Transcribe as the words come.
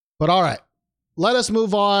But all right, let us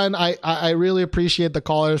move on. I really appreciate the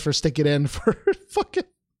callers for sticking in for fucking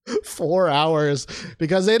 4 hours,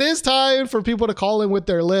 because it is time for people to call in with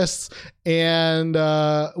their lists. And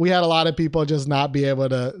we had a lot of people just not be able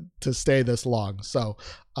to stay this long. So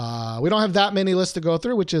we don't have that many lists to go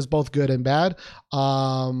through, which is both good and bad.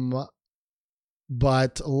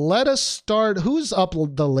 But let us start. Who's up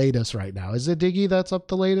the latest right now? Is it Diggy that's up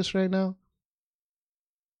the latest right now?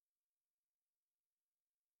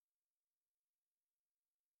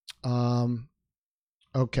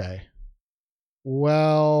 Okay.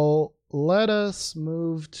 Well, let us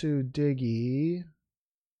move to Diggy.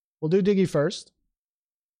 We'll do Diggy first.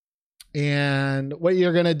 And what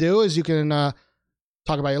you're going to do is you can talk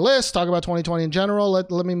about your list, talk about 2020 in general.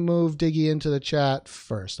 Let me move Diggy into the chat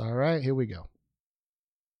first. All right, here we go.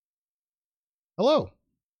 Hello.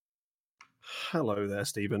 Hello there,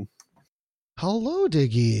 Stephen. Hello,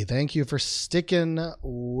 Diggy. Thank you for sticking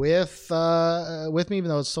with me, even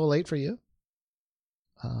though it's so late for you.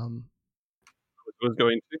 I was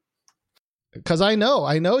going to. Because I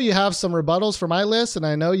know you have some rebuttals for my list, and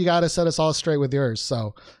I know you got to set us all straight with yours.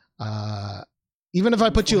 So even if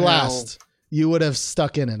I put you last, you would have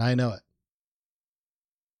stuck in it. I know it.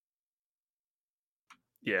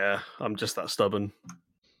 Yeah, I'm just that stubborn.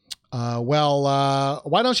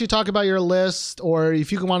 Why don't you talk about your list, or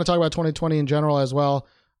if you want to talk about 2020 in general as well,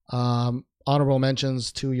 honorable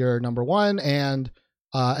mentions to your number one, and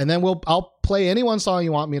then I'll play any one song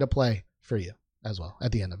you want me to play for you as well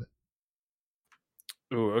at the end of it.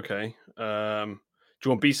 Oh, okay. Do you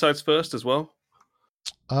want B-sides first as well?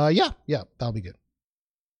 Yeah, that'll be good.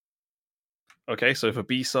 Okay, so for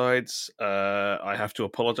B-sides, I have to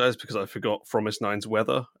apologize because I forgot Fromis 9's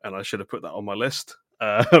Weather, and I should have put that on my list.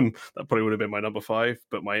 That probably would have been my number 5,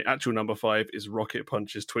 but my actual number 5 is Rocket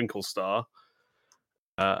Punch's Twinkle Star.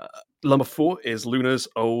 Number 4 is Luna's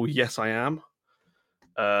Oh Yes I Am.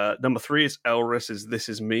 Number 3 is Elris's This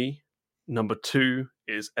Is Me. Number 2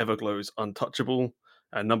 is Everglow's Untouchable.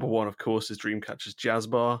 And number 1, of course, is Dreamcatcher's Jazz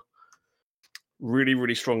Bar. Really,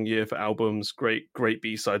 really strong year for albums. Great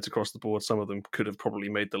B-sides across the board. Some of them could have probably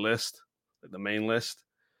made the list, the main list.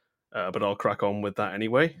 But I'll crack on with that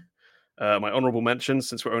anyway. My honorable mentions,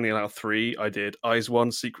 since we're only allowed 3, I did Eyes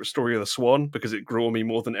One, Secret Story of the Swan, because it grew on me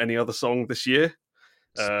more than any other song this year.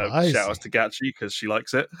 Shout outs to Gachi, because she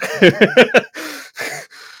likes it.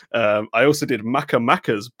 I also did Maka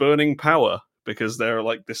Maka's Burning Power, because they're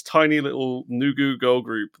like this tiny little Nugu girl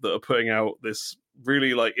group that are putting out this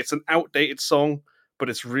really, like, it's an outdated song,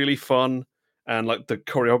 but it's really fun, and like the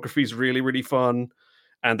choreography is really, really fun.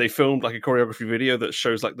 And they filmed like a choreography video that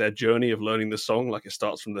shows like their journey of learning the song. Like it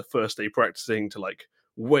starts from the first day practicing to like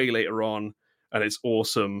way later on, and it's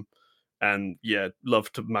awesome. And yeah,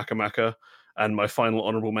 love to Maka Maka. And my final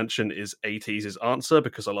honorable mention is ATEEZ's Answer,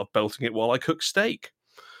 because I love belting it while I cook steak.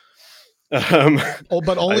 But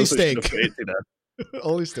only steak.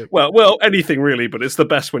 Only steak. Well, anything really, but it's the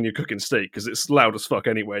best when you're cooking steak because it's loud as fuck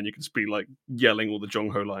anyway, and you can just be like yelling all the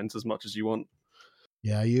Jong Ho lines as much as you want.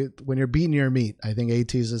 Yeah, when you're beating your meat, I think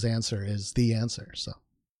ATEEZ's Answer is the answer. So,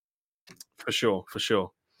 for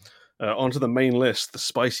sure. Onto the main list, the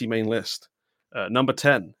spicy main list. Number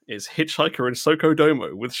 10 is Hitchhiker and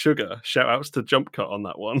Sokodomo with Sugar. Shout outs to Jump Cut on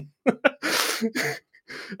that one.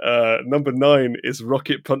 Number 9 is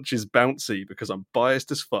Rocket Punch's Bouncy, because I'm biased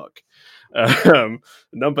as fuck.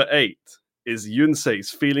 Number 8 is Yunsei's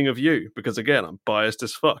Feeling of You, because again, I'm biased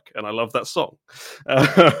as fuck and I love that song.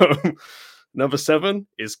 Number 7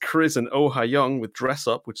 is Chris and Oh Ha Young with Dress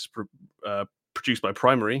Up, which is produced by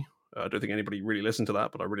Primary. I don't think anybody really listened to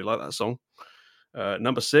that, but I really like that song.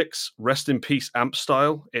 Number 6, Rest in Peace Amp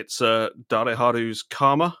Style. It's Dareharu's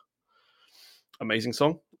Karma. Amazing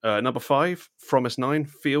song. Number 5, Fromis 9,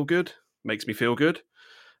 Feel Good. Makes me feel good.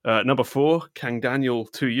 Number 4, Kang Daniel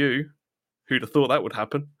To You. Who'd have thought that would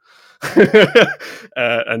happen?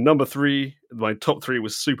 And number 3, my top 3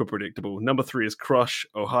 was super predictable. Number 3 is Crush,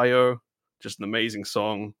 Ohio. Just an amazing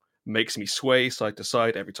song. Makes me sway side to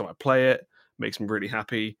side every time I play it. Makes me really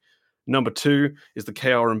happy. Number 2 is the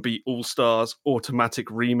KR&B All-Stars Automatic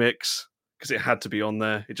Remix, because it had to be on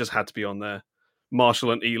there. It just had to be on there.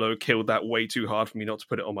 Marshall and Elo killed that way too hard for me not to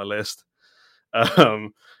put it on my list.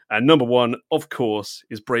 And number 1, of course,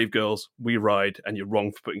 is Brave Girls, We Ride, and you're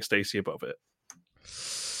wrong for putting Stacey above it.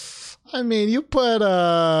 I mean, you put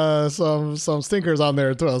some stinkers on there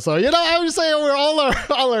as well. So, I would say we're all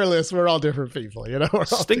our lists. We're all different people.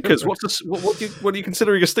 Stinkers. What are you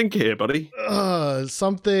considering a stinker here, buddy?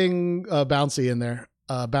 Something bouncy in there,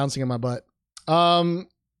 bouncing in my butt.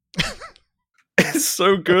 It's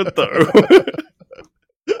so good though.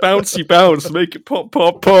 Bouncy bounce, make it pop,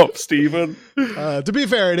 pop, pop, Steven. To be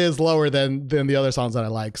fair, it is lower than the other songs that I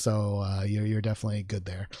like, so you're definitely good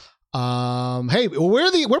there. Hey,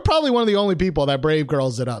 we're probably one of the only people that Brave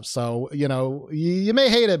Girls it up. So you may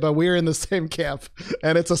hate it, but we're in the same camp,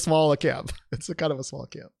 and it's a small camp. It's a kind of a small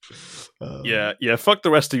camp. Yeah. Fuck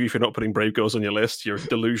the rest of you if you're not putting Brave Girls on your list. You're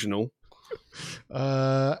delusional.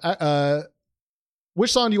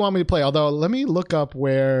 Which song do you want me to play? Although, let me look up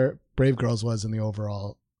where Brave Girls was in the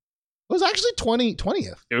overall. It was actually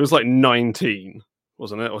 20th. It was like 19,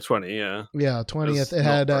 wasn't it? Or 20, yeah. Yeah, 20th. It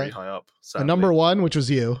had very high up, a number 1, which was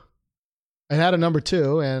you. It had a number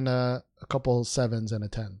 2 and a couple 7s and a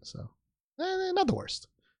 10. So, not the worst.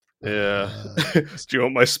 Yeah. Do you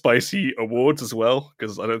want my spicy awards as well?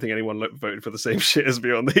 Because I don't think anyone voted for the same shit as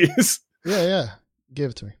me on these. Yeah.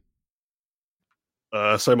 Give it to me.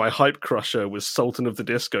 So my hype crusher was Sultan of the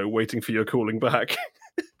Disco, Waiting for Your Calling Back.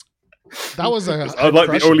 That was I'm like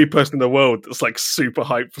the only person in the world that's like super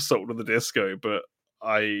hyped for Sultan of the Disco, but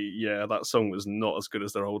that song was not as good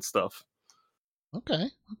as their old stuff. Okay.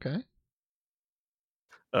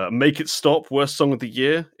 Make It Stop, worst song of the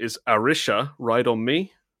year, is Arisha, Ride on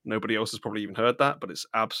Me. Nobody else has probably even heard that, but it's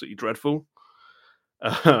absolutely dreadful.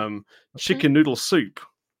 Chicken Noodle Soup,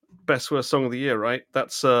 best worst song of the year, right?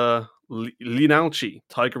 That's Linalchi,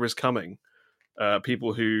 Tiger is Coming.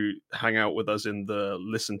 People who hang out with us in the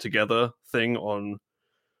Listen Together thing on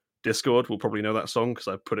Discord will probably know that song because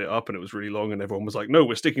I put it up and it was really long and everyone was like, no,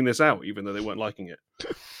 we're sticking this out, even though they weren't liking it.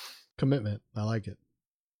 Commitment. I like it.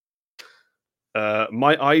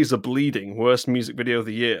 My Eyes Are Bleeding, worst music video of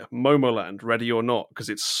the year. Momoland, Ready or Not, because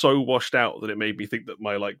it's so washed out that it made me think that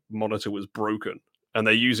my monitor was broken. And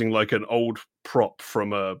they're using an old prop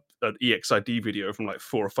from an EXID video from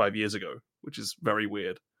 4 or 5 years ago, which is very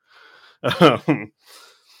weird.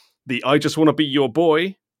 The I Just Want to Be Your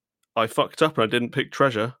Boy, I fucked up and I didn't pick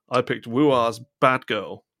Treasure. I picked Wua's Bad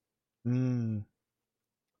Girl. Wait,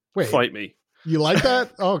 Fight Me. You like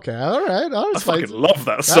that? Okay, all right. I fucking love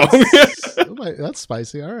that song. That's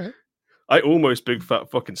spicy. All right. I almost big fat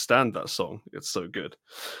fucking stand that song. It's so good.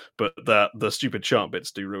 But the stupid chant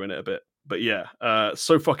bits do ruin it a bit. But yeah,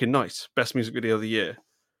 So Fucking Nice. Best music video of the year.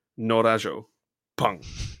 Norajo. Pung.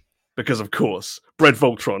 Because of course, Bread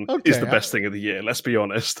Voltron is the best thing of the year. Let's be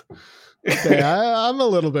honest. Okay, I'm a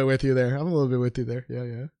little bit with you there.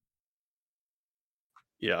 Yeah.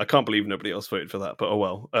 Yeah, I can't believe nobody else voted for that, but oh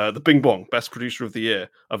well. The Bing Bong, best producer of the year.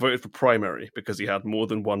 I voted for Primary because he had more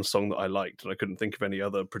than one song that I liked, and I couldn't think of any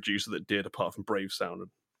other producer that did apart from Brave Sound,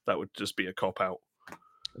 and that would just be a cop-out.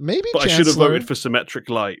 Maybe but Chancellor. I should have voted for Symmetric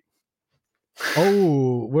Light.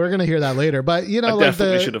 Oh, we're going to hear that later, but I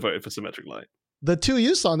definitely should have voted for Symmetric Light. The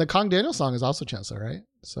 2U song, the Kong Daniel song, is also Chancellor, right?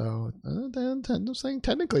 So I'm saying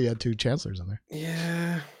technically you had 2 Chancellors in there.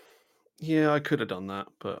 Yeah, I could have done that,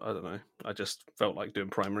 but I don't know. I just felt like doing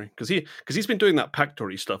Primary because he's been doing that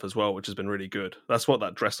Pactory stuff as well, which has been really good. That's what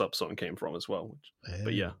that Dress Up song came from as well.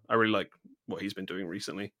 But yeah, I really like what he's been doing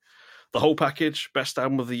recently. The whole package, best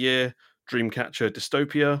album of the year, Dreamcatcher,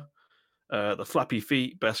 Dystopia, the Flappy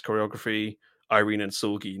Feet, best choreography, Irene and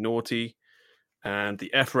Sulgi, Naughty, and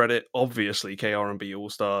the F Reddit, obviously KR&B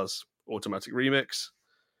All Stars, Automatic Remix,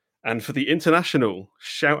 and for the international,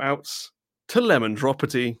 shout outs to Lemon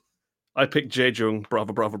Dropperty. I picked Jaejung,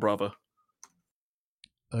 Brava, Brava, Brava.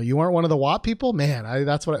 You weren't one of the WAP people? Man, I'm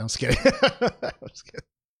just kidding. I'm just kidding.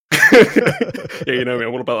 Yeah, you know me,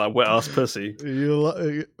 I'm all about that wet ass pussy.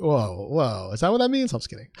 Whoa. Is that what that means? I'm just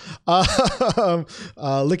kidding.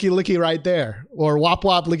 Licky Licky right there. Or Wop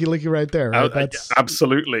Wop Licky Licky right there. Right?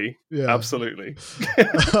 Absolutely. Yeah. Absolutely.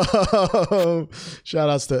 Shout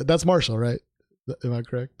outs to, that's Marshall, right? Am I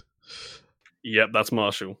correct? Yep, that's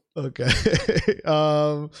Marshall. Okay.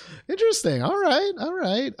 Interesting. All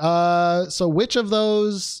right. So which of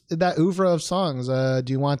those, that oeuvre of songs,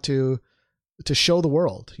 do you want to show the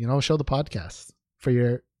world, show the podcast for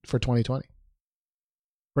 2020?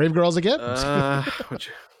 Brave Girls again? I'm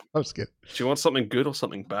just kidding. Do you want something good or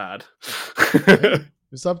something bad?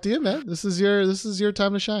 It's up to you, man. This is your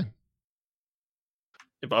time to shine.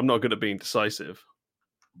 But I'm not good at being decisive.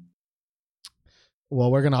 Well,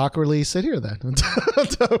 we're going to awkwardly sit here then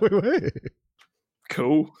until we wait.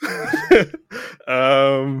 Cool.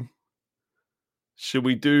 Should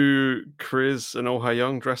we do Kriz and Oh Ha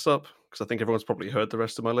Young Dress Up? Because I think everyone's probably heard the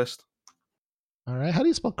rest of my list. All right. How do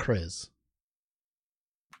you spell Kriz?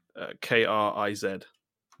 Kriz.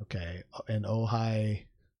 Okay. And Oh Ha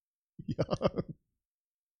Young.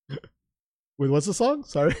 Wait, what's the song?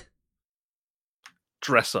 Sorry.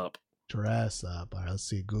 Dress Up. Dress Up. All right, let's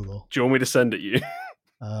see. Google. Do you want me to send it you?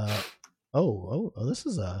 Oh, this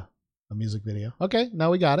is a music video. Okay,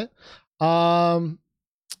 now we got it.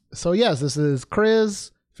 So yes, this is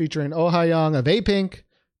Chris featuring Oh Ha Young of A-Pink,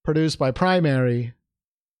 produced by Primary,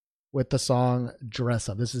 with the song Dress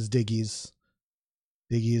Up. This is Diggy's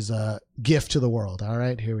gift to the world. All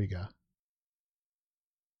right, here we go.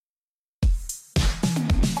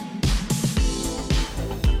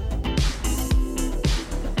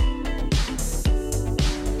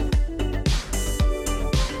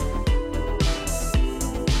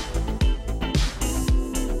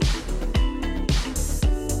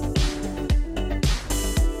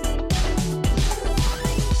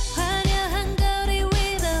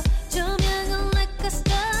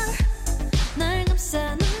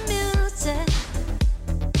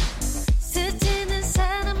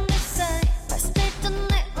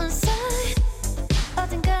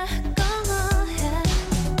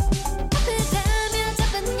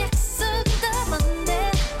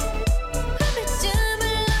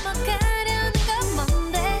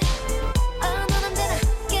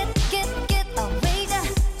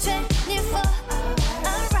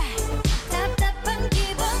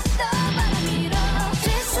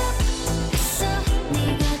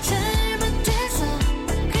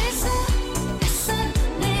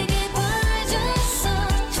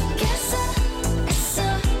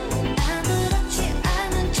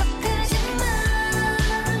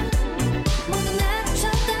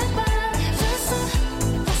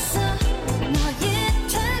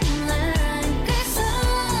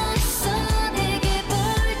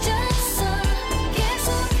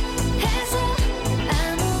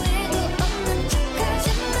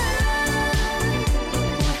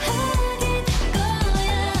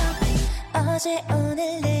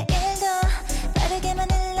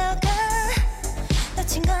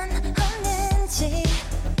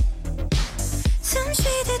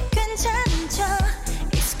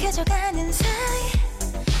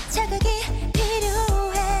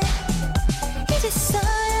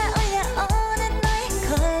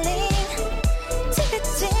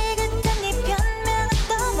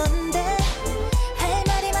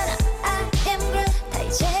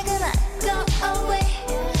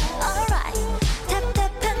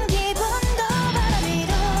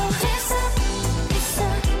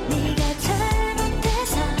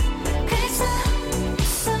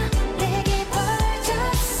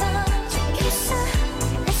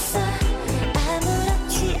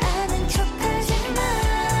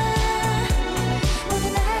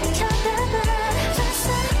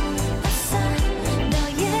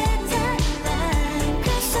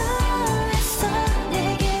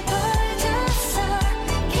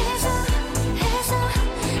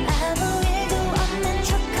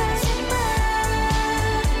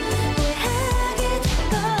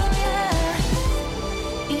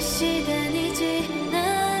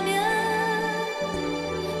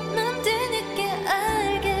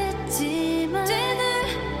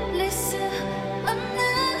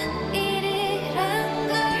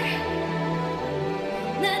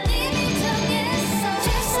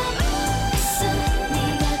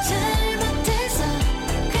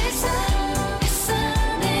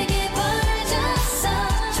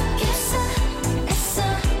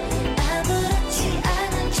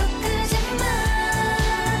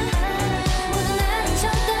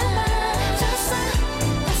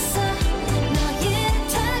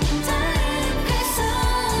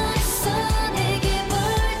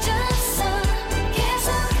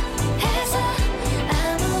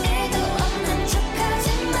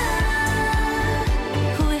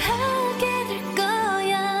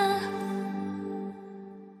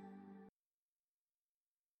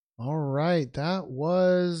 That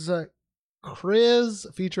was Chris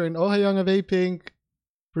featuring Oh Ha Young of A-Pink,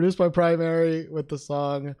 produced by Primary, with the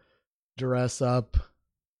song Dress Up.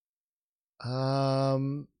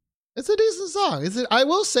 It's a decent song. I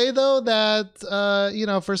will say though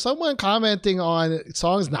that for someone commenting on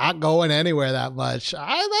songs not going anywhere that much,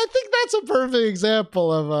 I think that's a perfect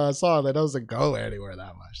example of a song that doesn't go anywhere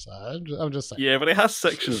that much. So I'm just saying. Yeah, but it has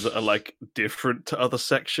sections that are like different to other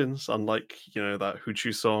sections, unlike that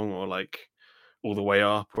Hoochoo song or like All the Way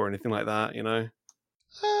Up or anything like that.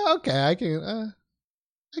 Okay, I can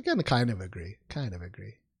kind of agree. I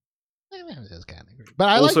just kind of agree. But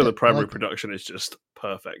I also like the primary production is just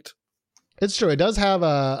perfect. It's true. It does have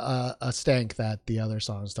a stank that the other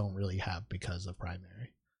songs don't really have because of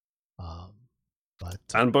Primary.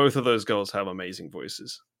 And both of those girls have amazing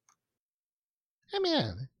voices. I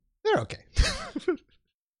mean, they're okay.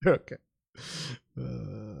 They're okay.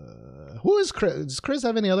 Who is Chris? Does Chris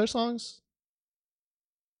have any other songs?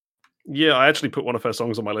 Yeah, I actually put one of her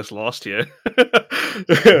songs on my list last year,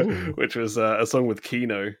 which was a song with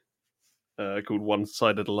Kino called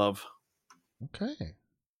One-Sided Love. Okay.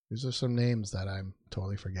 These are some names that I'm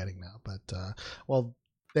totally forgetting now. But well,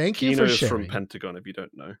 thank you for is sharing. from Pentagon, if you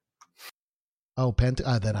don't know. Oh,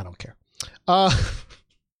 then I don't care.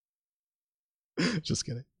 Just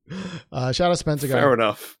kidding. Shout out to Pentagon. Fair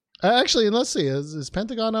enough. Actually, let's see. Is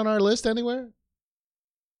Pentagon on our list anywhere?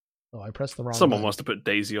 Oh, I pressed the wrong Someone button. must have put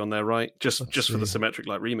Daisy on there, right? Just for the Symmetric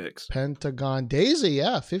Light remix. Pentagon Daisy,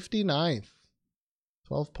 yeah, 59th.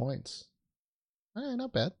 12 points. All right,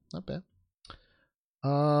 not bad. Not bad.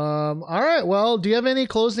 All right. Well, do you have any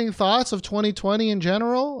closing thoughts of 2020 in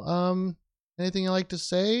general? Anything you'd like to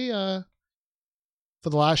say for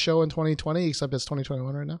the last show in 2020, except it's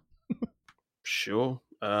 2021 right now? Sure.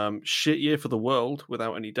 Shit year for the world,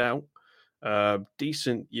 without any doubt.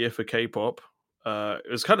 Decent year for K-pop.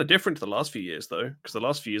 It was kind of different to the last few years, though, because the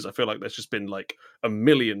last few years I feel like there's just been like a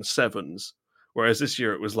million sevens, whereas this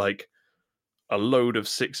year it was like a load of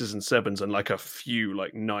 6s and 7s and like a few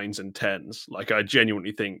like 9s and 10s. Like I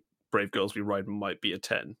genuinely think Brave Girls Be Riding might be a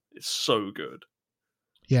 10. It's so good.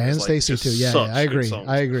 Yeah, it's and like, Stacey too. Yeah, I agree.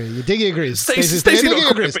 I agree. Diggy agrees. Stacey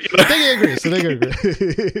agrees. Diggy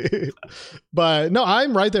agrees. But no,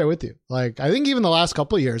 I'm right there with you. Like I think even the last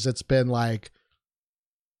couple of years, it's been like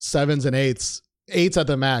 7s and 8s at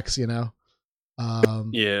the max. You know.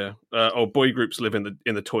 Yeah. Boy groups live in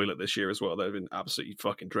the toilet this year as well. They've been absolutely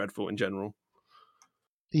fucking dreadful in general.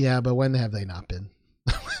 Yeah, but when have they not been?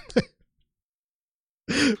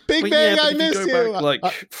 Big Bang, I miss you. Back, like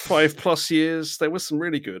 5+ years, there were some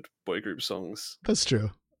really good boy group songs. That's true.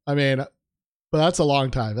 I mean, but that's a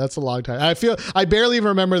long time. I barely even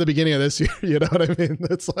remember the beginning of this year. You know what I mean?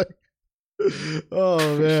 It's like,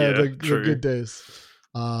 oh man, the good days.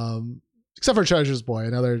 Except for Treasure's Boy,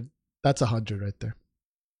 that's 100 right there.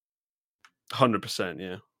 100%,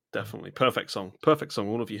 yeah, definitely. Perfect song.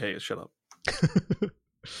 All of you haters, shut up.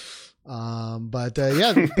 But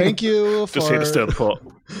yeah, thank you Just here to stir the pot.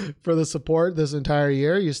 For the support this entire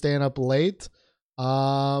year. You're staying up late.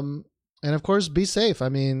 And of course, be safe. I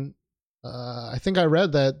mean, I think I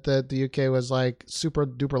read that the UK was like super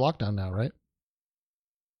duper lockdown now, right?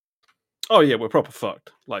 Oh yeah, we're proper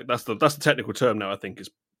fucked. Like that's the technical term now. I think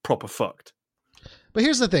is proper fucked. But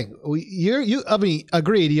here's the thing: I mean,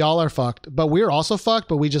 agreed. Y'all are fucked, but we're also fucked.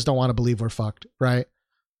 But we just don't want to believe we're fucked, right?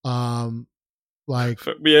 Like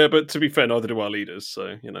yeah, but to be fair, neither do our leaders.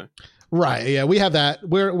 So you know, right? Yeah, we have that.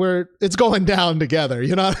 We're it's going down together.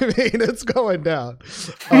 You know what I mean? It's going down.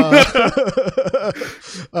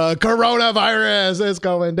 Coronavirus is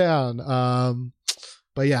going down.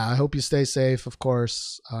 But yeah, I hope you stay safe. Of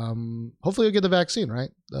course. Hopefully you'll get the vaccine, right?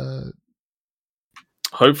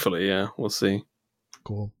 Hopefully, yeah. We'll see.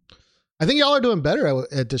 Cool. I think y'all are doing better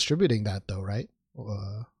at distributing that, though, right?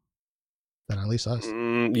 Than at least us.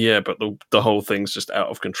 Yeah, but the whole thing's just out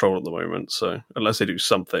of control at the moment. So unless they do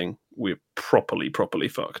something, we're properly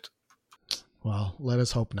fucked. Well, let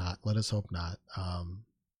us hope not.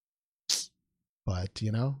 But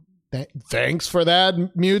you know, thanks for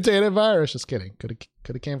that mutated virus. Just kidding. Could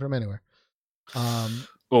have came from anywhere.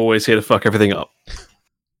 Always here to fuck everything up.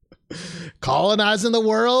 Colonizing the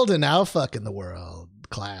world and now fucking the world.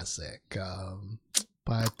 Classic.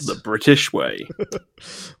 But the British way.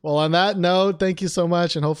 Well, on that note, thank you so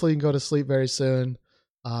much, and hopefully you can go to sleep very soon.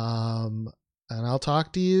 And I'll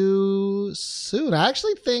talk to you soon. I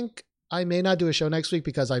actually think I may not do a show next week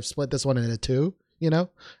because I've split this one into 2, you know,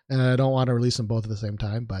 and I don't want to release them both at the same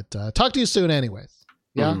time. But talk to you soon, anyways.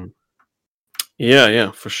 Yeah.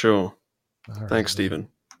 Yeah, for sure. All right, thanks, Stephen.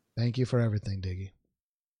 Thank you for everything, Diggy.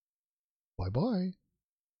 Bye.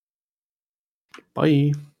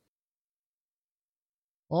 Bye.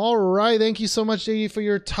 All right. Thank you so much, Diggy, for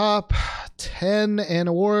your top 10 and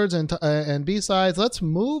awards and B-sides. Let's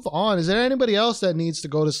move on. Is there anybody else that needs to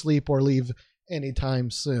go to sleep or leave anytime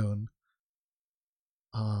soon?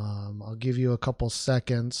 I'll give you a couple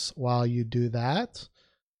seconds while you do that.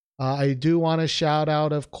 I do want to shout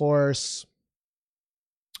out, of course,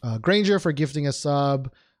 Granger for gifting a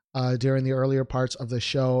sub during the earlier parts of the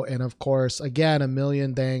show. And of course, again, a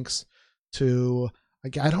million thanks to,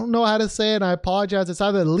 I don't know how to say it, and I apologize. It's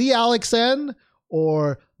either Lee Alexen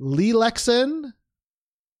or Lee Lexen.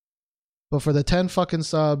 But for the 10 fucking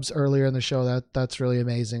subs earlier in the show, that's really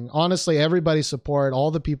amazing. Honestly, everybody's support, all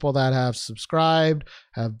the people that have subscribed,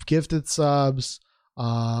 have gifted subs,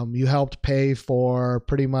 you helped pay for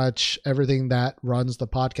pretty much everything that runs the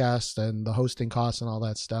podcast and the hosting costs and all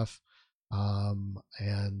that stuff.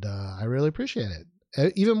 And I really appreciate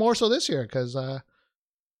it. Even more so this year because I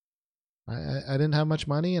didn't have much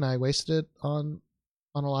money and I wasted it on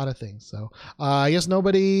a lot of things. So I guess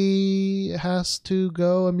nobody has to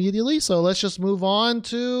go immediately. So let's just move on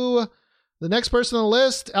to The next person on the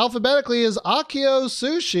list alphabetically is Akio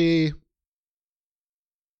Sushi.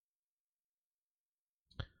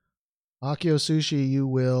 Akio Sushi, you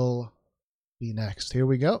will be next. Here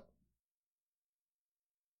we go.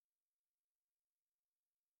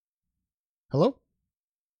 Hello?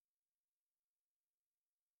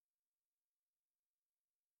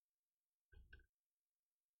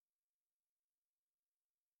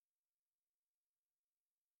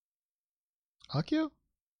 Akio?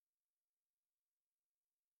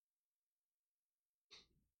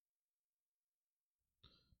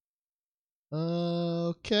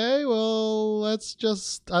 Okay, well, let's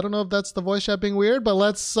just, I don't know if that's the voice chat being weird, but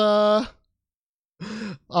let's, I'll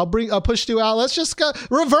push you out. Let's just go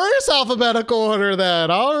reverse alphabetical order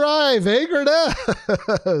then. All right, Vagrant.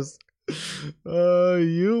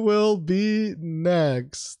 You will be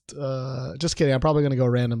next. Just kidding. I'm probably going to go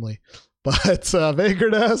randomly, but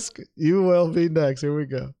Vagrant, you will be next. Here we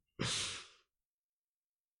go.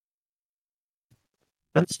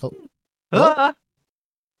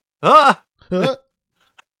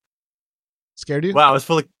 Scared you? Wow, I was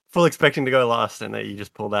full expecting to go last, and then you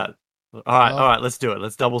just pulled that. All right, let's do it.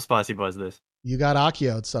 Let's double spicy boys this. You got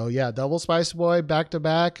Akio, so yeah, double spicy boy, back to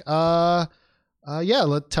back. Yeah,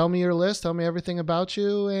 tell me your list, tell me everything about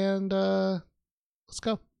you, and let's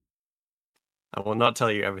go. I will not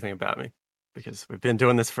tell you everything about me because we've been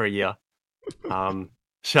doing this for a year.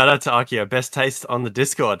 Shout out to Akio, best taste on the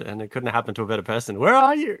Discord, and it couldn't have happened to a better person. Where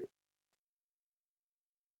are you?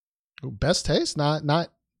 Best taste? Not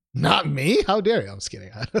me? How dare you? I'm just kidding.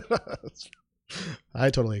 I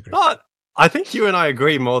totally agree. Oh, I think you and I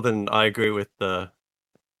agree more than I agree with the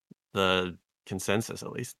consensus,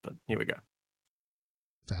 at least. But here we go.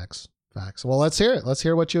 Facts. Well, let's hear it. Let's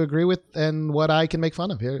hear what you agree with and what I can make fun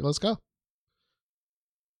of. Here, let's go.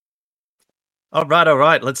 All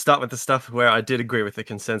right. Let's start with the stuff where I did agree with the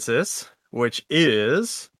consensus, which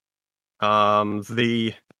is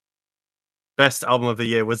the best album of the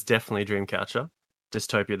year was definitely Dreamcatcher,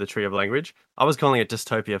 Dystopia, The Tree of Language. I was calling it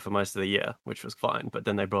Dystopia for most of the year, which was fine, but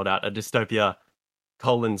then they brought out a Dystopia :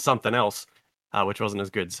 something else, which wasn't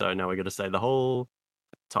as good, so now we got to say the whole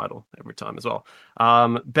title every time as well.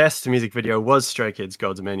 Best music video was Stray Kids'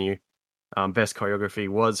 God's Menu. Best choreography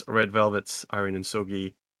was Red Velvet's Irene and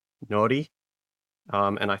Sugi Nori.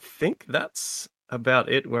 And I think that's about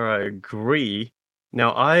it where I agree.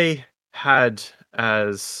 Now, I had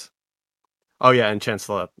as... Oh, yeah, and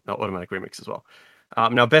Chancellor Automatic Remix as well.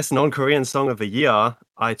 Now, best non-Korean song of the year,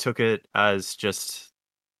 I took it as just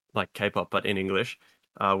like K-pop, but in English,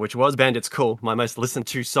 which was Bandits Cool, my most listened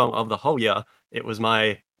to song of the whole year. It was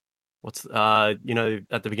my, at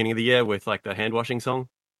the beginning of the year with like the hand washing song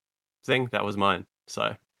thing, that was mine.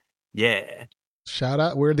 So, yeah. Shout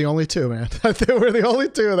out. We're the only two, man. I think we're the only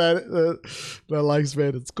two that likes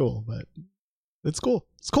Bandits Cool, but it's cool.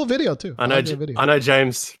 It's a cool video too. I know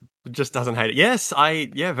James just doesn't hate it. Yes,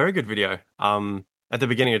 very good video. At the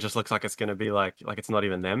beginning, it just looks like it's going to be like it's not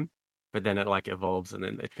even them, but then it like evolves and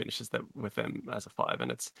then it finishes with them as a 5,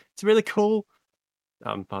 and it's really cool.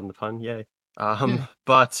 Pardon the pun, yay.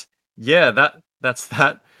 But yeah, that's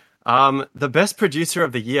that. The best producer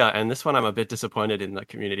of the year, and this one I'm a bit disappointed in the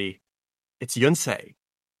community. It's Yonsei.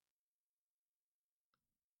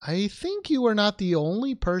 I think you were not the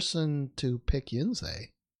only person to pick Yonsei.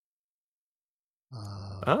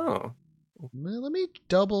 Let me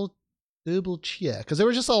double check, because there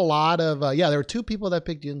were just a lot of there were 2 people that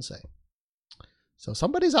picked Yonsei, so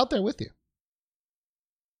somebody's out there with you.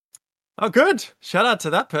 Oh, good. Shout out to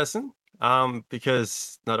that person,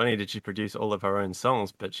 because not only did she produce all of her own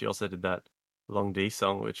songs, but she also did that Long D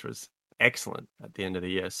song, which was excellent at the end of the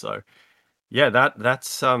year. So yeah,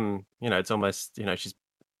 that's it's almost,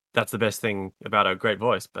 that's the best thing about her great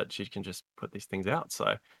voice, but she can just put these things out.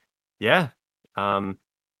 So yeah.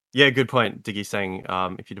 Good point, Diggy, saying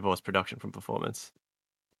if you divorce production from performance,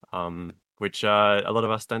 which a lot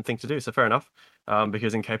of us don't think to do. So fair enough,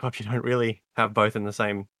 because in K-pop you don't really have both in the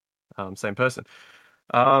same person.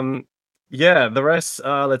 The rest,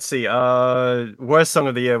 let's see. Worst song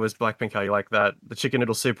of the year was Blackpink, How You Like That. The Chicken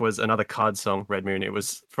Noodle Soup was another Card song, Red Moon. It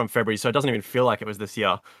was from February, so it doesn't even feel like it was this year.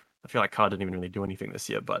 I feel like Card didn't even really do anything this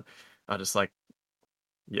year, but I just like,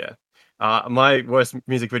 yeah. My worst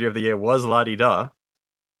music video of the year was La Di Da.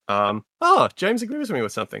 James agrees with me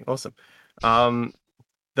with something. Awesome.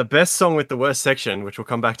 The best song with the worst section, which we'll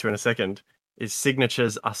come back to in a second, is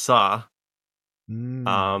Signature's Asa.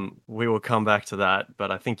 We will come back to that,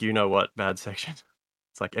 but I think you know what bad section.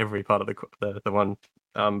 It's like every part of the one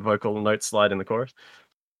vocal note slide in the chorus.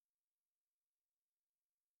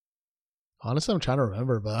 Honestly, I'm trying to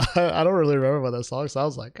remember, but I don't really remember what that song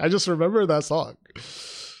sounds like. I just remember that song.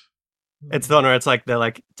 It's the one where it's like they're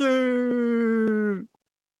like, dude,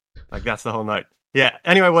 like that's the whole note. Yeah.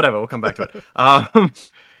 Anyway, whatever. We'll come back to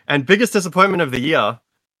it. And biggest disappointment of the year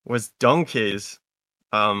was Donkeys,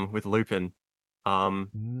 with Lupin.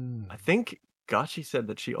 I think Gachi said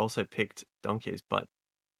that she also picked Donkeys, but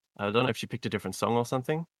I don't know if she picked a different song or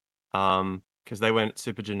something. Because they went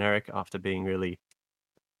super generic after being really,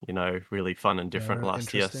 really fun and different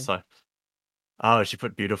last year. So, she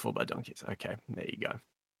put "Beautiful" by Donkeys. Okay, there you go.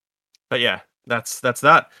 But yeah, that's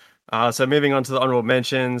that. So moving on to the honorable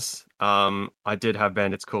mentions, I did have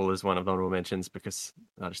Bandits Cool as one of the honorable mentions because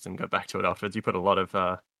I just didn't go back to it afterwards. You put a lot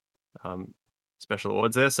of special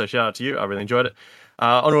awards there, so shout out to you. I really enjoyed it.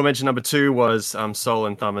 Honorable mention number 2 was Soul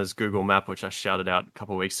and Thumber's Google Map, which I shouted out a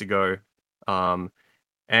couple of weeks ago. And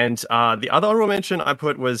the other honorable mention I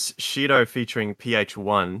put was Shido featuring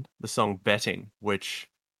PH1, the song Betting, which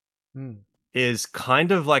is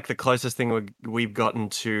kind of like the closest thing we've gotten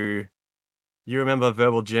to. You remember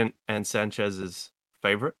Verbal Gent and Sanchez's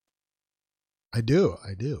favorite? I do.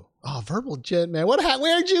 Oh, Verbal Gent, man.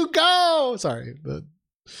 Where'd you go? Sorry. But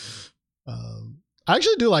I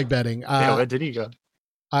actually do like Betting. Yeah, where did he go?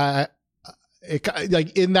 Like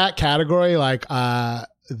in that category, like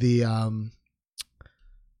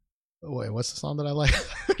wait, what's the song that I like?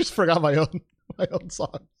 I just forgot my own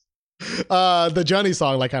song. The Johnny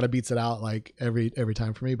song like kind of beats it out like every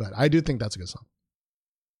time for me, but I do think that's a good song.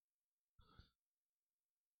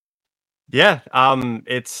 Yeah,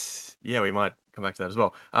 we might come back to that as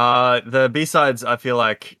well. The B-sides, I feel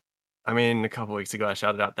like, a couple of weeks ago I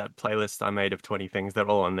shouted out that playlist I made of 20 things. They're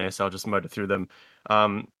all on there, so I'll just motor through them.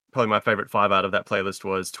 Probably my favorite 5 out of that playlist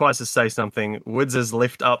was Twice's Say Something, Woods'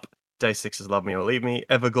 Lift Up, Day 6's Love Me or Leave Me,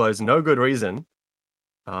 Everglow's No Good Reason,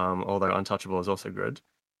 although Untouchable is also good,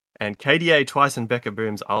 and KDA Twice and Becca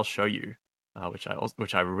Boom's I'll Show You, which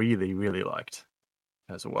I really, really liked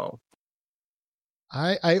as well.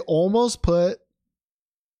 I almost put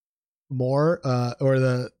More,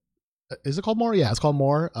 is it called More? Yeah, it's called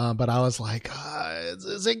More. But I was like,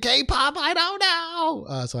 is it K-pop? I don't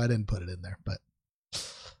know. So I didn't put it in there. But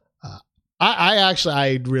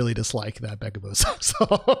I really dislike that Becca Boo song. So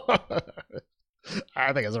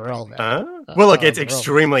I think it's real bad. Well, look, it's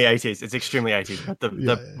extremely 80s. It's extremely 80s. But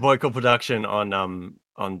the vocal production on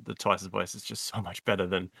the Twice's voice is just so much better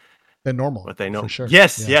than normal. What they know. For sure.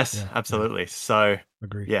 Yes, absolutely. Yeah. So,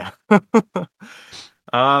 agree. Yeah.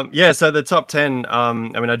 So the top 10,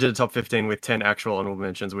 I did a top 15 with 10 actual honorable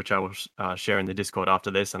mentions, which I will share in the Discord after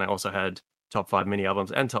this. And I also had top 5 mini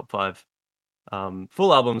albums and top 5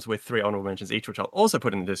 full albums with 3 honorable mentions each, which I'll also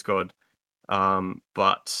put in the Discord.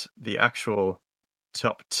 But the actual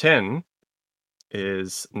top 10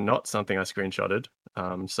 is not something I screenshotted.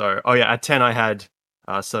 At 10 I had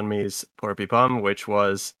Sunmi's Poropi Pum, which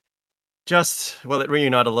was it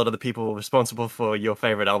reunited a lot of the people responsible for your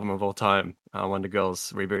favorite album of all time, Wonder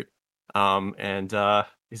Girls reboot. And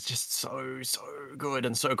it's just so good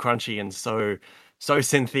and so crunchy and so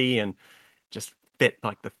synthy and just fit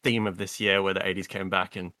like the theme of this year where the 80s came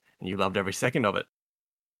back and you loved every second of it.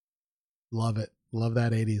 Love it. Love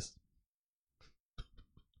that 80s.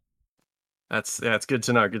 It's good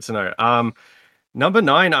to know. Number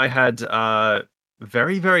 9, I had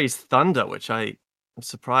Very Very's Thunder, which I'm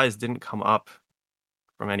surprised didn't come up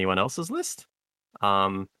from anyone else's list.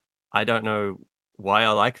 I don't know why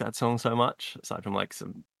I like that song so much, aside from the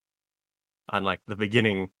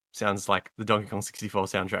beginning sounds like the Donkey Kong 64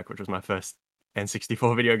 soundtrack, which was my first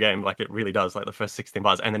N64 video game. Like it really does, like the first 16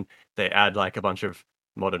 bars, and then they add like a bunch of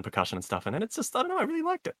modern percussion and stuff, and then it's just, I don't know, I really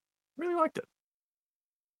liked it.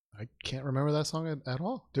 I can't remember that song at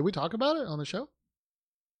all. Did we talk about it on the show?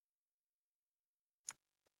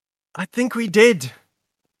 I think we did.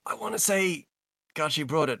 I want to say Gachi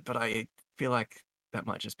brought it, but I feel like that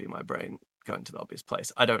might just be my brain going to the obvious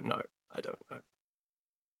place. I don't know.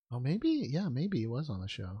 Oh, maybe it was on the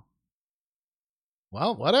show.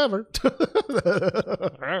 Well, whatever.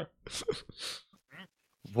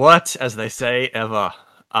 What, as they say, ever.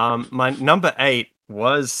 My number 8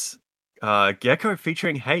 was Gecko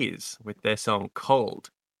featuring Haze with their song Cold,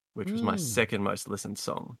 which was my second most listened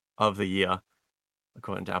song of the year,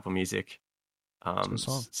 according to Apple Music.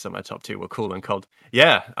 So my top 2 were Cool and Cold.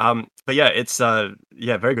 Yeah. But yeah, it's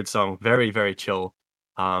very good song. Very, very chill.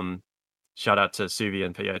 Shout out to Suvi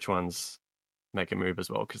and PH1's Make a Move as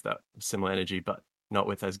well, because that similar energy, but not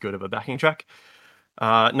with as good of a backing track.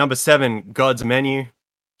 Number 7, God's Menu.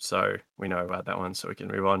 So we know about that one, so we can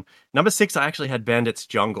move on. Number 6, I actually had Bandits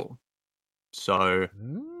Jungle. So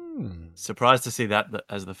surprised to see that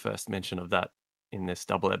as the first mention of that in this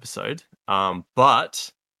double episode.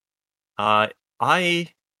 But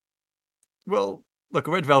look,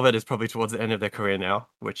 Red Velvet is probably towards the end of their career now,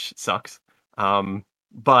 which sucks.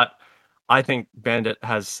 But I think Bandit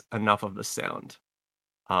has enough of the sound.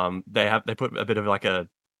 They put a bit of like a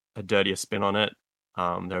dirtier spin on it.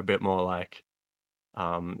 They're a bit more like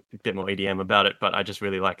a bit more EDM about it, but I just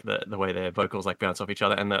really like the way their vocals like bounce off each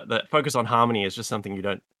other, and the focus on harmony is just something you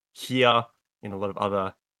don't hear in a lot of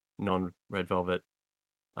other non-Red Velvet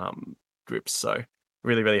groups. So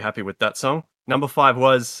really, really happy with that song. Number 5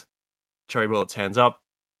 was Cherry Bullet's Hands Up,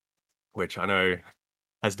 which I know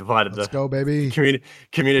has divided Let's go, baby.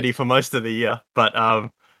 community for most of the year. But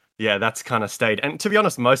yeah, that's kind of stayed. And to be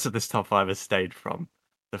honest, most of this top 5 has stayed from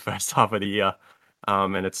the first half of the year.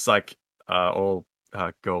 And it's like all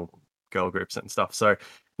girl groups and stuff. So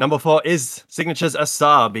number 4 is Signature's A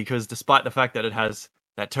Star, because despite the fact that it has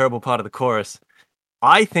that terrible part of the chorus,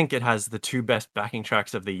 I think it has the 2 best backing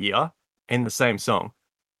tracks of the year in the same song.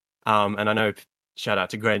 And I know, shout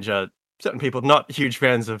out to Granger, certain people not huge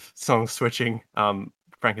fans of song switching,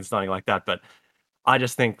 Frankensteining like that, but I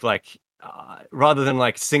just think like rather than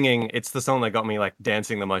like singing, it's the song that got me like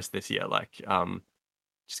dancing the most this year. Like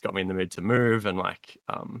just got me in the mood to move and like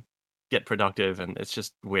get productive, and it's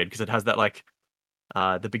just weird because it has that like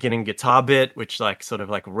the beginning guitar bit which like sort of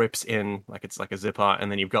like rips in like it's like a zipper,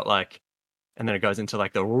 and then you've got like, and then it goes into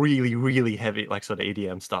like the really, really heavy like sort of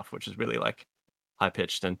EDM stuff, which is really like high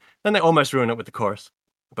pitched, and then they almost ruin it with the chorus,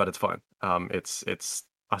 but it's fine. It's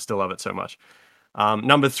I still love it so much.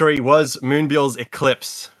 Number 3 was Moonbyul's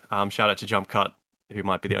Eclipse. Shout out to Jump Cut, who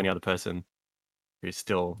might be the only other person who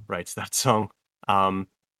still rates that song.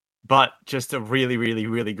 But just a really, really,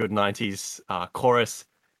 really good 90s chorus.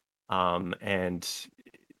 And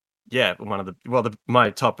yeah, my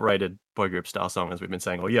top rated boy group style song, as we've been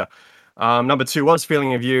saying all year. Number 2 was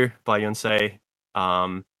Feeling of You by Yonsei.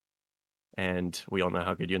 And we all know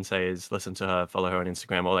how good Yonsei is. Listen to her, follow her on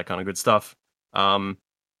Instagram, all that kind of good stuff.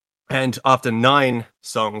 And after 9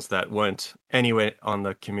 songs that weren't anywhere on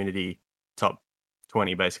the community top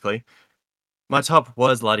 20, basically, my top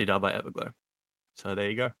was La Di Da by Everglow. So there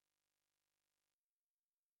you go.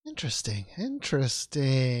 Interesting.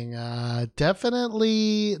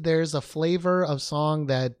 Definitely there's a flavor of song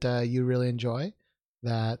that you really enjoy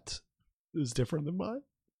that is different than mine.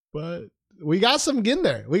 But we got some in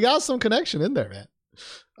there. We got some connection in there, man.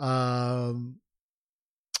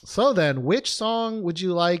 So then, which song would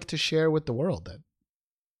you like to share with the world then?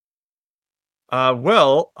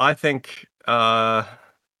 Well, I think judging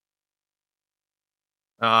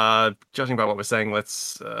by what we're saying,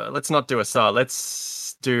 let's not do A Star.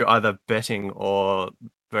 Let's do either Betting or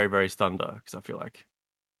Very, Very Thunder, because I feel like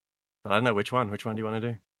I don't know which one. Which one do you want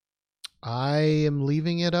to do? I am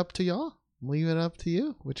leaving it up to y'all. I'm leaving it up to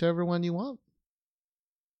you. Whichever one you want.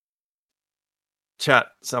 Chat,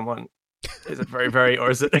 someone. Is it Very, Very,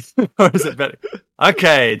 or is it Betting?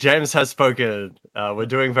 Okay, James has spoken. We're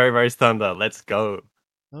doing Very, Very Thunder. Let's go.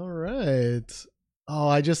 All right. Oh,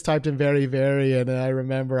 I just typed in Very, Very, and I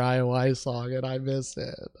remember IOI song, and I miss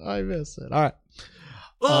it. All right.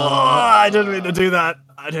 I didn't mean to do that.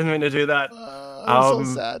 I'm so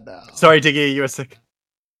sad now. Sorry, Diggy, you were sick.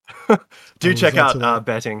 Do check out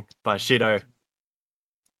Betting by Shido.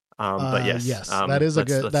 But yes, that is a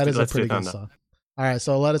pretty good song. All right,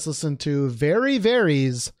 so let us listen to Very,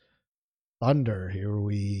 Very's Thunder. Here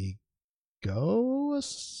we go.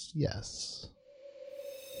 Yes.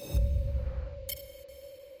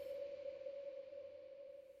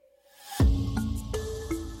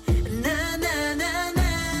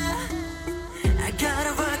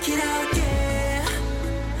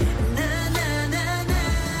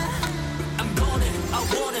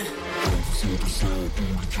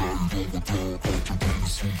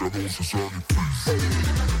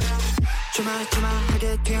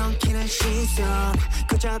 조마조마하게 뒤엉키는 시선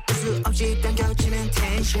걷잡을 수 없이 당겨지는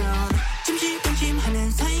텐션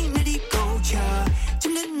점심점심하는 사이 날이 꽂혀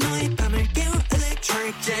짚는 너의 밤을 깨운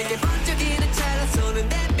electric 제게 번쩍이는 찰나 손은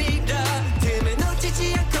내밀어 틈을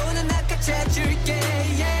놓치지 않고는 낚아채줄게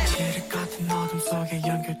yeah. 지륵 같은 어둠 속에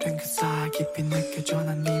연결된 그 사이 깊이 느껴져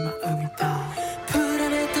난 네 마음이 다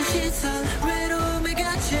불안했던 시선 외로움에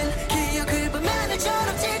갇힌 기억을 본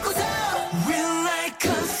하늘처럼 짓고서 Real like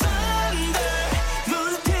a thunder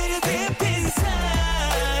무너뜨려 deep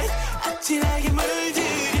inside 아찔하게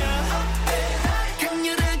물들여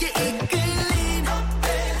강렬하게 이끌린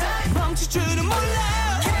멈출 줄은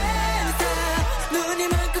몰라 Can't stop 눈이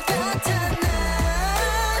멀 것 같아 난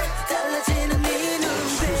달라지는 네 눈빛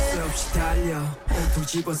쉴 수 없이 달려 온통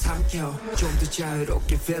집어삼켜 좀 더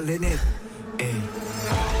자유롭게 feeling it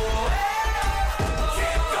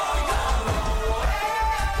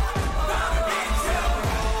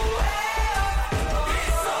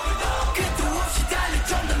끝도 없이 달려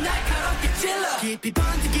깊이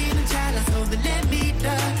번지기는 잘라 손을 내밀어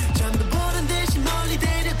전부 보는 듯이 멀리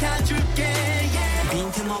데려다 줄게 yeah.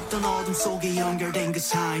 빈틈없던 어둠 속에 연결된 그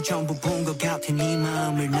사이 전부 본 것 같아 네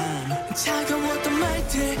마음을 난 차가웠던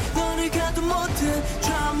말들 너를 가도 못해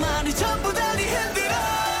드라마를 전부 다 네 흔들어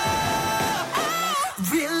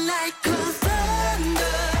Real like a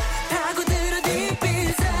thunder 파고들어 deep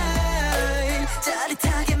inside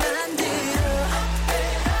짜릿하게 만들어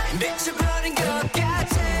미쳐버린 것 같아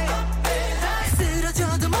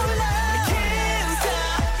쓰러져도 몰라 Can't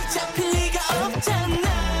stop 잡힐 리가 없잖아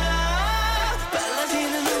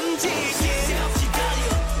빨라지는 움직임 새 없이 달려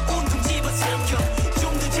온통 집어삼켜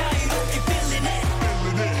좀 더 자유롭게 feeling it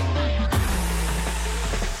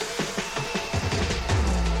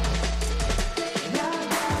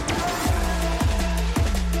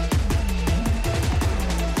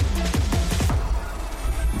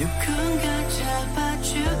누군가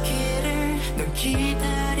잡아주기를 널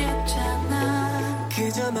기다렸잖아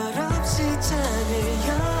그저 말없이 창을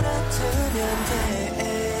열어두면 돼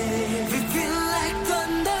We feel like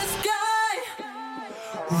on the sky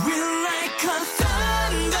We're like a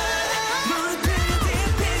thunder 무릎을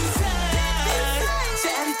deep inside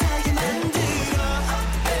짜릿하게 만들어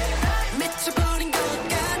미쳐버린 것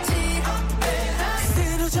같지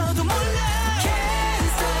쓰러져도 몰라 Can't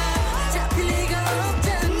stop 잡힐 리가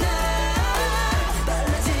없잖아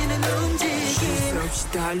빨라지는 움직임 쉴 수 없이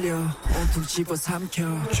달려 온통 집어삼켜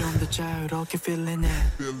좀 더 자유롭게 feeling it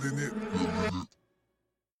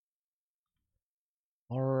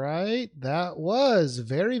All right, that was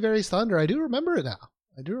very, very thunder. I do remember it now.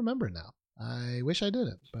 I wish I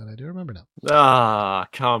didn't, but I do remember now. Ah,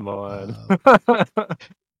 come on.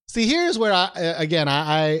 See, here's where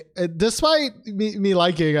I despite me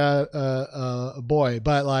liking a boy,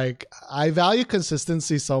 but like I value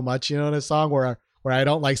consistency so much, you know, in a song where I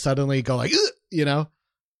don't like suddenly go like, you know,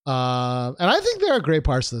 and I think there are great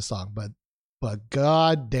parts of the song, but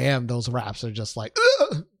god damn, those raps are just like.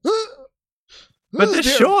 But they're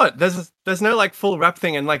short. There's no like full rap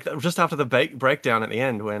thing, and like just after the breakdown at the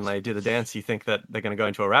end when they do the dance, you think that they're going to go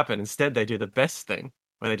into a rap, and instead they do the best thing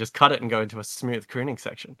where they just cut it and go into a smooth crooning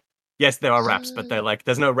section. Yes, there are raps, but they're like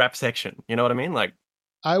there's no rap section. You know what I mean? Like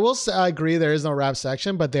I will say I agree there is no rap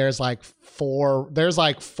section, but there's like four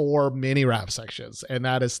mini rap sections, and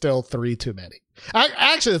that is still 3 too many.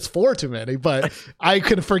 Actually, it's 4 too many, but I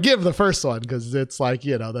can forgive the first one because it's like,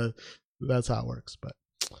 you know, that's how it works. But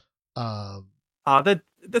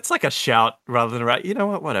that's like a shout rather than a rap. You know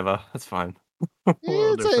what? Whatever. That's fine.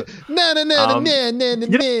 It's like na na na na na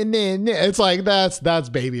na na na. It's like that's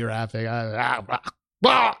baby rapping.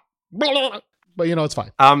 But you know, it's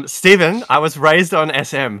fine. Steven, I was raised on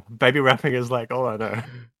SM. Baby rapping is like all I know.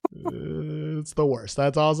 It's the worst.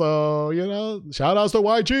 That's also, you know, shout outs to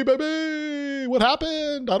YG, baby. What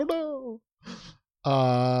happened? I don't know.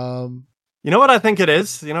 You know what I think it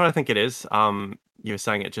is? You were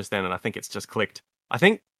saying it just then, and I think it's just clicked. I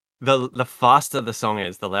think the faster the song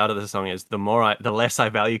is, the louder the song is, the less I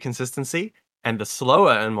value consistency, and the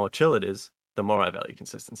slower and more chill it is, the more I value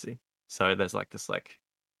consistency. So there's like this like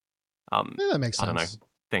that makes sense. I don't know,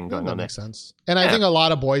 thing going on there. Makes sense. And I think a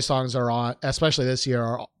lot of boy songs are on, especially this year,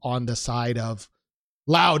 are on the side of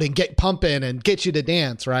loud and get pumping and get you to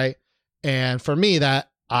dance, right? And for me,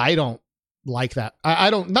 that I don't like that. I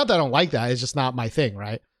don't, not that I don't like that. It's just not my thing,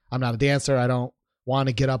 right? I'm not a dancer. I don't want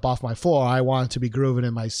to get up off my floor. I want to be grooving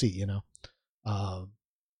in my seat, you know?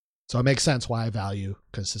 So it makes sense why I value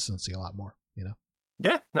consistency a lot more, you know?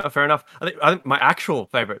 Yeah, no, fair enough. I think my actual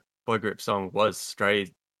favorite boy group song was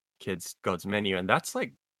Stray Kids God's Menu, and that's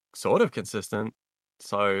like sort of consistent.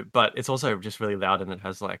 So, but it's also just really loud, and it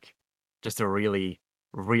has like just a really,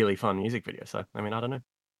 really fun music video. So, I mean, I don't know.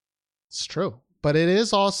 It's true. But it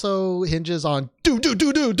is also hinges on do,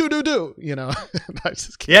 you know.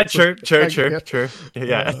 Yeah, true.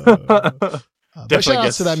 Yeah. Definitely shout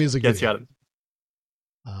outs to that music video.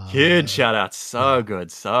 Huge shout outs. So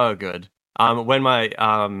good. When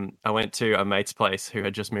I went to a mate's place who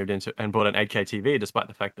had just moved into and bought an 8K TV, despite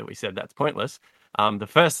the fact that we said that's pointless. The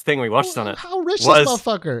first thing we watched on it. How rich was, this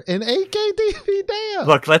motherfucker? An 8K TV, damn.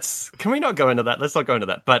 Look, can we not go into that? Let's not go into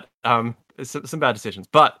that. But some bad decisions.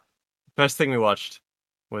 But first thing we watched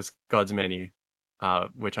was God's Menu,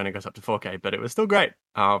 which only goes up to 4K, but it was still great.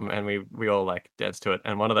 And we all like danced to it.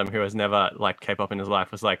 And one of them who has never liked K-pop in his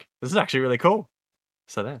life was like, "This is actually really cool."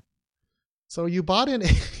 So there. So you bought an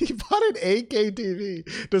 8K TV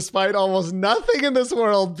despite almost nothing in this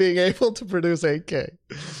world being able to produce 8K.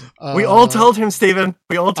 We all told him, Steven.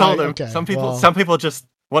 We all told him. Okay, some people just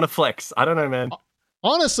want to flex. I don't know, man.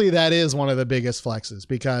 Honestly, that is one of the biggest flexes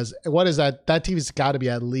because what is that? That TV's got to be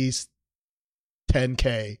at least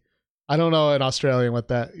 10K. I don't know in Australian what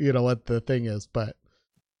that, what the thing is, but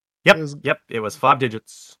Yep, it was- it was 5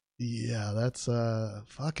 digits. yeah, that's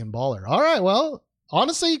fucking baller. All right, well,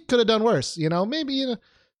 honestly, could have done worse. Maybe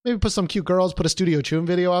put some cute girls, put a Studio Tune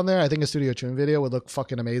video on there. I think a Studio Tune video would look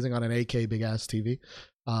fucking amazing on an 8K big ass TV.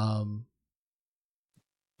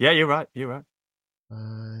 Yeah, you're right.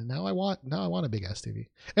 Now I want a big ass TV,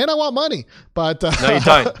 and I want money, but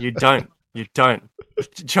No, you don't. You don't.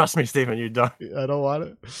 Trust me, Stephen, you don't. I don't want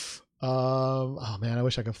it. Oh man, I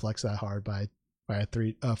wish I could flex that hard by a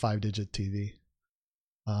 5-digit TV.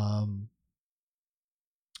 I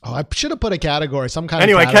should have put a category, some kind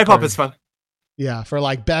Anyway, of category. K-pop is fun. Yeah, for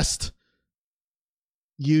like best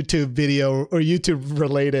YouTube video or YouTube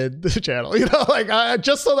related channel,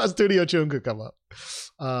 just so that Studio Tune could come up.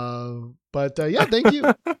 But yeah, thank you.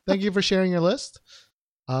 Thank you for sharing your list.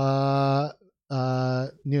 Nomu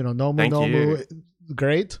Thank Nomu, you.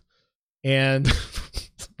 great. And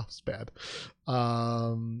that was bad.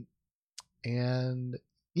 And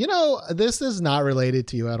this is not related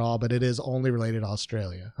to you at all, but it is only related to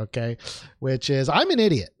Australia. Okay. Which is, I'm an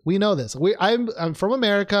idiot. We know this. I'm from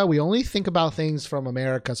America. We only think about things from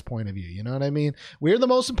America's point of view. You know what I mean? We're the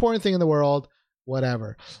most important thing in the world,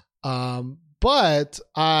 whatever. But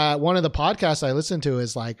one of the podcasts I listened to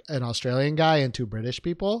is like an Australian guy and 2 British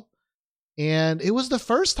people. And it was the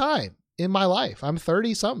first time in my life, I'm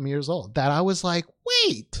 30 something years old, that I was like,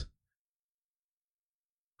 wait,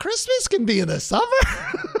 Christmas can be in the summer?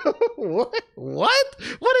 What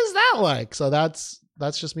is that like? So that's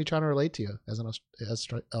just me trying to relate to you as an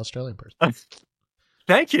Australian person.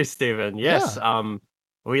 Thank you, Stephen. Yes.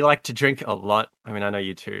 We like to drink a lot. I mean, I know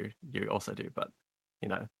you also do, but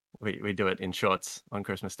we do it in shorts on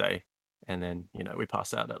Christmas Day, and then we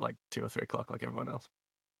pass out at like 2 or 3 o'clock like everyone else.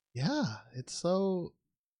 Yeah, it's so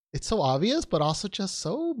obvious, but also just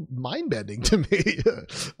so mind bending to me,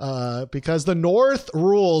 because the North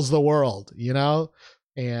rules the world,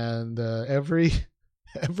 and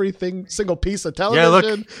everything, single piece of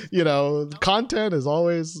television, content is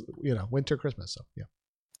always, winter, Christmas. So yeah.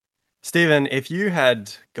 Stephen, if you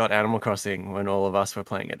had got Animal Crossing when all of us were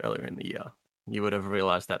playing it earlier in the year, you would have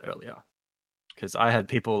realized that earlier. Because I had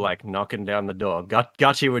people like knocking down the door.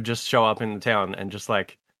 Gachi would just show up in the town and just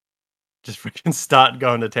freaking start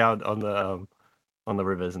going to town on the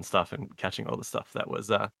rivers and stuff and catching all the stuff that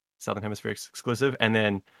was Southern Hemisphere exclusive. And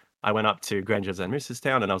then I went up to Grangers and Moose's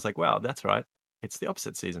town and I was like, wow, that's right. It's the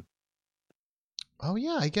opposite season. Oh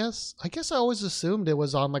yeah, I guess I always assumed it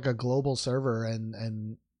was on like a global server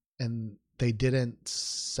and they didn't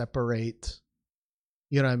separate,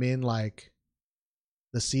 you know what I mean, like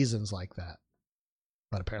the seasons like that.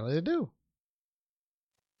 But apparently they do.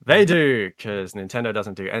 They do, because Nintendo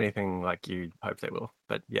doesn't do anything like you hope they will.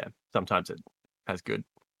 But yeah, sometimes it has good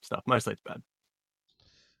stuff. Mostly it's bad.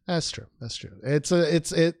 That's true.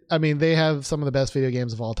 I mean, they have some of the best video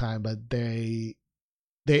games of all time, but they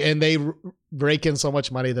rake in so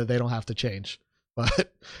much money that they don't have to change.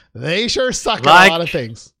 But they sure suck at a lot of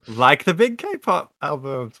things. Like the big K-pop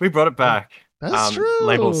albums. We brought it back. That's true.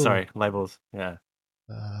 Labels. Yeah.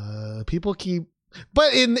 People keep...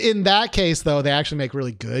 But in that case, though, they actually make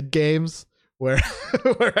really good games.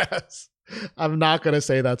 Whereas I'm not going to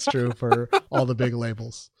say that's true for all the big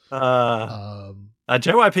labels.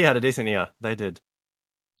 JYP had a decent year. They did.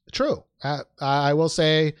 True. I will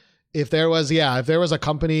say, if there was a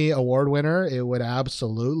company award winner, it would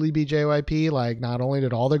absolutely be JYP. Like, not only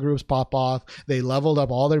did all the groups pop off, they leveled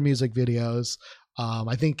up all their music videos.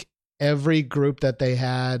 I think every group that they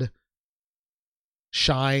had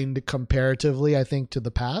shined comparatively, I think, to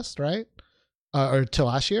the past, right? Or to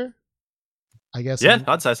last year, I guess. Yeah,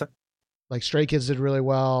 I'd say so. Like, Stray Kids did really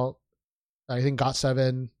well. I think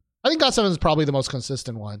GOT7 is probably the most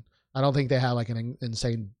consistent one. I don't think they have like an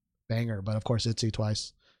insane banger, but of course ITZY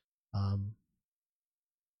twice.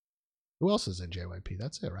 Who else is in JYP?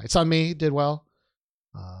 That's it, right? Sunmi did well.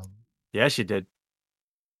 Yeah, she did.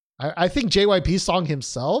 I think JYP's song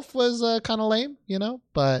himself was kind of lame,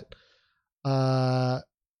 but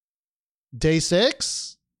Day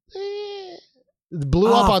 6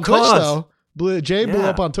 blew up on Twitch though. Blew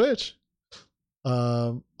up on Twitch.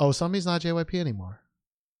 Sunmi's not JYP anymore.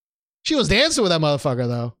 She was dancing with that motherfucker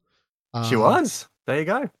though. She was. There you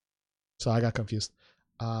go. So I got confused.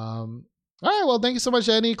 All right. Well, thank you so much.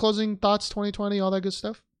 Any closing thoughts? 2020, all that good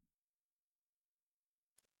stuff.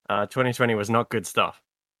 2020 was not good stuff,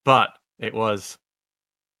 but it was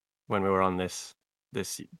when we were on this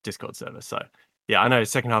Discord server. So yeah, I know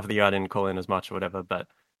second half of the year I didn't call in as much or whatever, but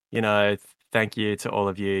thank you to all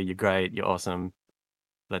of you. You're great. You're awesome.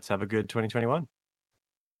 Let's have a good 2021.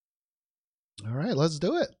 All right, let's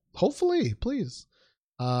do it. Hopefully, please.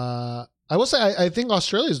 I will say I think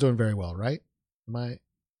Australia is doing very well, right? Am I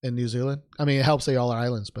in New Zealand? I mean, it helps that y'all are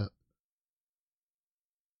islands, but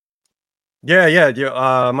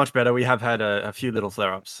Yeah, much better. We have had a few little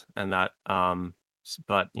flare-ups and that,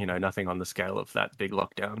 but nothing on the scale of that big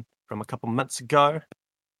lockdown from a couple months ago.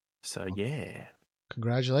 So yeah.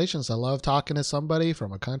 Congratulations. I love talking to somebody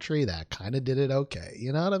from a country that kind of did it okay.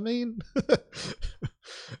 You know what I mean?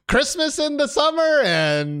 Christmas in the summer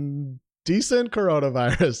and decent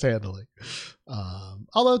coronavirus handling.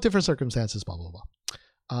 Although different circumstances, blah, blah, blah.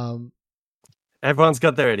 Everyone's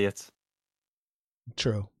got their idiots.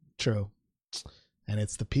 True. And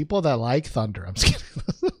it's the people that like thunder. I'm just kidding.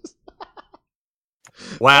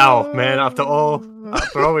 Wow, man, after all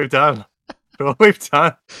we've done. I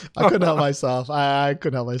couldn't help myself. I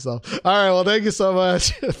couldn't help myself. All right. Well, thank you so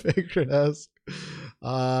much, Figure.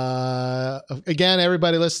 Again,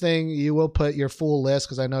 everybody listening, you will put your full list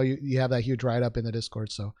because I know you have that huge write up in the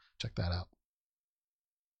Discord. So check that out.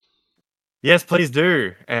 Yes, please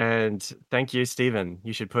do. And thank you, Stephen.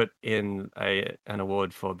 You should put in an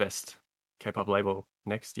award for best K-pop label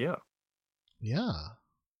next year. Yeah.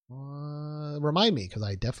 Remind me because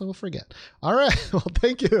I definitely will forget. All right. Well,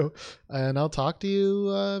 thank you. And I'll talk to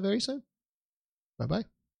you very soon. Bye-bye.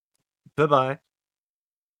 Bye-bye.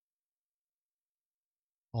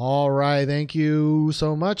 All right. Thank you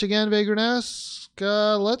so much again, Vagrant-esque.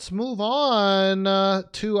 Let's move on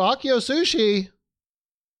to Akio Sushi.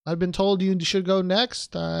 I've been told you should go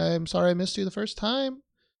next. I'm sorry I missed you the first time.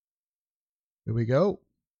 Here we go.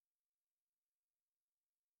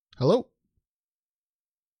 Hello.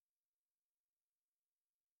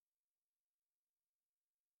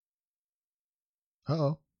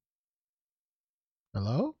 Uh-oh.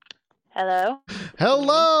 Hello?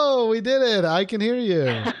 Hello! We did it! I can hear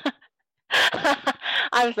you.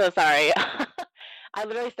 I'm so sorry. I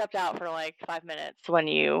literally stepped out for like 5 minutes when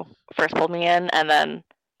you first pulled me in, and then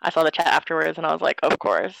I saw the chat afterwards, and I was like, of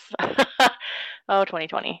course.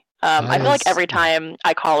 2020. I feel like every time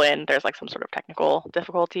I call in, there's like some sort of technical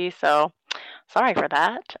difficulty, so sorry for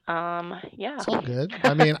that. Yeah. It's all good.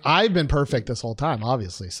 I mean, I've been perfect this whole time,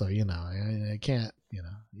 obviously, so, I can't,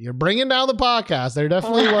 you're bringing down the podcast. There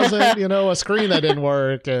definitely wasn't, a screen that didn't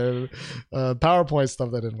work and PowerPoint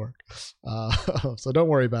stuff that didn't work. So don't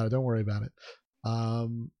worry about it.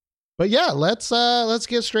 But yeah, let's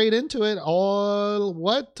get straight into it.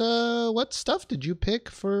 What stuff did you pick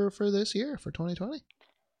for this year, for 2020?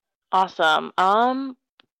 Awesome.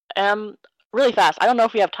 Really fast. I don't know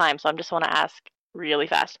if we have time, so I just want to ask really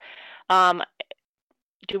fast.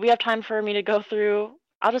 Do we have time for me to go through?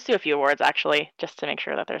 I'll just do a few awards actually, just to make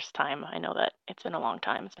sure that there's time. I know that it's been a long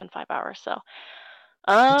time. It's been 5 hours, so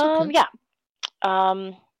okay. Yeah.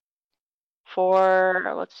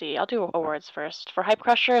 For let's see, I'll do awards first. For Hype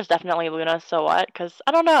Crusher is definitely Luna. So what? Because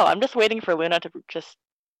I don't know. I'm just waiting for Luna to just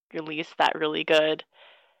release that really good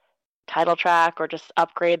title track or just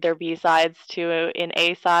upgrade their B sides to an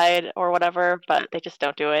A side or whatever, but they just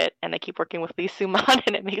don't do it, and they keep working with Lee Soo-man,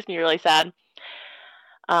 and it makes me really sad.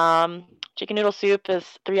 Chicken Noodle Soup is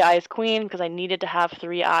 3 Eyes Queen because I needed to have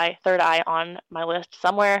third eye on my list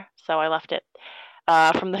somewhere, so I left it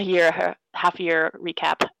from the half year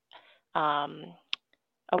recap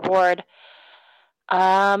award.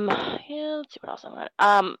 Yeah, let's see what else I want.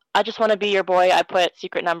 I Just Want to Be Your Boy. I put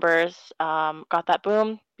Secret Numbers. Got that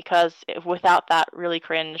boom because without that really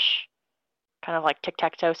cringe kind of like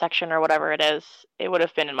tic-tac-toe section or whatever it is, it would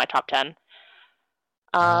have been in my top 10.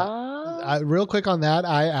 Real quick on that,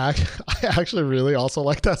 I actually really also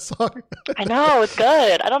like that song. I know, it's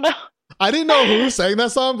good. I don't know. I didn't know who sang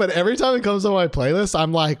that song, but every time it comes on my playlist,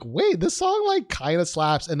 I'm like, wait, this song like kind of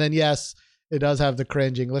slaps. And then yes, it does have the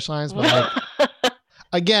cringe English lines, but like,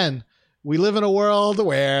 again, we live in a world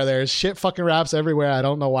where there's shit fucking raps everywhere. I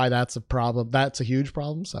don't know why that's a problem. That's a huge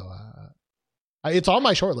problem. So it's on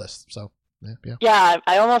my short list. So yeah,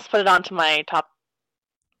 I almost put it onto my top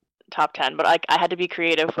 10, but I had to be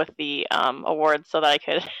creative with the awards so that I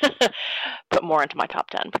could put more into my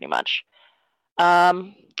top 10 pretty much.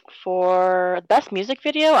 For best music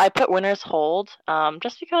video, I put Winter's Hold,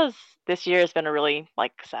 just because this year has been a really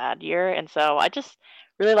like sad year, and so I just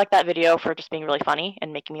really like that video for just being really funny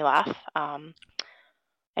and making me laugh. And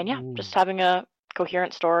yeah, just having a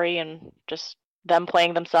coherent story and just them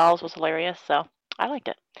playing themselves was hilarious, so I liked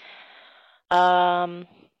it. Not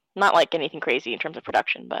like anything crazy in terms of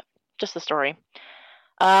production, but just the story.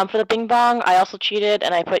 For the Bing Bong, I also cheated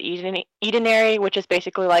and I put Edenary, which is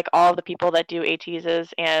basically like all of the people that do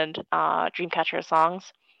ATEEZ's and Dreamcatcher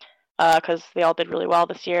songs, because they all did really well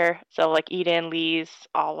this year. So like Eden, Lee's,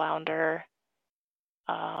 Allrounder.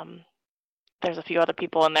 There's a few other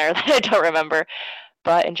people in there that I don't remember,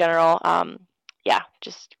 But in general, yeah,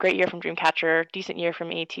 just great year from Dreamcatcher, decent year from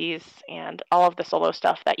ATEEZ, and all of the solo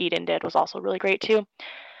stuff that Eden did was also really great too.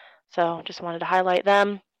 So just wanted to highlight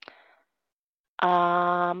them.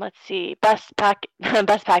 Let's see, best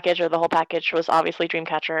package or the whole package was obviously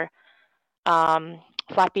Dreamcatcher.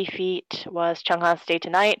 Flappy Feet was Chungha's Stay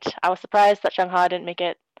Tonight. I was surprised that Chungha didn't make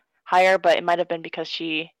it higher, but it might have been because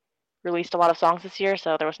she released a lot of songs this year,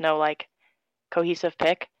 so there was no like cohesive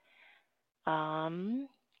pick.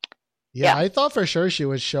 Yeah, I thought for sure she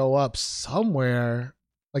would show up somewhere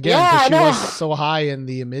again Yeah, because she I know. was so high in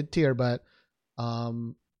the mid tier. But,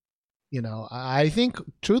 you know, I think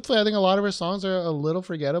truthfully, I think a lot of her songs are a little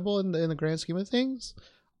forgettable in the grand scheme of things.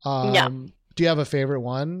 Yeah. Do you have a favorite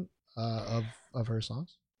one of her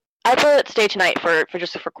songs? I put Stay Tonight for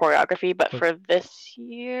choreography, but For- for this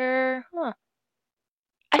year,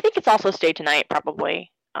 I think it's also Stay Tonight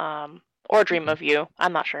probably, or Dream of You.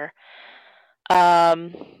 I'm not sure.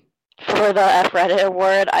 For the F Reddit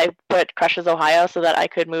award, I put Crushes Ohio so that I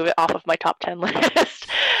could move it off of my top 10 list.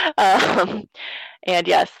 And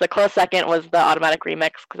yes, the close second was the Automatic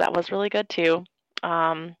remix because that was really good too.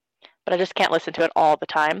 But I just can't listen to it all the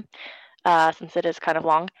time since it is kind of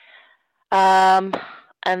long. And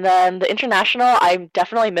then the international, I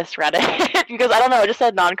definitely misread it because I don't know, it just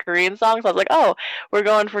said non-Korean songs. I was like, oh, we're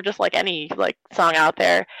going for just like any like song out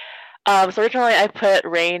there. So originally I put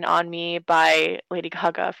Rain on Me by Lady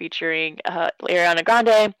Gaga featuring Ariana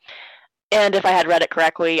Grande. And if I had read it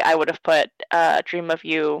correctly, I would have put Dream of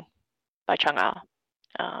You by Chungha.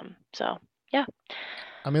 So, yeah.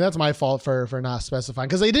 I mean, that's my fault for not specifying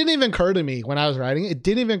because it didn't even occur to me when I was writing it. It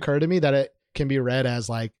didn't even occur to me that it can be read as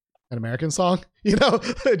like an American song, you know.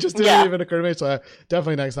 It just didn't even occur to me. So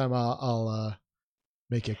definitely next time I'll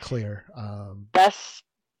make it clear. Best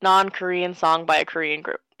non-Korean song by a Korean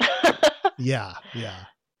group. Yeah,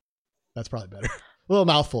 that's probably better. A little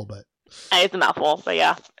mouthful, but It's a mouthful, but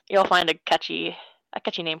yeah, you'll find a catchy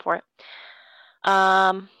name for it.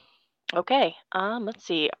 Okay. Let's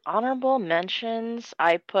see. Honorable mentions.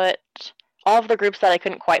 I put all of the groups that I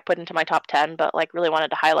couldn't quite put into my top 10, but like really wanted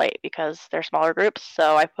to highlight because they're smaller groups.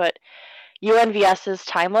 So I put UNVS's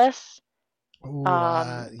Timeless. ooh,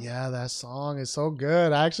 yeah, that song is so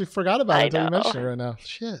good. I actually forgot about it until you know. mentioned it right now.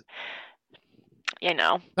 Shit, You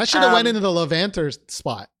know. that should have went into the Levanter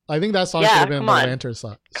spot. I think that song should have been come the on. Levanter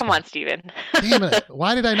song. Come on, Steven. Damn it!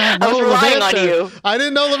 Why did I not I know was relying on Levanter? you. I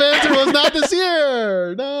didn't know Levanter was not this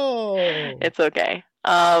year. No. It's okay.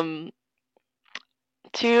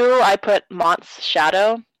 2, I put Mont's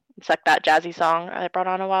Shadow. It's like that jazzy song I brought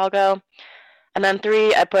on a while ago. And then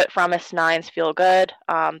 3, I put Promise 9's Feel Good.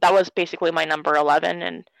 That was basically my number 11,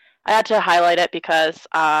 and I had to highlight it because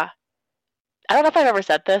I don't know if I've ever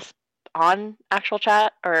said this on actual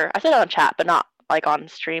chat, or I said it on chat, but not like on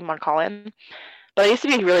stream, on call-in. But I used to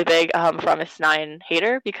be a really big Promise 9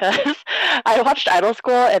 hater because I watched Idol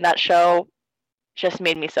School, and that show just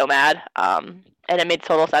made me so mad. And it made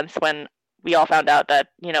total sense when we all found out that,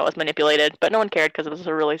 you know, it was manipulated, but no one cared because it was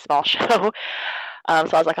a really small show. So I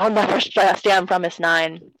was like, I'll never stand Promise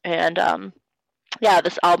 9. And yeah,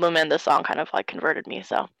 this album and this song kind of like converted me.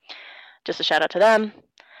 So just a shout out to them.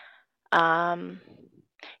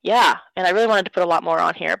 Yeah, and I really wanted to put a lot more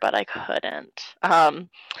on here, but I couldn't.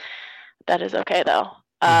 That is okay though.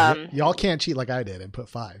 Y'all can't cheat like I did and put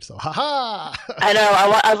 5. So haha. I know.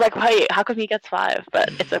 I was like, wait, how come he gets 5? But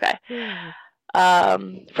it's okay.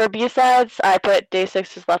 For B-sides, I put Day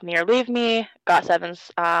 6's Love Me or Leave Me,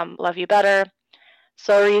 GOT7's Love You Better,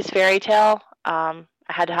 Sori's Fairy Tale. I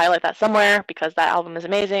had to highlight that somewhere because that album is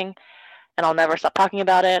amazing, and I'll never stop talking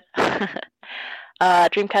about it.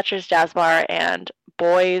 Dreamcatcher's Jazzmar and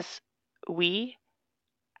Boys We.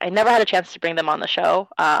 I never had a chance to bring them on the show,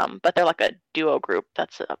 but they're like a duo group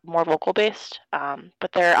that's more vocal based.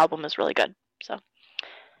 But their album is really good. So.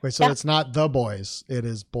 Wait, so it's not The Boys. It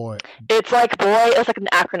is Boy. It's like it's like an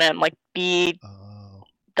acronym, like B.O.Y.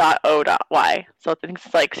 So I think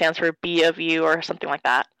it's like stands for B of You or something like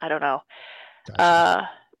that. I don't know. Gotcha.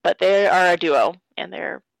 But they are a duo and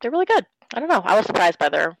they're really good. I don't know. I was surprised by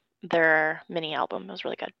their mini album. It was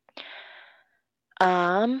really good.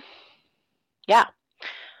 Yeah.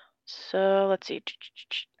 So let's see.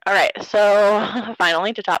 All right. So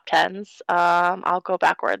finally to top 10s. I'll go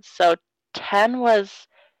backwards. So 10 was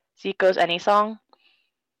Zico's Any Song.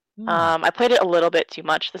 I played it a little bit too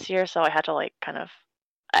much this year, so I had to like kind of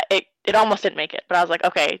it almost didn't make it, but I was like,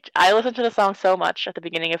 okay, I listened to the song so much at the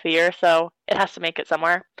beginning of the year, so it has to make it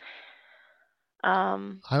somewhere.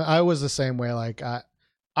 I was the same way. Like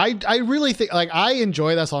I really think like I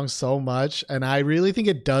enjoy that song so much, and I really think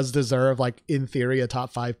it does deserve like in theory a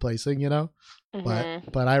top 5 placing, you know.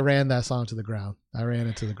 Mhm. but I ran that song to the ground. I ran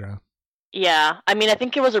it to the ground. Yeah, I mean, I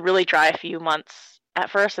think it was a really dry few months at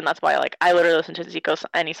first, and that's why like I literally listened to Zico's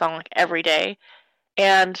any song like every day.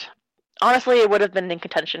 And honestly, it would have been in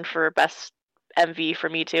contention for best MV for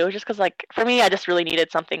me too, just because like for me, I just really needed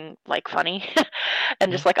something like funny and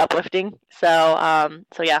just like uplifting. So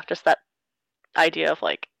yeah, just that idea of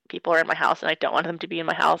like people are in my house and I don't want them to be in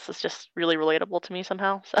my house is just really relatable to me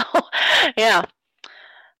somehow. So yeah.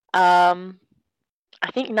 Um,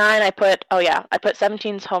 I think 9 I put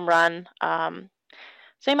 17's Home Run.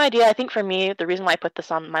 Same idea. I think for me, the reason why I put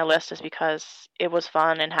this on my list is because it was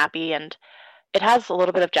fun and happy and it has a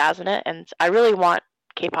little bit of jazz in it, and I really want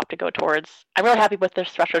K-pop to go towards. I'm really happy with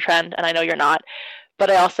this retro trend, and I know you're not, but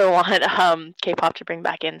I also want K-pop to bring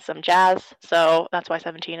back in some jazz, so that's why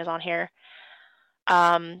 17 is on here.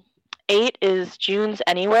 8 is June's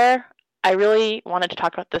Anywhere. I really wanted to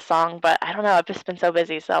talk about this song, but I don't know. I've just been so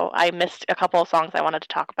busy, so I missed a couple of songs I wanted to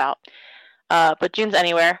talk about. But June's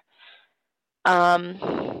Anywhere. And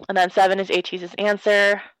then 7 is ATEEZ's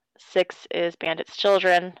Answer. 6 is Bandit's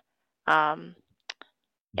Children.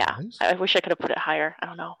 Yeah, Nice. I wish I could have put it higher. I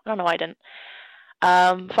don't know why I didn't.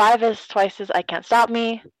 5 is Twice's I Can't Stop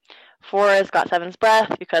Me. 4 is GOT7's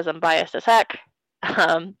Breath because I'm biased as heck.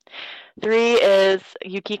 3 is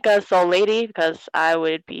Yukika's Soul Lady because I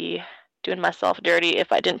would be doing myself dirty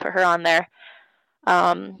if I didn't put her on there.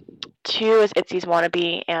 2 is ITZY's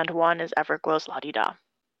Wannabe, and 1 is Everglow's La Di Da.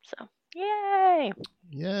 So, yay!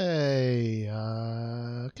 Yay.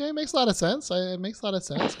 Okay, makes a lot of sense. It makes a lot of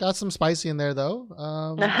sense. Got some spicy in there though.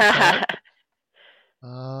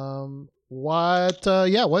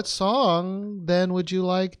 What song then would you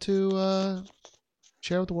like to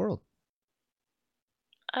share with the world?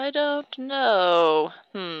 I don't know.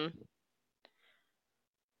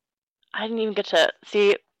 I didn't even get to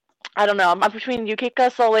see. I don't know. I'm between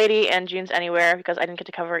Yukika, Soul Lady, and June's Anywhere because I didn't get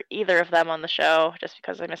to cover either of them on the show just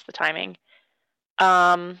because I missed the timing.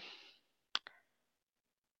 It's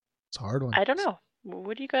a hard one. I don't know.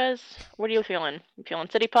 What are you feeling? You feeling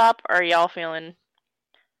city pop, or are y'all feeling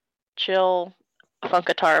chill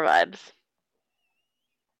funkatar vibes?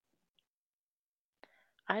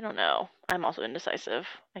 I don't know. I'm also indecisive.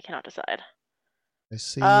 I cannot decide. I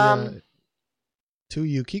see 2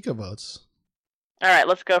 Yukika votes. All right,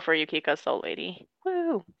 let's go for Yukika Soul Lady.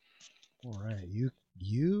 Woo! All right,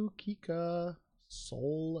 Yukika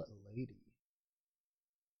Soul Lady.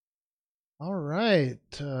 All right,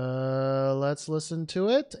 let's listen to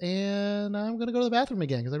it, and I'm gonna go to the bathroom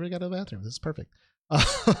again because I already got to the bathroom. This is perfect.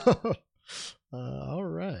 All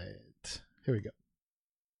right, here we go.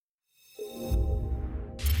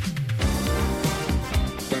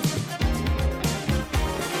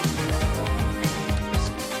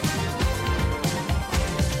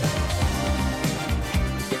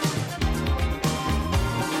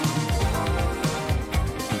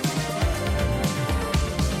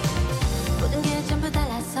 모든 게 전부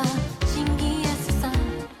달라서 신기했었어.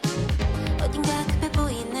 어딘가 급해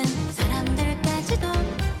보이는 사람들까지도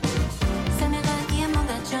스며가기에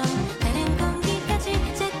뭔가 좀 다른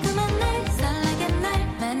공기까지 자꾸만 날 설레게 날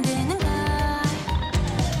만드는 걸.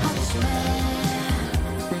 호기심에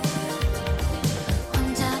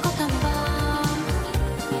혼자 걷던 밤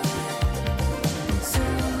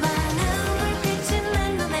수많은 불빛이 내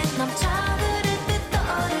눈에 넘쳐 흐르듯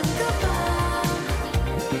떠오른 그 밤.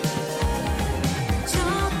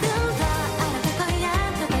 조금 더 알아볼 거야.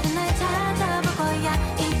 또 다른 날 찾아볼 거야.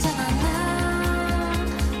 있잖아 난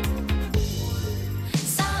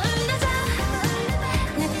서울여자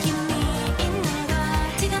느낌이 있는 걸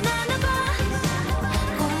티가 나나 봐.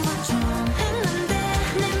 공부 좀 했는데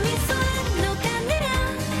내 미소에 녹아내려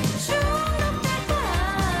중독될 거야.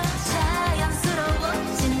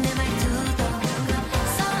 자연스러워진 내 말투도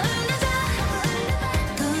서울여자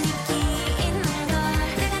분위기 있는 걸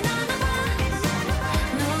내가 나나 봐.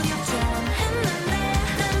 노력 좀 했는데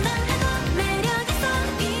단단해도 매력 있어.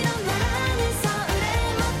 이런 나라는 서울의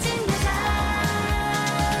멋진 여자.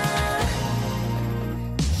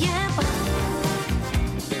 예뻐.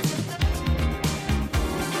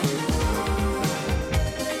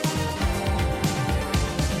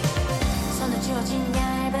 손에 쥐어진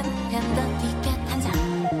얇은 편도 티켓 한 장.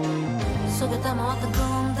 속에 담아왔던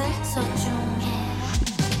꿈들 소중해.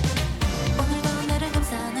 오늘도 나를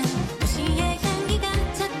감싸는 도시의 향기가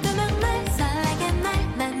자꾸만 날 설레게 날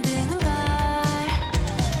만드는 걸.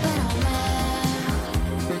 외로움에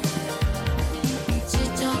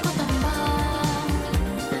지쳐갔던 밤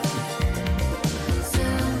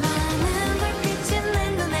수많은 불빛이 내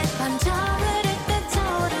눈에 번져 흐를 때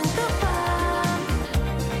차오른 그 밤.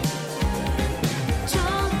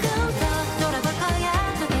 조금 더 돌아볼 거야.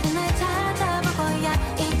 또 다른 날 찾아볼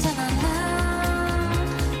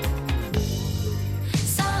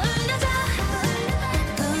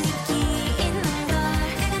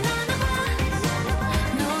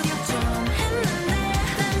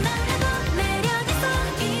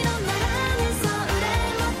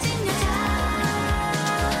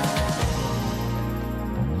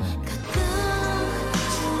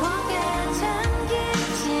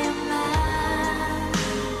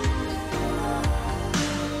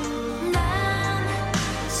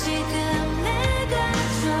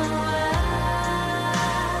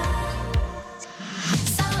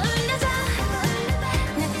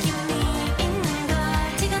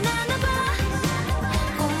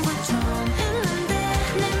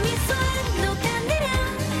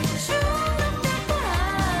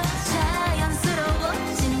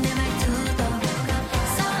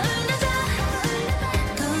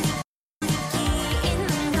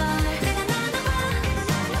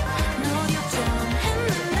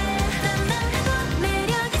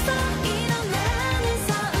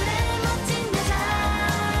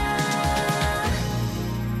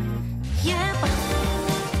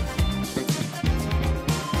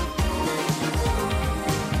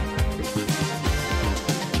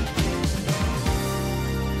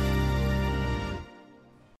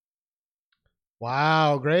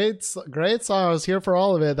Wow, great song. I was here for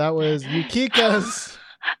all of it. That was Yukika's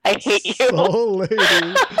I hate you. Soul Lady.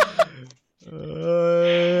 I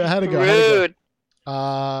had to go. Rude.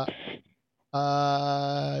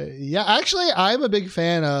 Yeah, actually, I'm a big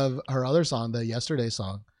fan of her other song, the Yesterday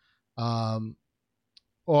song. Well,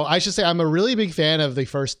 I should say I'm a really big fan of the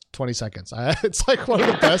first 20 seconds. It's like one of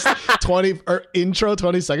the best intro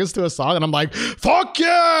 20 seconds to a song, and I'm like, fuck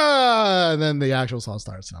yeah! And then the actual song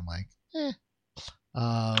starts, and I'm like, eh.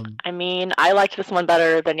 I mean, I liked this one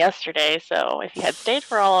better than yesterday, so if you had stayed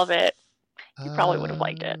for all of it, you probably would have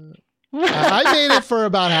liked it. I made it for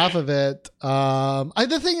about half of it.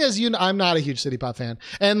 The thing is, I'm not a huge City Pop fan,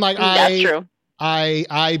 and like That's true.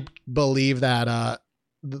 I believe that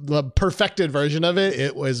the perfected version of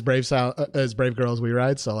it was Brave Girls We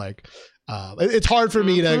Ride. So like, it's hard for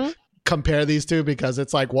me to compare these two because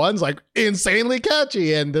it's like one's like insanely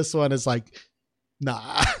catchy and this one is like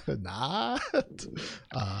nah. But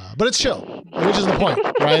it's chill, which is the point,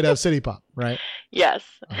 right, of City Pop, right? Yes.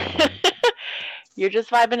 You're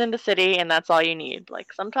just vibing in the city, and that's all you need.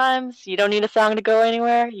 Like, sometimes you don't need a song to go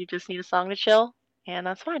anywhere. You just need a song to chill, and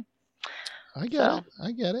that's fine. I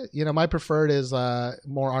get it. You know, my preferred is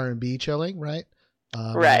more R&B chilling, right?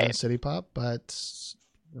 Right. Than City Pop, but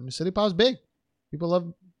I mean, City Pop's big. People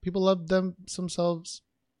love themselves.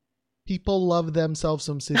 People love themselves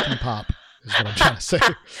some City Pop. Is what I'm trying to say.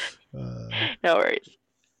 No worries.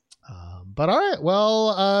 But all right.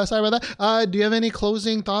 Well, sorry about that. Do you have any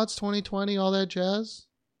closing thoughts? 2020, all that jazz.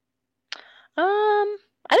 I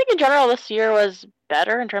think in general this year was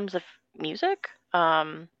better in terms of music.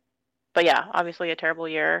 But yeah, obviously a terrible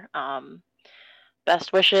year.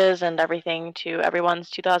 Best wishes and everything to everyone's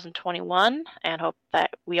 2021, and hope that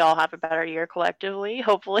we all have a better year collectively,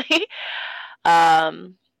 hopefully.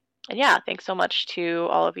 And yeah, thanks so much to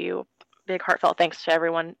all of you. Big heartfelt thanks to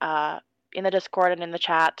everyone in the Discord and in the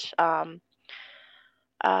chat.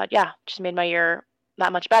 Yeah, just made my year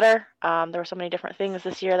that much better. There were so many different things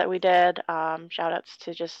this year that we did. Shout outs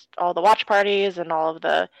to just all the watch parties and all of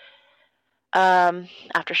the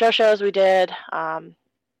after shows we did.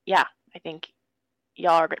 Yeah, I think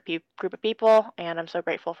y'all are a great group of people, and I'm so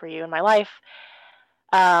grateful for you in my life.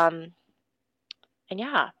 And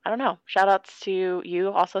yeah, I don't know. Shout outs to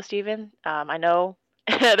you also, Steven. I know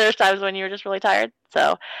there's times when you were just really tired.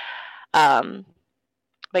 So, but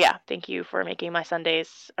yeah, thank you for making my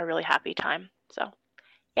Sundays a really happy time. So,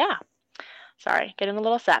 yeah. Sorry, getting a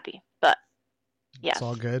little sappy, but yes. It's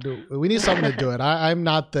all good. We need someone to do it. I'm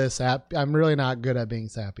not the sap. I'm really not good at being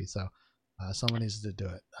sappy. So someone needs to do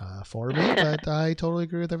it for me. But I totally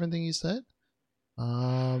agree with everything you said.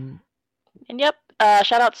 And yep,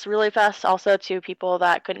 shout outs really fast also to people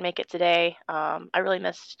that couldn't make it today. I really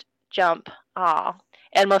missed Jump.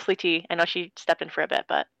 And mostly T. I know she stepped in for a bit,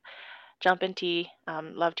 but Jump and T.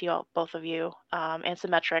 Love to you, both of you. And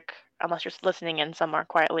Symmetric, unless you're listening in somewhere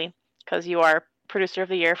quietly, because you are producer of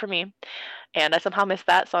the year for me. And I somehow missed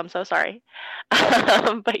that, so I'm so sorry.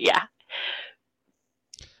 But yeah.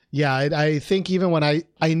 Yeah, I think even when I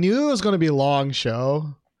knew it was going to be a long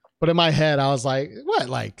show, but in my head, I was like, what,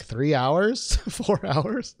 like 3 hours, 4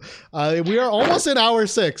 hours? We are almost in hour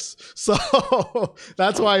 6. So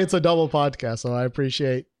that's why it's a double podcast. So I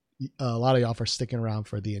appreciate a lot of y'all for sticking around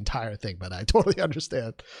for the entire thing, but I totally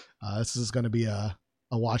understand. This is going to be a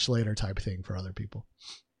watch later type thing for other people.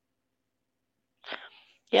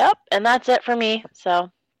 Yep, and that's it for me. So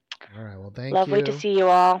all right, well, thank you. Lovely to see you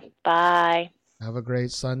all. Bye. Have a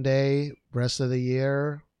great Sunday, rest of the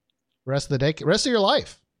year, rest of the day, rest of your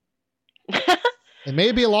life. It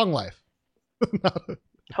may be a long life.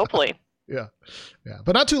 Hopefully. Yeah.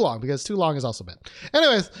 But not too long, because too long is also bad.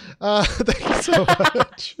 Anyways, thank you so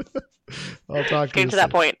much. I'll talk to you Came to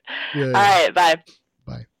that point. Yeah. All right, bye.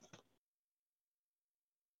 Bye.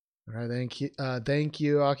 All right, thank you,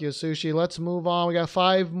 Akio Sushi. Let's move on. We got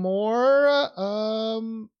 5 more.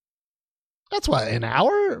 That's what, an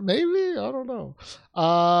hour? Maybe? I don't know.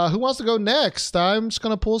 Who wants to go next? I'm just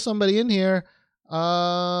gonna pull somebody in here.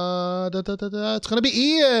 It's gonna be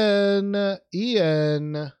Ian.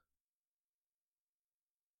 Ian.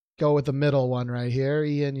 Go with the middle one right here.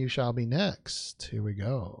 Ian, you shall be next. Here we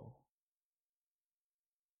go.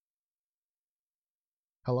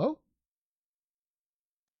 Hello?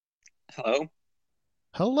 Hello.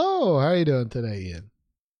 Hello. How are you doing today, Ian?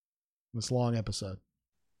 This long episode.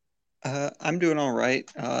 I'm doing all right.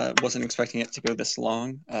 Wasn't expecting it to go this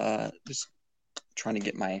long. Just trying to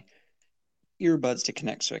get my earbuds to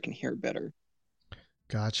connect so I can hear better.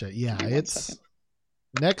 Gotcha. Yeah, Give me 1 it's second.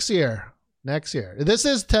 next year. Next year. This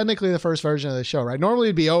is technically the first version of the show, right? Normally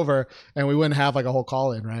it'd be over and we wouldn't have like a whole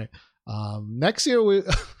call in, right? Next year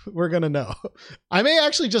we're gonna know. I may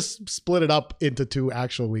actually just split it up into 2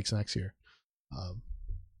 actual weeks next year,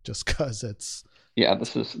 just because it's Yeah,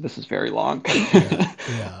 this is very long.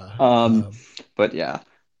 yeah. But yeah.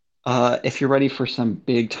 If you're ready for some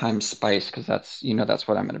big time spice, because that's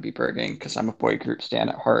what I'm going to be bringing, because I'm a boy group stan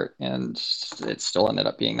at heart, and it still ended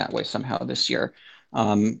up being that way somehow this year.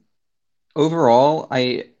 Um, Overall,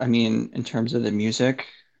 I mean, in terms of the music,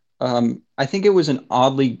 I think it was an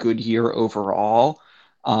oddly good year overall.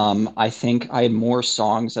 I think I had more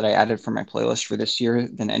songs that I added for my playlist for this year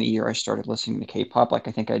than any year I started listening to K-pop. Like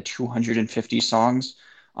I think I had 250 songs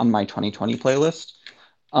on my 2020 playlist.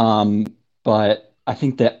 Um, but I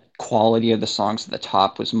think that quality of the songs at the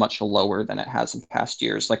top was much lower than it has in past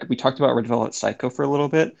years. Like we talked about Red Velvet Psycho for a little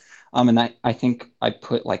bit. And I think I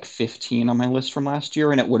put like 15 on my list from last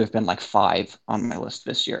year, and it would have been like 5 on my list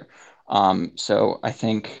this year. So I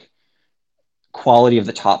think quality of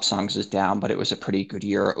the top songs is down, but it was a pretty good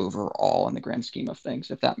year overall in the grand scheme of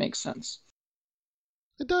things, if that makes sense.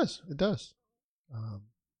 It does. It does.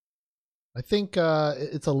 I think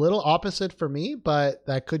it's a little opposite for me, but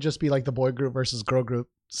that could just be like the boy group versus girl group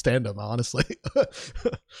stand-up, honestly.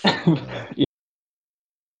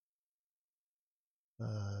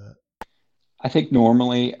 I think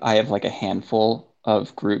normally I have like a handful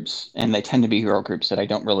of groups, and they tend to be girl groups that I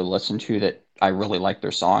don't really listen to that I really like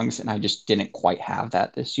their songs, and I just didn't quite have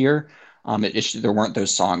that this year. There weren't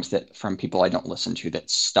those songs that from people I don't listen to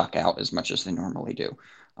that stuck out as much as they normally do,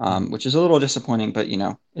 which is a little disappointing, but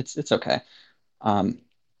it's okay. Um,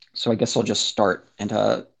 so I guess I'll just start, and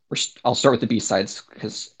I'll start with the B sides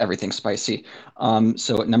because everything's spicy.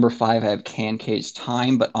 So at number 5, I have KNK's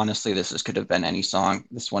Time, but honestly, could have been any song.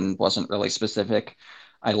 This one wasn't really specific.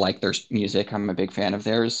 I like their music. I'm a big fan of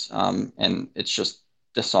theirs, and it's just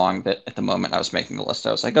the song that at the moment I was making the list,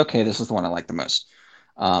 I was like, okay, this is the one I like the most.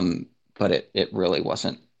 But it really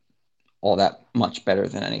wasn't all that much better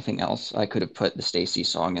than anything else. I could have put the Stacy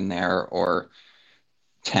song in there or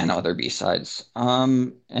 10 other B-sides.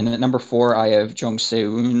 And at number 4, I have Jung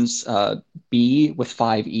Se-eun's B with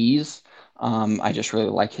 5 E's. I just really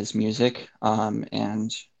like his music.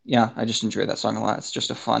 And yeah, I just enjoy that song a lot. It's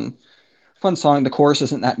just a fun song. The chorus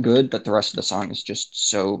isn't that good, but the rest of the song is just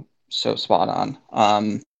so spot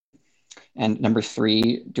on. And number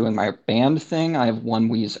 3, doing my band thing, I have One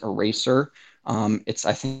Wee's Eraser. I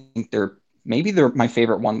think they're my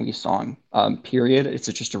favorite One Wee song, period. It's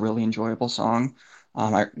just a really enjoyable song.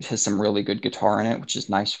 It has some really good guitar in it, which is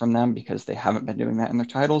nice from them because they haven't been doing that in their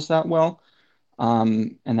titles that well.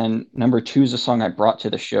 And then number 2 is a song I brought to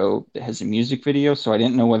the show that has a music video, so I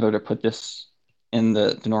didn't know whether to put this in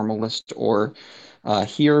the normal list or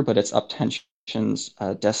here, but it's Uptension's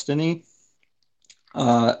Destiny.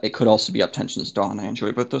 It could also be Uptension's Dawn. I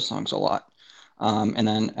enjoy both those songs a lot. And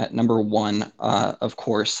then at number 1, of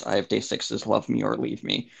course, I have Day 6's Love Me or Leave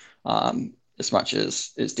Me, as much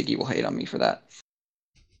as Diggy will hate on me for that.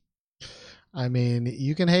 I mean,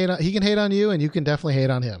 he can hate on you, and you can definitely hate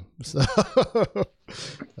on him. So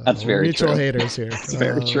that's very mutual true. haters here. That's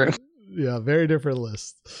very true. Yeah, very different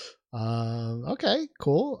list. Okay,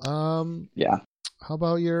 cool. Yeah. How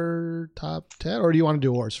about your top 10, or do you want to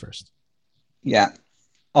do ours first? Yeah,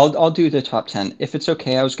 I'll do the top 10. If it's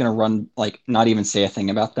okay, I was going to run, like, not even say a thing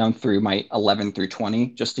about them through my 11 through 20,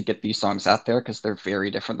 just to get these songs out there because they're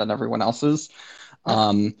very different than everyone else's.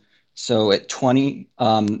 So at 20,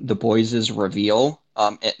 The Boys' Reveal.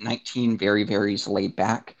 At 19, Very Very's Laid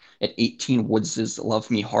Back. At 18, Woods' Love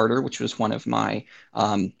Me Harder, which was one of my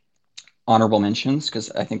honorable mentions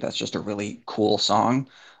because I think that's just a really cool song.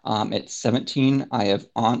 At 17, I have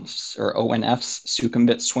ONF's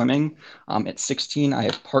Sukumbit Swimming. At 16, I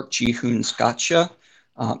have Park Ji-hoon's Gotcha.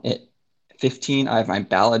 At 15, I have my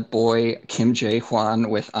ballad boy Kim Jae-hwan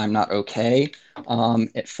with I'm Not Okay.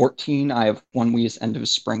 At 14, I have One Wee's End of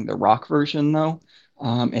Spring, the rock version, though.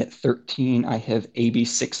 At 13, I have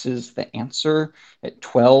AB6IX's The Answer. At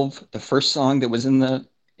 12, the first song that was in the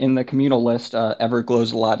communal list,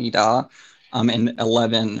 Everglows La-Di-Da. And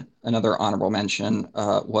 11, another honorable mention,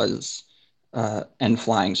 was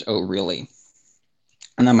N.Flying's Oh Really.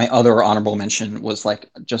 And then my other honorable mention was like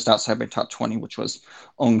just outside my top 20, which was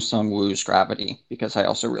Ong Sung-woo's Gravity, because I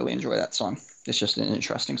also really enjoy that song. It's just an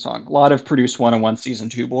interesting song. A lot of Produce 101 Season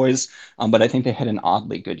 2 boys, but I think they had an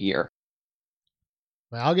oddly good year.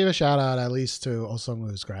 Well, I'll give a shout out at least to Oh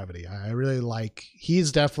Sung-woo's Gravity. I really like,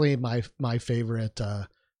 he's definitely my favorite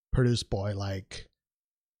Produce boy. Like,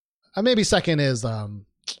 maybe second is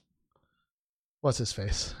what's his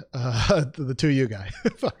face? The 2U guy.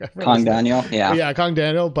 Kang Daniel, yeah. Yeah, Kang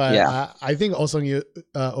Daniel, but yeah. I think Oh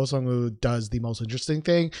Sung-woo does the most interesting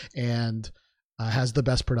thing, and has the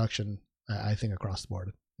best production, I think, across the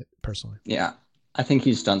board, personally. Yeah, I think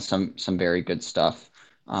he's done some very good stuff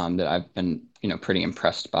that I've been pretty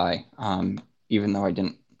impressed by. Even though I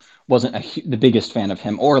didn't wasn't the biggest fan of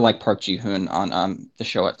him or like Park Ji Hoon on the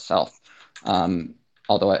show itself.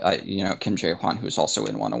 Although Kim Jae Hwan, who's also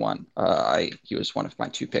in 101, he was one of my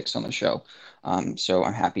 2 picks on the show. So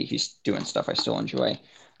I'm happy he's doing stuff I still enjoy.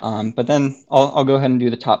 But then I'll go ahead and do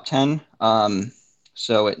the top 10.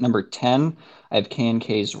 So at number 10, I have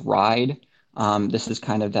K&K's Ride. This is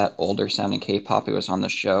kind of that older sounding K-pop. It was on the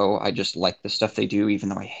show. I just like the stuff they do, even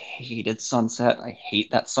though I hated Sunset. I hate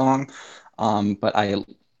that song. But I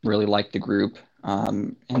really like the group.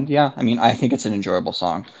 And yeah, I mean, I think it's an enjoyable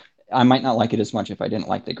song. I might not like it as much if I didn't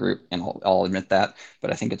like the group, and I'll admit that, but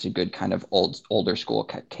I think it's a good kind of older school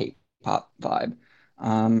K-pop vibe.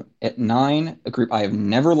 At 9, a group I have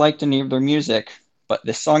never liked any of their music, but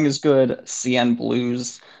this song is good, CN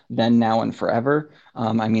Blues, Then, Now, and Forever.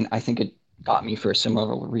 I mean, I think it got me for a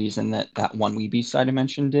similar reason that one Weeby side I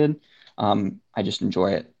mentioned did. I just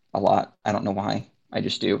enjoy it a lot. I don't know why. I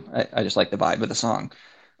just do. I just like the vibe of the song.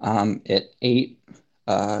 At 8,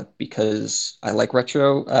 because I like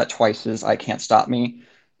retro, Twice's I Can't Stop Me.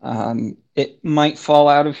 It might fall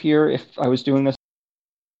out of here if I was doing this,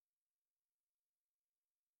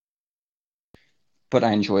 but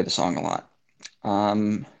I enjoy the song a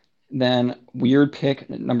lot. Then weird pick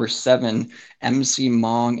number 7, MC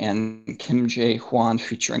Mong and Kim Jae Hwan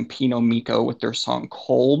featuring Pino Miko with their song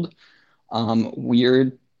Cold.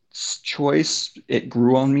 Weird choice. It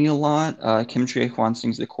grew on me a lot. Kim Jae Hwan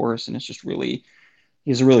sings the chorus, and it's just really,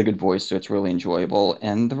 he has a really good voice, so it's really enjoyable.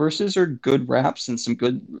 And the verses are good raps and some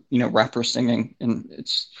good, rapper singing. And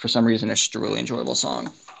it's, for some reason, it's just a really enjoyable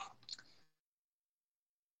song.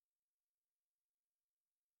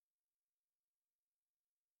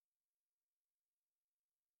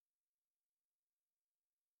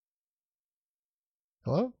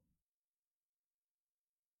 Hello?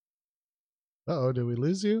 Uh-oh, did we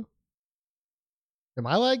lose you? Am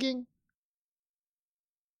I lagging?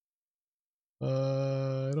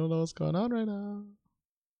 I don't know what's going on right now.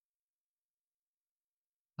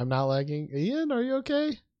 I'm not lagging. Ian, are you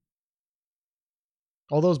okay?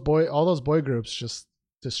 All those boy groups just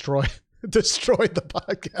destroyed the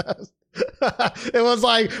podcast. It was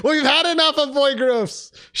like, we've had enough of boy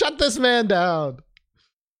groups. Shut this man down.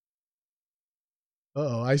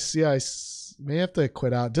 Uh-oh, I see. May have to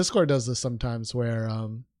quit out. Discord does this sometimes where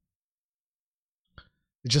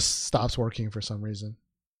it just stops working for some reason.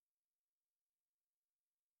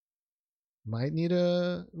 Might need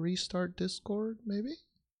to restart Discord, maybe?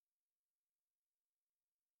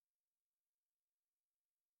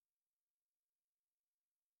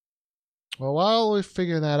 Well, while we're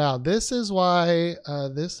figuring that out, this is why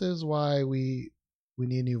we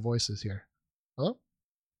need new voices here. Hello?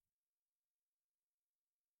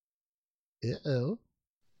 Uh-oh.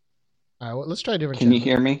 All right, well, let's try a different Can you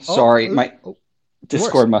channel. hear me? Sorry, my Works.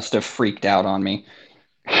 Discord must have freaked out on me.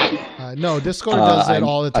 No, Discord does it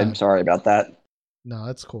all the time. I'm sorry about that. No,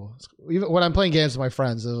 that's cool. Even when I'm playing games with my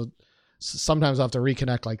friends, sometimes I'll have to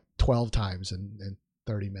reconnect like 12 times in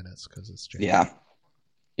 30 minutes because it's changed.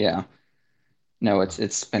 Yeah. No,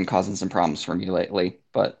 it's been causing some problems for me lately.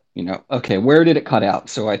 But okay, where did it cut out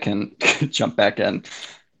so I can jump back in?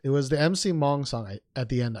 It was the MC Mong song at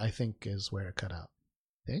the end, I think, is where it cut out.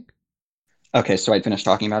 I think. Okay, so I'd finished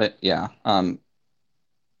talking about it. Yeah.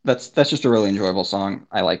 That's just a really enjoyable song.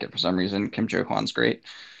 I like it for some reason. Kim Jae Hwan's great.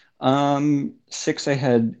 6, I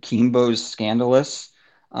had Kimbo's Scandalous.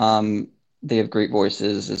 They have great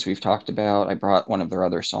voices, as we've talked about. I brought one of their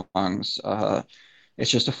other songs. It's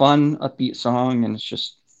just a fun, upbeat song, and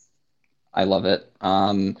I love it.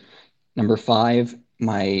 Number 5,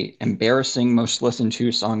 my embarrassing most listened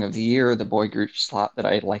to song of the year, the boy group slot that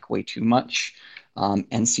I like way too much,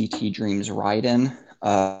 NCT Dream's Ride In.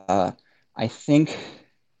 I think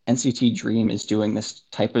NCT Dream is doing this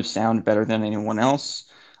type of sound better than anyone else.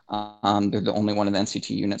 They're the only one of the NCT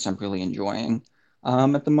units I'm really enjoying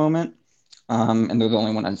at the moment. And they're the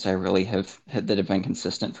only ones I really have had that have been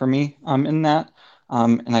consistent for me in that.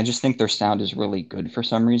 And I just think their sound is really good for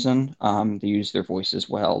some reason. They use their voices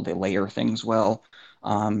well, they layer things well,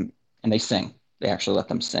 and they sing. They actually let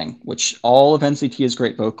them sing, which all of NCT is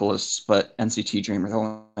great vocalists, but NCT Dream are the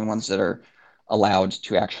only ones that are allowed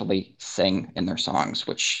to actually sing in their songs,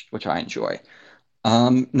 which I enjoy.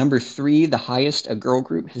 Number 3, the highest a girl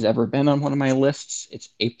group has ever been on one of my lists. It's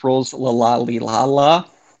April's La La Li La La.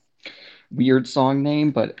 Weird song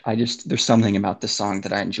name, but there's something about this song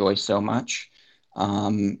that I enjoy so much.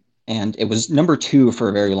 And it was number 2 for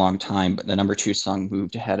a very long time, but the number 2 song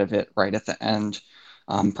moved ahead of it right at the end,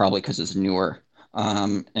 probably because it's newer.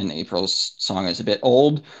 And April's song is a bit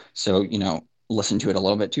old, so listen to it a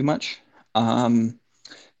little bit too much.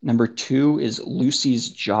 Number 2 is Lucy's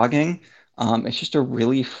Jogging. It's just a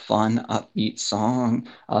really fun, upbeat song.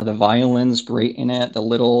 The violin's great in it. The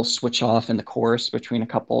little switch off in the chorus between a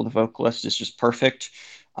couple of the vocalists is just perfect.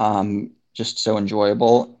 Just so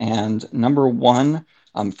enjoyable. And number 1,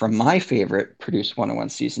 from my favorite Produce 101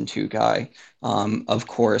 Season 2 guy, of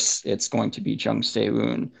course, it's going to be Jung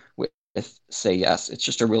Se-woon with Say Yes. It's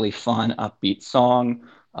just a really fun, upbeat song.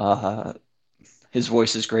 His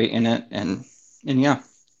voice is great in it. And yeah.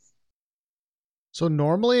 So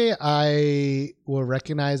normally I will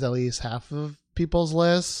recognize at least half of people's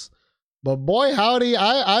lists, but boy howdy,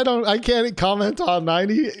 I can't comment on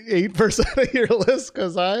 98% of your list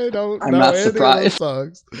because I don't I'm know not any surprised.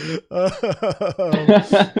 of those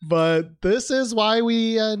songs. But this is why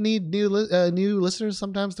we need new listeners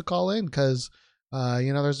sometimes to call in because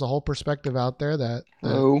there's a whole perspective out there that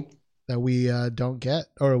Hello. that we don't get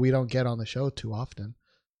or we don't get on the show too often.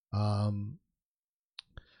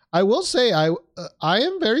 I will say I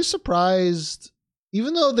am very surprised,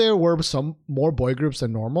 even though there were some more boy groups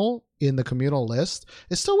than normal in the communal list,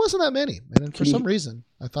 it still wasn't that many. And then for some reason,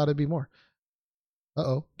 I thought it'd be more.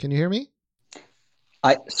 Uh-oh, can you hear me?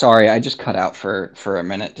 Sorry, I just cut out for a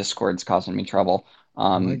minute. Discord's causing me trouble.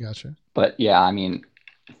 I gotcha. But yeah, I mean,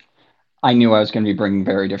 I knew I was going to be bringing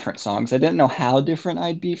very different songs. I didn't know how different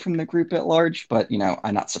I'd be from the group at large, but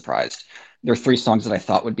I'm not surprised. There are 3 songs that I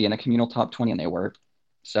thought would be in a communal top 20, and they were.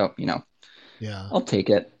 So Yeah. I'll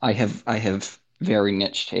take it. I have very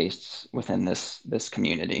niche tastes within this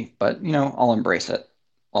community, but I'll embrace it.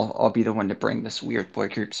 I'll be the one to bring this weird boy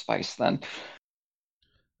group spice then.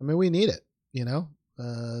 I mean, we need it,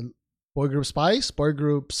 boy group spice, boy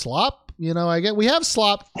group slop, we have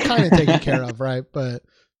slop kind of taken care of, right? But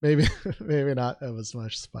maybe not of as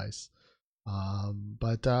much spice.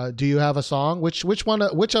 But do you have a song? Which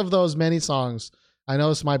of those many songs? I know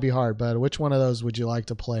this might be hard, but which one of those would you like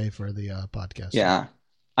to play for the podcast? Yeah,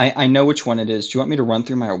 I know which one it is. Do you want me to run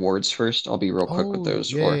through my awards first? I'll be real quick with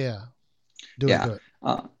those. Yeah. Do it.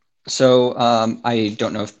 So I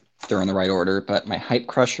don't know if they're in the right order, but my Hype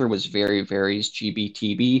Crusher was Very Very's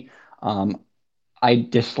GBTB. I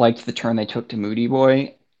disliked the turn they took to Moody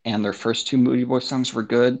Boy, and their first 2 Moody Boy songs were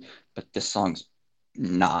good, but this song's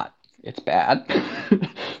not. It's bad.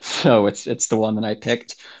 So it's the one that I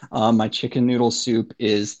picked. My Chicken Noodle Soup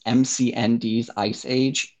is MCND's Ice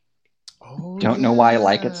Age. Don't know why I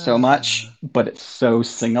like it so much, but it's so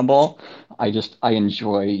singable. I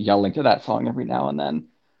enjoy yelling to that song every now and then.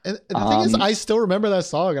 And the thing is, I still remember that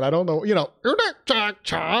song, and I don't know, Ice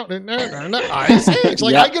Age.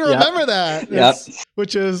 Like, I can remember that,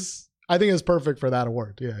 which is, I think, is perfect for that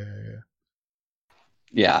award.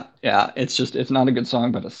 Yeah. It's not a good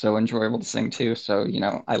song, but it's so enjoyable to sing too. So,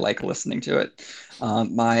 I like listening to it.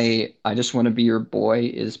 My I Just Want to Be Your Boy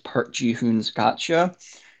is Park Ji-hoon's Gotcha,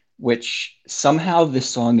 which somehow this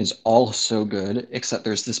song is also good, except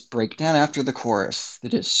there's this breakdown after the chorus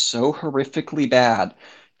that is so horrifically bad,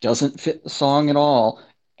 doesn't fit the song at all.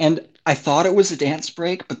 And I thought it was a dance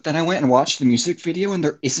break, but then I went and watched the music video and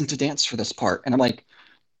there isn't a dance for this part. And I'm like,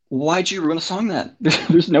 why'd you ruin a song then?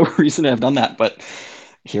 There's no reason to have done that, but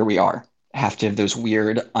here we are. Have to have those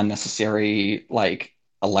weird, unnecessary, like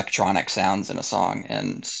electronic sounds in a song,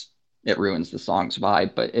 and it ruins the song's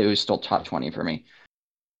vibe, but it was still top 20 for me.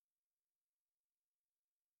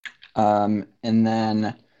 And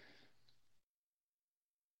then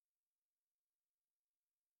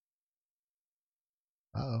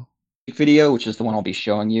video, which is the one I'll be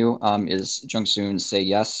showing you, is Jungsoon's Say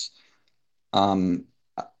Yes.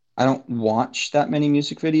 I don't watch that many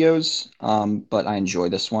music videos, but I enjoy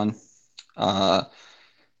this one.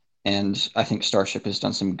 And I think Starship has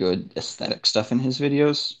done some good aesthetic stuff in his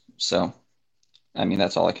videos. So, I mean,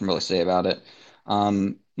 that's all I can really say about it.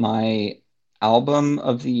 My album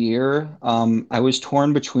of the year, I was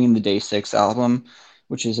torn between the Day 6 album,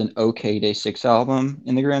 which is an okay Day 6 album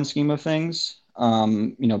in the grand scheme of things,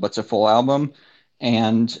 but it's a full album,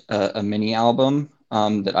 and a mini album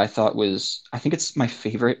that I thought I think it's my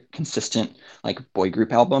favorite consistent like boy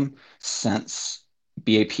group album since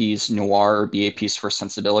BAP's Noir or BAP's First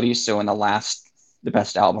Sensibility. So the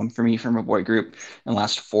best album for me from a boy group in the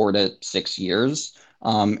last 4 to 6 years.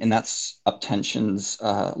 And that's Uptension's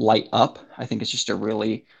Light Up. I think it's just a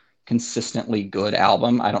really consistently good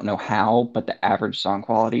album. I don't know how, but the average song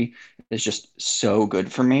quality is just so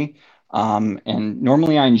good for me. And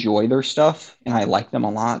normally I enjoy their stuff and I like them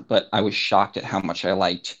a lot, but I was shocked at how much I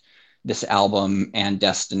liked this album and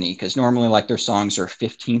Destiny, because normally like their songs are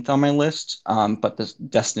 15th on my list, but this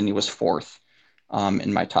Destiny was 4th.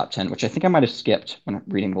 in my top 10, which I think I might have skipped when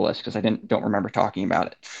reading the list because I don't remember talking about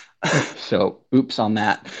it. So oops on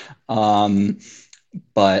that.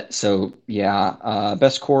 But so yeah,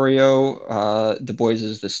 best choreo, The Boys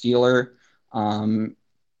is the Stealer.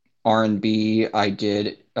 R&B, I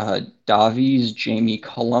did Davies, Jamie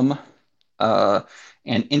Cullum.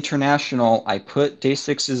 And international, I put Day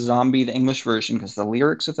 6's Zombie, the English version, because the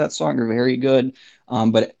lyrics of that song are very good.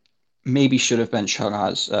 But it maybe should have been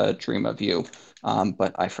Chungha's Dream of You.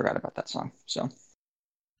 But I forgot about that song. So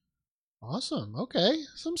Awesome. Okay.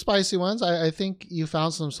 Some spicy ones. I think you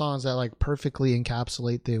found some songs that like perfectly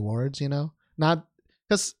encapsulate the awards, you know? Not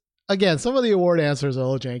because again, some of the award answers are a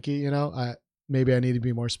little janky, you know. Maybe I need to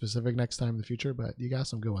be more specific next time in the future, but you got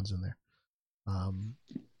some good ones in there.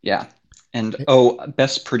 yeah. And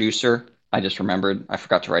best producer, I just remembered. I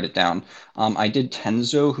forgot to write it down. I did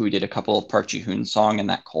Tenzo, who did a couple of Park Ji-hoon song and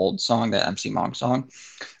that Cold song, that MC Mong song.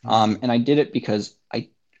 And I did it because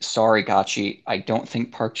sorry, Gachi, I don't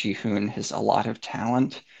think Park Ji-hoon has a lot of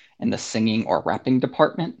talent in the singing or rapping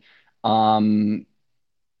department. And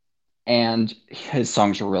his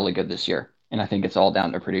songs were really good this year. And I think it's all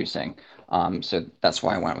down to producing. So that's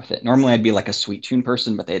why I went with it. Normally I'd be like a sweet tune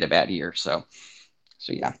person, but they had a bad year. So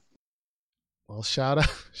yeah. Well, shout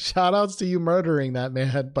outs to you murdering that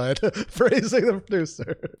man, but praising the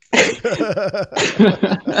producer.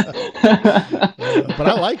 But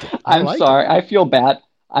I like it. I'm sorry. I feel bad.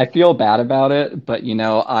 I feel bad about it, but you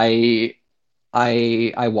know, I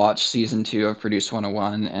watched season 2 of Produce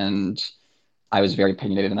 101 and I was very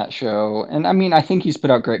opinionated in that show. And I mean, I think he's put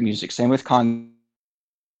out great music. Same with Con.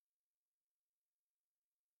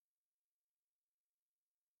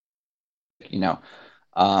 You know,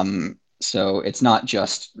 so it's not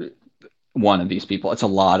just one of these people. It's a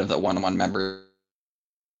lot of the 101 members.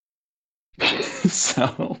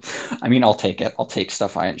 So, I mean, I'll take it. I'll take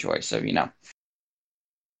stuff I enjoy. So, you know.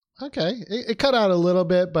 Okay. It cut out a little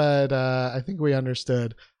bit, but I think we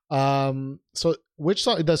understood. So which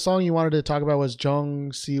song, the song you wanted to talk about was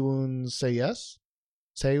Jung Si-woon's Say Yes?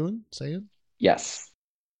 Seun? Yes.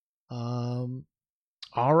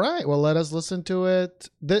 All right. Well, let us listen to it.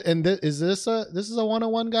 Is this a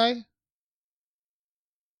 101 guy?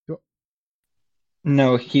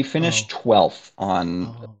 No, he finished 12th on.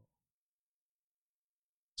 Oh.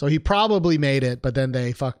 So he probably made it, but then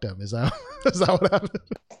they fucked him. Is that what happened?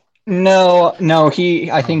 No.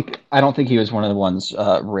 I don't think he was one of the ones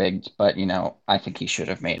rigged, but you know, I think he should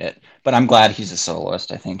have made it. But I'm glad he's a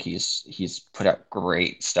soloist. I think he's put out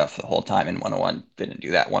great stuff the whole time, and 101 didn't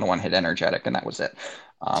do that. 101 hit Energetic, and that was it.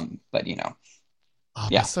 But you know,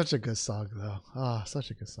 yeah, that's such a good song though.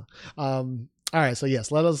 Such a good song. All right, so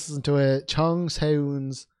yes, let us listen to it. Chung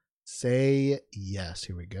Se-hoon's Say Yes.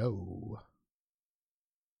 Here we go.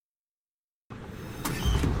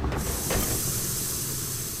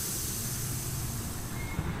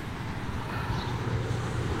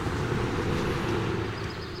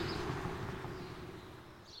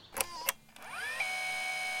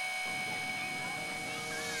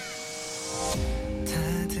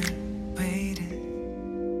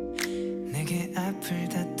 앞을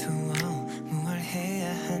다투어 무얼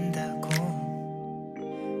해야 한다고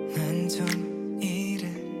난 좀 이래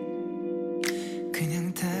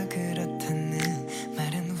그냥 다 그렇다는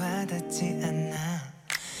말은 와닿지 않아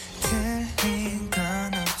틀린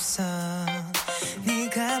건 없어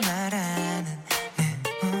네가 말하는 내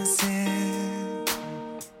모습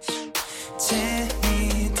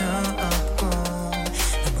재미도 없고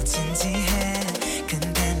너무 진지해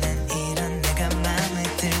근데 난 이런 내가 맘에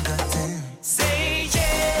들거든 Say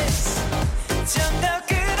yes 좀 더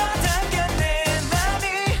끌어당겨 내 맘이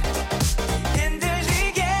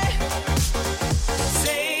흔들리게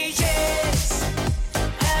Say yes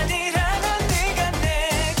아니라면 네가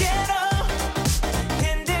내게로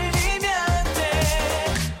흔들리면 돼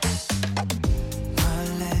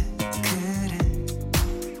원래 그래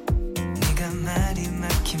네가 말이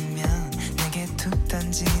막히면 내게 툭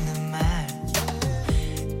던지는 말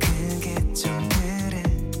그게 좀 그래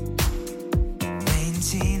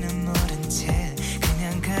왜인지는 모른 채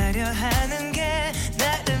그냥 가려 하는 게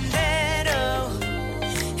나름대로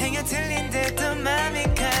행여 틀린데도 맘이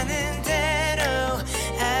가는 대로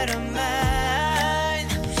I don't mind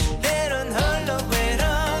때론 홀로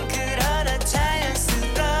외로운 그러나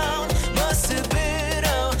자연스러운 모습으로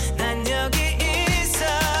난 여기 있어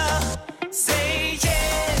Say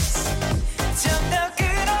yes 좀 더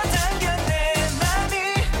끌어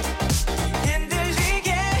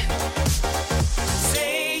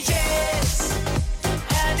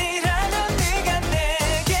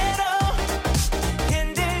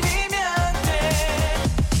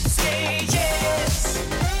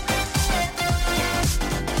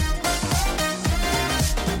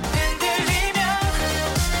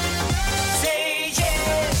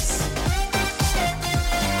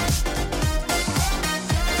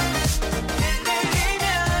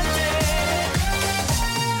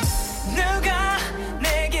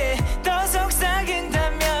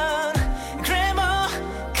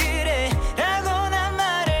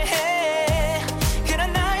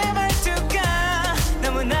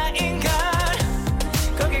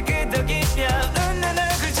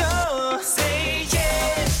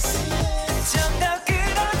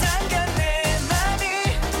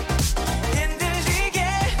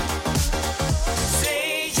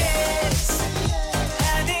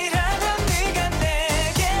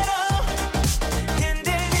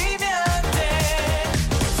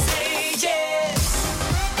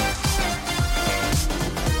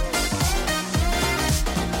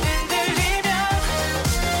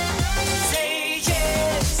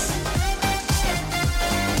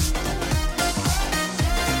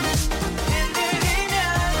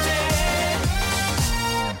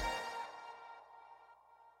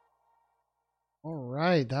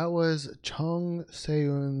right, that was Chung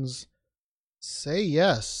Seun's "Say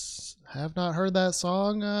Yes." Have not heard that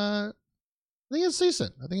song. I think it's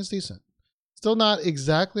decent. Still not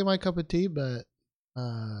exactly my cup of tea, but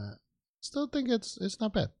still think it's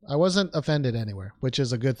not bad. I wasn't offended anywhere, which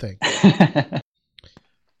is a good thing.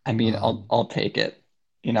 I mean, I'll take it.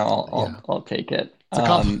 You know, I'll take it. It's a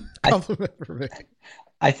compliment for me.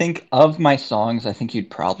 I think of my songs, I think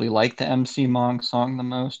you'd probably like the MC Monk song the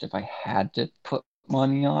most if I had to put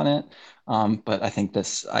money on it. But I think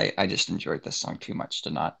I just enjoyed this song too much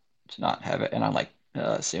to not have it, and I like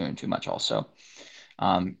Seun too much also.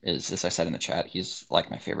 As I said in the chat, he's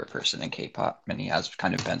like my favorite person in K-pop, and he has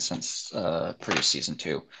kind of been since previous season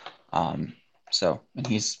 2. And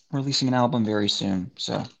he's releasing an album very soon,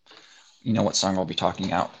 so you know what song I'll be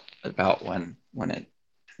talking about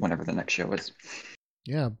whenever the next show is.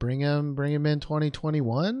 Yeah, bring him in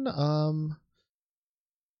 2021.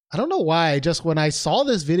 I don't know why. Just when I saw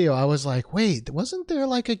this video, I was like, wait, wasn't there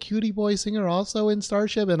like a cutie boy singer also in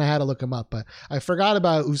Starship? And I had to look him up, but I forgot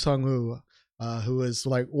about Usong-woo, who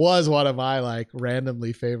was one of my like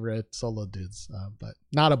randomly favorite solo dudes, but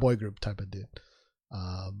not a boy group type of dude.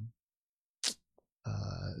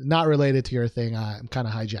 Not related to your thing. I'm kind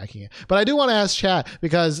of hijacking it, but I do want to ask chat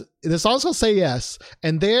because the song's called "Say Yes,"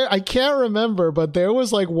 and I can't remember, but there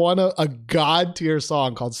was like a god tier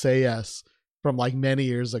song called "Say Yes" from like many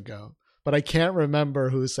years ago, but I can't remember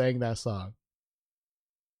who sang that song.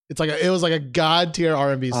 It was like a god tier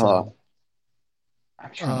R&B song.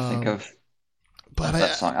 I'm trying to think of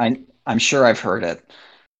that song. I'm sure I've heard it.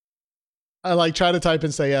 I like try to type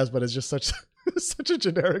in "Say Yes," but it's just such a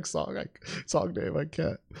generic song name. I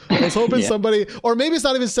can't. I was hoping somebody, or maybe it's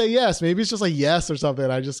not even "Say Yes." Maybe it's just like "Yes" or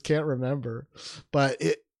something. I just can't remember. But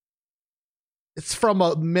it's from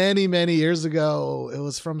many, many years ago. It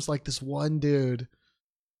was from like this one dude.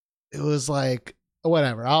 It was like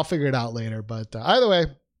whatever. I'll figure it out later. But either way,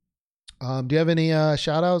 do you have any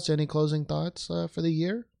shout outs, any closing thoughts for the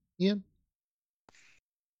year, Ian?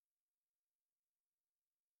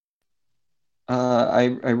 I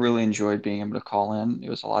really enjoyed being able to call in. It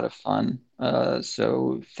was a lot of fun.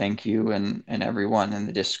 So thank you and everyone in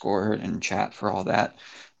the Discord and chat for all that.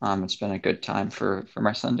 It's been a good time for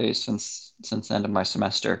my Sundays since the end of my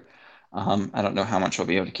semester. I don't know how much I'll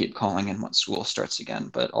be able to keep calling in once school starts again,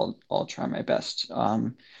 but I'll try my best.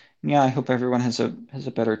 I hope everyone has a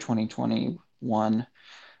better 2021.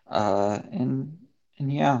 And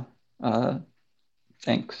yeah,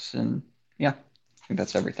 thanks. And yeah, I think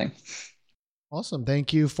that's everything. Awesome.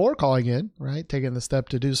 Thank you for calling in, right? Taking the step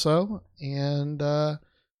to do so. And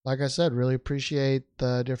like I said, really appreciate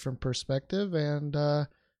the different perspective, and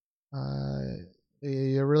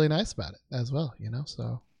you're really nice about it as well,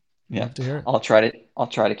 so yeah, love to hear it. I'll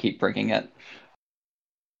try to keep bringing it.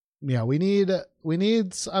 Yeah, we need,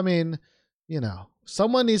 I mean,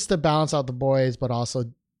 someone needs to balance out the boys, but also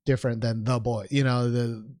different than the boy,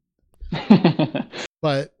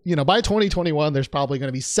 But by 2021, there's probably going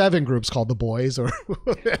to be 7 groups called the Boys, or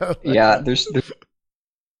yeah, there's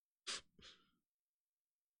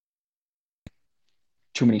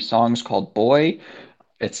too many songs called Boy.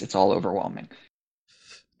 It's all overwhelming.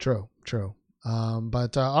 True.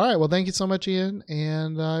 But all right, well, thank you so much, Ian,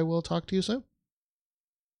 and I will talk to you soon.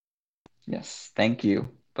 Yes, thank you.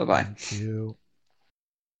 Bye-bye. Thank you.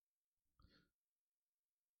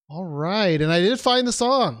 All right, and I did find the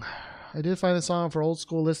song. For old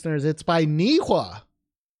school listeners. It's by Nihua.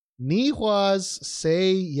 Nihua's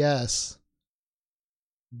 "Say Yes."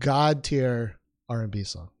 God tier R&B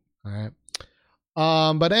song. All right.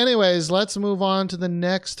 But anyways, let's move on to the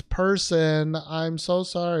next person. I'm so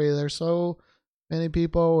sorry. There's so many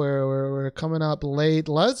people. We're coming up late.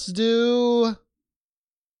 Let's do.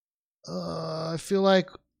 I feel like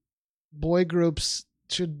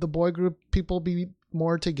should the boy group people be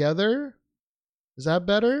more together? Is that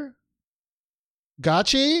better?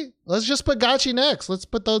 Gachi? Let's just put Gachi next. Let's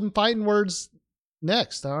put the fighting words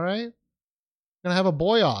next, all right? Gonna have a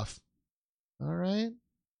boy off. All right?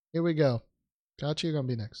 Here we go. Gachi, you're gonna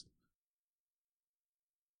be next.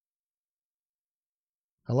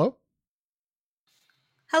 Hello?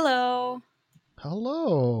 Hello.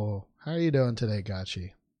 Hello. How are you doing today,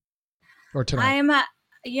 Gachi? Or tonight?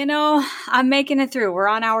 I'm making it through. We're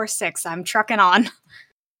on hour 6. I'm trucking on.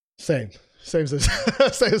 Same as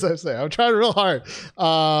I say. I'm trying real hard.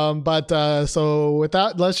 So with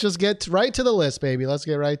that, let's just get right to the list, baby. Let's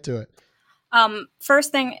get right to it.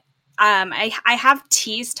 First thing, I have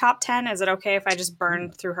T's top 10. Is it okay if I just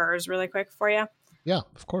burn through hers really quick for you? Yeah,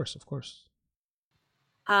 of course.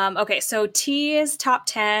 Okay, so T's top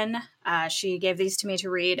 10. She gave these to me to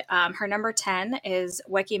read. Her number 10 is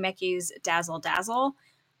Weki Meki's Dazzle Dazzle.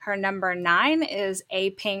 Her number 9 is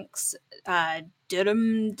A Pink's Didum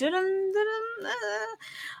Didum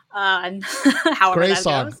Didum. However Great that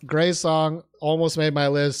song. goes. Great song. Almost made my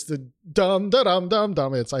list. Dum da dum dum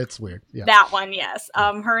dum. It's weird. Yeah. That one, yes.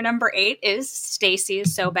 Her number 8 is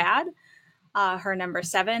Stacy's So Bad. Her number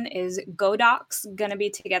 7 is Godoc's Gonna Be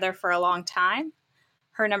Together for a Long Time.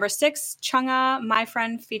 Her number 6, Chunga, My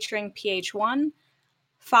Friend featuring PH1.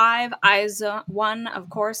 5, Eyes One, of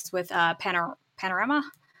course, with Panorama.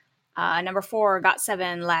 Number 4, Got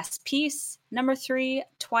 7, Last Piece. Number 3,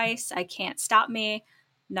 Twice, I Can't Stop Me.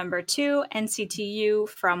 Number 2, NCTU,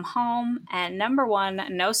 From Home. And number 1,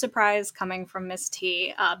 no surprise coming from Miss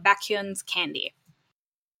T, Baekhyun's Candy.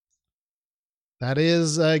 That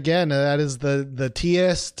is the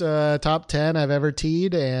T-est top 10 I've ever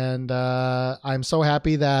teed, and I'm so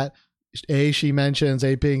happy that she mentions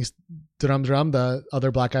A Pink's Drum Drum, the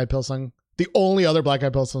other Black Eyed Pills song, the only other Black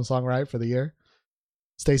Eyed Pills song, right, for the year.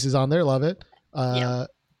 Stacy's on there, love it. Yeah.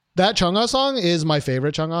 That Chunga song is my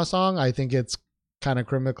favorite Chunga song. I think it's kind of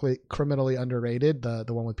criminally underrated, the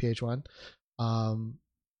one with PH1.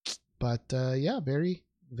 But yeah, very,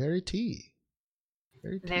 very T.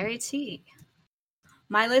 Very T.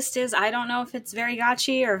 My list is, I don't know if it's very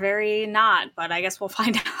gotchi or very not, but I guess we'll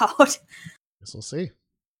find out. Guess we'll see.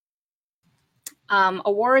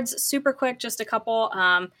 Awards, super quick, just a couple.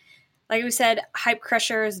 Like we said, Hype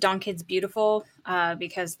Crushers, Dawn Kids Beautiful,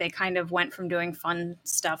 because they kind of went from doing fun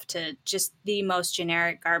stuff to just the most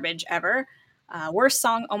generic garbage ever. Worst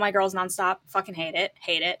song, Oh My Girls Nonstop, fucking hate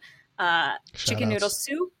it. Chicken Noodle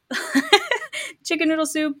Soup. Chicken Noodle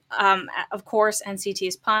Soup, of course,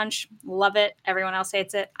 NCT's Punch. Love it. Everyone else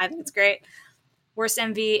hates it. I think it's great. Worst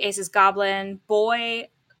MV, Ace's Goblin. Boy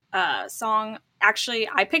song. Actually,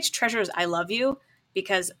 I picked Treasures I Love You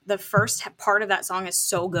because the first part of that song is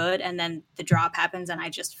so good, and then the drop happens, and I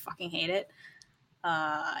just fucking hate it.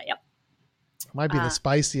 Yep. Might be the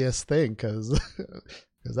spiciest thing, because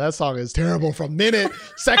that song is terrible from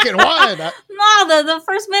second one. No, the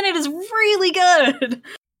first minute is really good.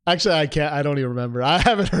 Actually, I don't even remember. I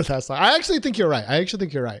haven't heard that song. I actually think you're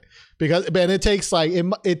right. Because, man, it takes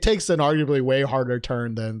it takes an arguably way harder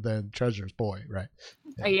turn than Treasure's Boy, right?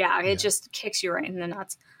 Yeah, it just kicks you right in the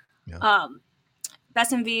nuts. Yeah.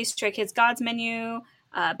 Best MV, Stray Kids God's Menu.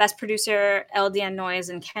 Best Producer, LDN Noise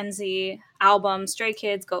and Kenzie. Album, Stray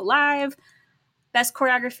Kids Go Live. Best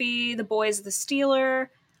Choreography, The Boys The Stealer.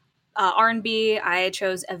 R&B, I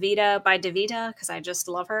chose Evita by Davita because I just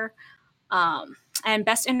love her. And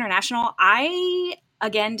Best International, I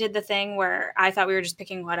again did the thing where I thought we were just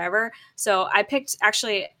picking whatever. So I picked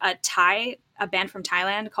actually a band from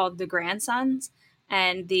Thailand called The Grandsons.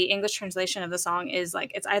 And the English translation of the song is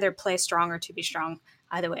it's either Play Strong or To Be Strong.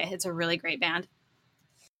 Either way, it's a really great band.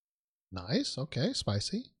 Nice. Okay.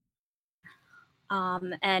 Spicy.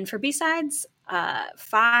 And for B-sides,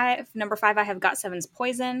 number 5, I have Got 7's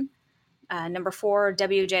Poison. Number 4,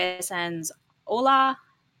 WJSN's Ola.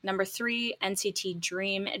 Number 3, NCT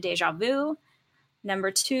Dream Deja Vu.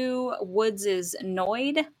 Number 2, Woods is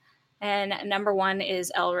Noid. And number 1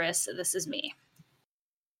 is Elris, This Is Me.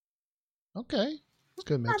 Okay.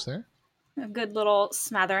 Good mix there. A good little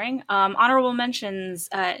smattering. Honorable mentions.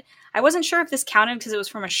 I wasn't sure if this counted because it was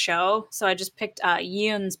from a show, so I just picked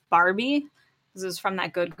Yoon's Barbie. This was from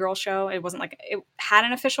that Good Girl show. It wasn't it had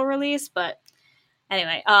an official release, but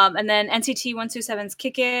anyway. And then NCT 127's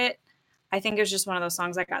Kick It. I think it was just one of those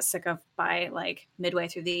songs I got sick of by midway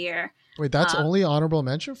through the year. Wait, that's only honorable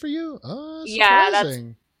mention for you? Oh,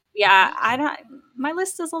 surprising. I don't. My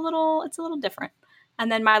list is a little different. And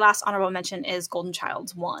then my last honorable mention is Golden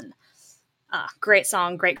Child's One. Great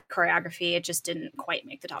song, great choreography. It just didn't quite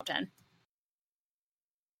make the top 10.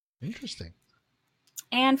 Interesting.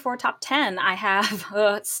 And for top 10, I have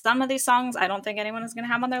some of these songs I don't think anyone is going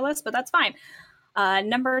to have on their list, but that's fine.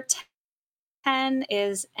 Number 10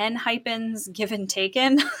 is N-Hypen's Given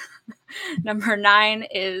Taken. Number 9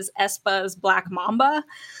 is aespa's Black Mamba.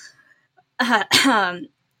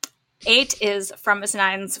 8 is From Miss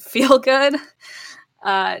Nine's Feel Good.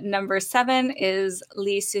 Number 7 is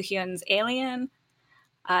Lee Soo-hyun's Alien.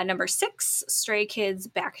 Number 6, Stray Kids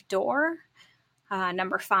Back Door.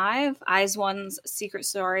 Number 5, Eyes One's Secret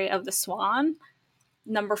Story of the Swan.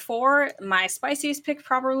 Number 4, my spiciest pick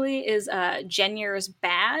probably is Jenyer's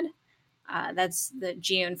Bad. That's the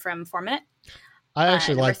Jiyoon from 4 Minute. I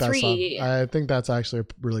actually like that song. I think that's actually a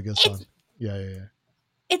really good song. Yeah.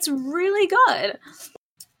 It's really good.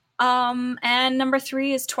 And number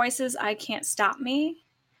 3 is Twice's I Can't Stop Me.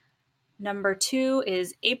 Number 2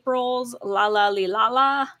 is April's La La Li La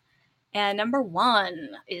La. And number 1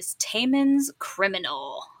 is Taemin's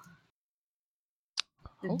Criminal.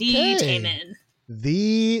 The Okay. Taemin.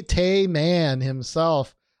 The Tay Man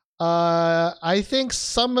himself. I think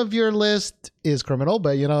some of your list is criminal,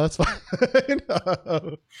 but that's fine.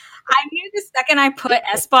 I knew the second I put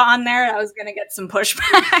Espa on there, I was going to get some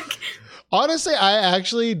pushback. Honestly, I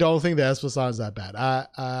actually don't think the Espa song is that bad.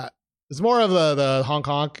 It's more of the Hong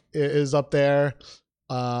Kong is up there.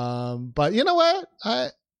 But you know what?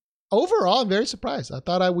 Overall, I'm very surprised. I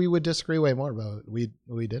thought we would disagree way more, but we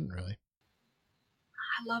didn't really.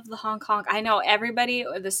 I love the Hong Kong. I know everybody,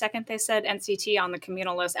 the second they said NCT on the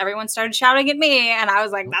communal list, everyone started shouting at me. And I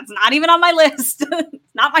was like, that's not even on my list. It's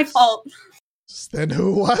not my fault. Then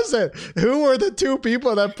who was it? Who were the 2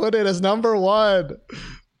 people that put it as number 1?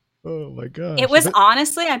 Oh my god! It was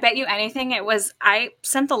honestly, I bet you anything. I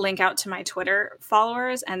sent the link out to my Twitter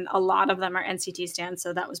followers, and a lot of them are NCT stans.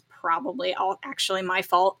 So that was probably all actually my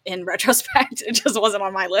fault in retrospect. It just wasn't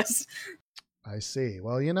on my list. I see.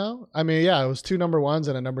 Well, I mean, yeah, it was 2 number 1s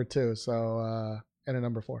and a number 2, so and a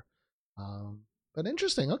number 4. But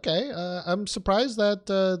interesting. Okay, I'm surprised that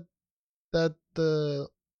the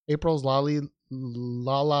April's La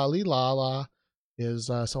La Li La La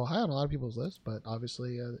is so high on a lot of people's list, but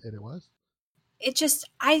obviously it was.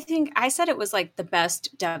 I think I said it was like the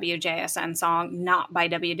best WJSN song, not by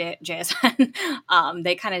WJSN.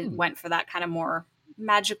 They kind of went for that kind of more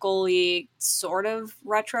magical-y, sort of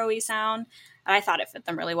retro-y sound. And I thought it fit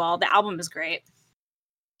them really well. The album is great.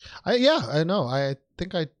 I know. I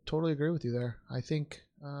think I totally agree with you there. I think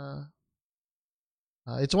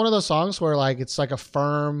it's one of those songs where it's like a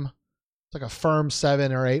firm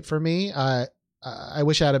 7 or 8 for me. I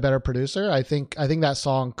wish I had a better producer. I think that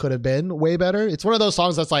song could have been way better. It's one of those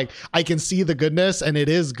songs that's like, I can see the goodness and it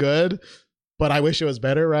is good, but I wish it was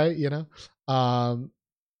better, right?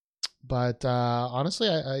 But honestly,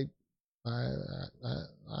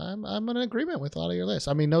 I'm in agreement with a lot of your list.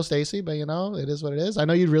 I mean, no Stacey, but it is what it is. I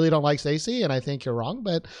know you really don't like Stacey, and I think you're wrong,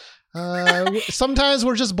 but sometimes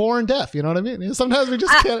we're just born deaf. You know what I mean? Sometimes we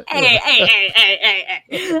just can't. Hey.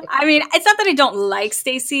 I mean, it's not that I don't like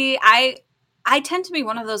Stacey. I tend to be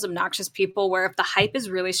one of those obnoxious people where if the hype is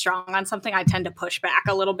really strong on something, I tend to push back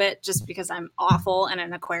a little bit just because I'm awful and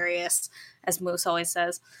an Aquarius, as Moose always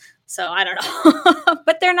says. So I don't know,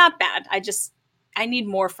 but they're not bad. I need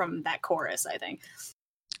more from that chorus, I think.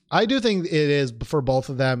 I do think it is for both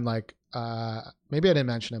of them. Maybe I didn't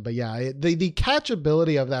mention it, but yeah, the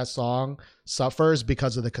catchability of that song suffers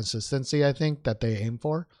because of the consistency, I think, that they aim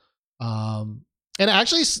for. And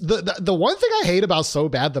actually, the one thing I hate about So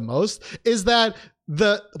Bad the most is that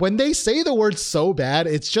when they say the word so bad,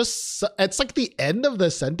 it's like the end of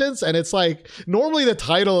the sentence, and it's like normally the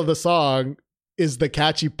title of the song is the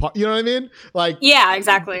catchy part. You know what I mean? Yeah,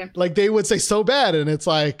 exactly. Like they would say so bad, and it's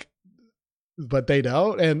like, but they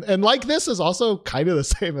don't. And like this is also kind of the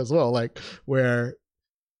same as well, where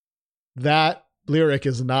that lyric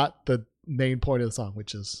is not the main point of the song,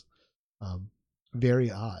 which is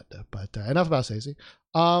very odd. But enough about Stacey.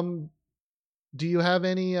 Do you have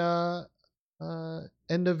any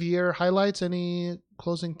end of year highlights? Any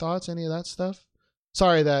closing thoughts? Any of that stuff?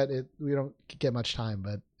 Sorry that we don't get much time,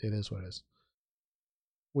 but it is what it is.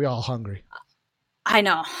 We all hungry. I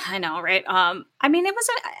know, right? I mean, it was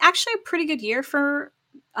actually a pretty good year for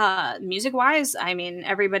music-wise. I mean,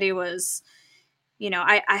 everybody was,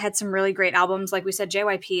 I had some really great albums. Like we said,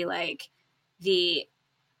 JYP, the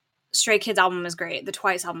Stray Kids album is great. The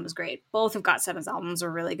Twice album is great. Both of GOT7's albums were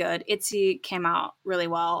really good. ITZY came out really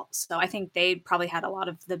well. So I think they probably had a lot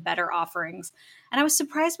of the better offerings. And I was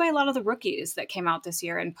surprised by a lot of the rookies that came out this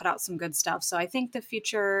year and put out some good stuff. So I think the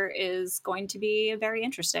future is going to be very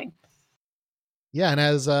interesting. Yeah, and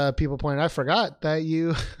as people pointed out, I forgot that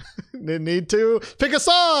you need to pick a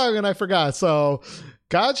song, and I forgot. So,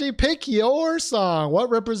 Gaji, pick your song.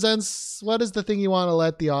 What is the thing you want to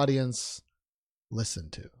let the audience listen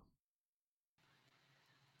to?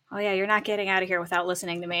 Oh, yeah, you're not getting out of here without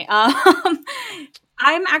listening to me.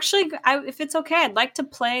 I'm actually, if it's okay, I'd like to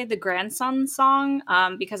play the Grandson song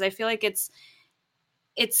because I feel like it's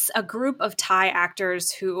a group of Thai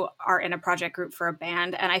actors who are in a project group for a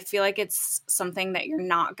band, and I feel like it's something that you're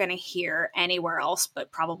not going to hear anywhere else,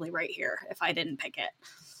 but probably right here if I didn't pick it.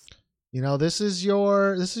 This is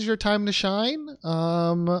your time to shine.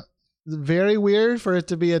 Very weird for it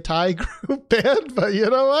to be a Thai group band, but you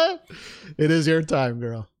know what? It is your time,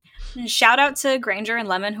 girl. Shout out to Granger and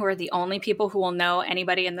Lemon, who are the only people who will know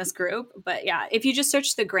anybody in this group. But yeah, if you just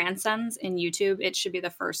search the Grandsons in YouTube, it should be the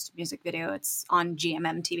first music video. It's on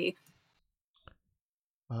GMM TV.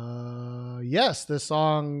 Yes, this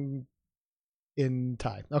song in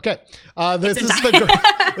Thai. Okay. This It's in is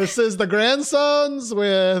Thai. this is the Grandsons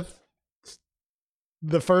with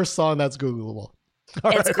the first song that's Googleable.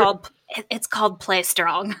 All It's right. called Play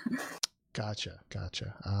Strong. Gotcha.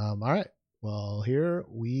 All right. Well, here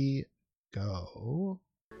we go.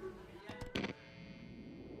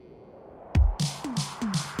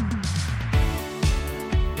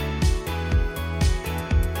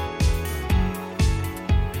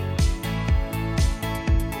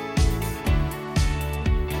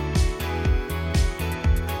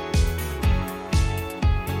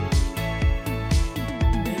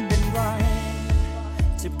ไม่เป็นไร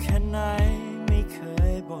เจ็บแค่ไหนไม่เค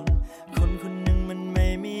ยบ่นคนคนหนึ่งมันไม่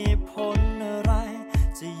มีผลอะไร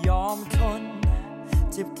จะยอมทน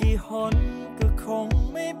เจ็บกี่หนก็คง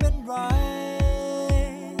ไม่เป็นไร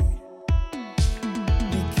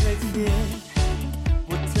ไม่เคยคิด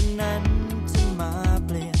ว่าเธอนั้นจะมาเป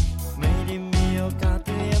ลี่ยนไม่ได้มีโอกาสเต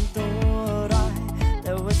รียมตัวอะไรแ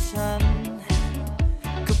ต่ว่าฉัน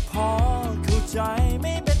ก็พอเข้าใจไ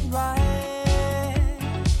ม่เป็นไร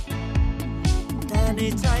แต่ใน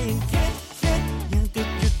ใจยังคิดยังติด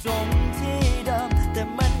อยู่ตรงที่เดิมแต่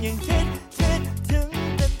มันยังคิดถึง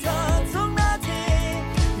แต่เธอทุกนาที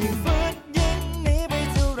ยิ่งฝืนยิ่งหนีไป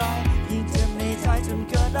เท่าไรยิ่งเจ็บในใจจน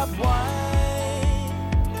เกินรับไหว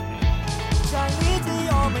จากนี้จะ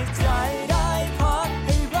ยอมให้ใจได้พักใ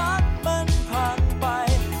ห้รักมันผ่านไป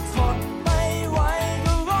ทนไม่ไหว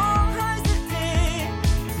ก็ร้องไห้สักที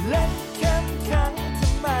เล่นเข้มแข็งท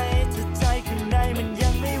ำไมถ้าใจข้างในมันยั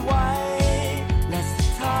งไม่ไหว และสุด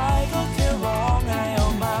ท้ายก็แค่ร้องไห้ออ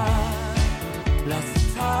กมาและสุด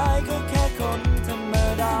ท้ายก็แค่คนธรรม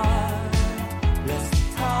ดาและสุด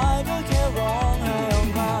ท้ายก็แค่ร้องไห้ออก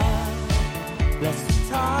มาและสุด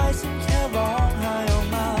ท้ายฉันแค่ร้องไห้ออก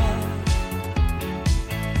มา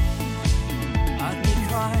อาจมีใค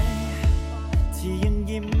รที่ยัง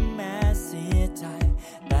ยิ้มแม้เสียใจ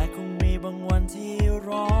แต่คงมีบางวันที่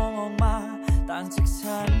ร้องออกมาต่างจาก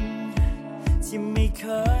ฉัน ที่ไม่เค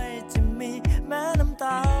ยจะมีแม้น้ำต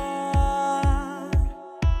า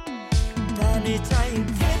แต่ในใจยัง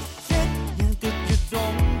คิดยังติดอยู่ตร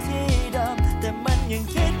งที่เดิมแต่มันยัง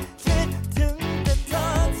คิดถึงแต่เธอ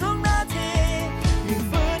ทุกนาทียิ่ง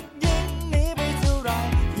ฝืนยิ่งหนีไปเท่าไร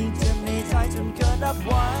ยิ่งเจ็บในใจจนเกินรับไห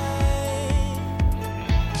ว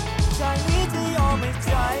จากนี้จะยอมให้ใ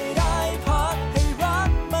จได้พักให้รั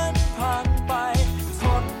กมันผ่านไปท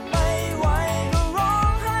นไม่ไหวก็ร้อ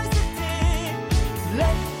งไห้สักที เ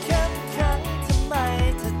ล่นเข้มแข็งทำไม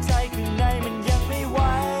ถ้าใจข้างในมันยังไม่ไหว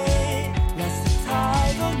และสุดท้าย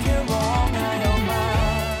ก็แค่ร้องไห้ออกมา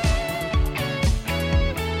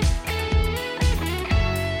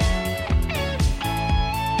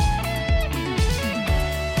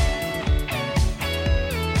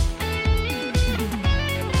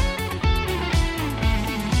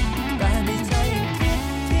แต่ในใจยังคิด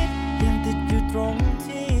ยังติดอยู่ตรง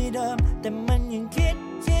ที่เดิมแต่มันยังคิด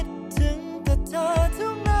ถึงแต่เธอทุ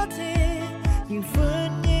กนาทียิ่งฝื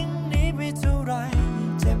นยิ่งหนีไปเท่าไรยิ่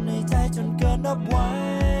งเจ็บในใจจนเกินรับไหว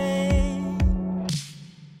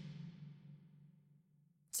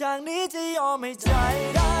จากนี้จะยอมให้ใจ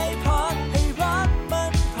ได้พักให้รักมั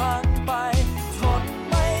นผ่านไปทน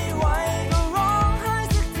ไม่ไหวก็ร้องไห้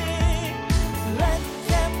สักทีเล่นเ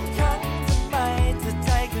ข้มแข็งทำไมถ้าใจ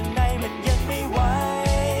ข้างในมันยังไม่ไหว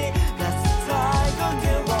และสุดท้ายก็แ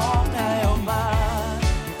ค่ร้องไห้ออกมา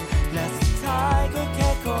และสุดท้ายก็แค่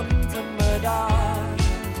คนธรรมดา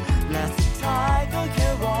และสุดท้ายก็แค่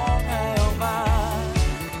ร้องไห้ออกมา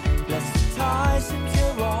และสุดท้ายฉันแค่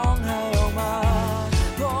ร้องไห้ออกมา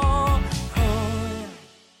โอ้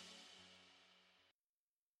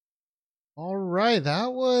All right,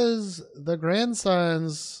 that was the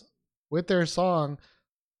Grandsons with their song.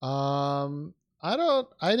 I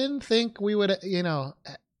didn't think we would,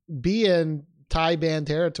 be in Thai band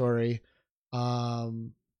territory.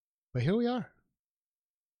 But here we are.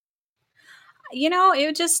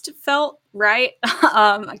 It just felt right.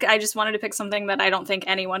 I just wanted to pick something that I don't think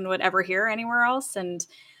anyone would ever hear anywhere else. And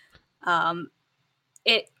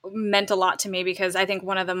it meant a lot to me because I think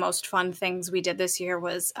one of the most fun things we did this year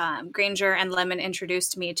was Granger and Lemon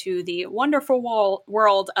introduced me to the wonderful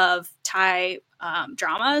world of Thai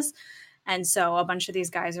dramas. And so a bunch of these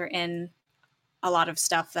guys are in a lot of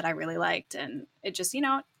stuff that I really liked. And it just, it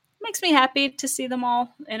makes me happy to see them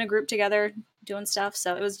all in a group together doing stuff.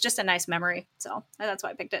 So it was just a nice memory. So that's why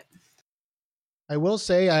I picked it. I will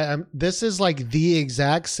say this is like the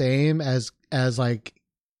exact same as like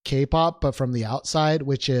K-pop, but from the outside,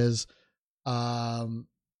 which is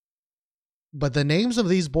but the names of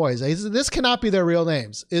these boys, this cannot be their real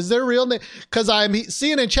names. Is their real name? Because I'm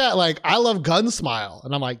seeing in chat, like, I love Gunsmile.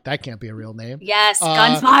 And I'm like, that can't be a real name. Yes,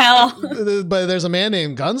 Gunsmile. But there's a man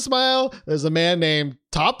named Gunsmile. There's a man named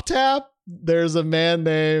Top Tap. There's a man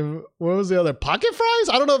named, what was the other? Pocket Fries?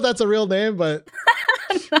 I don't know if that's a real name, but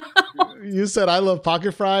you said I love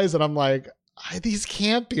Pocket Fries. And I'm like, these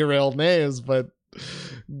can't be real names, but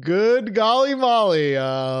good golly molly.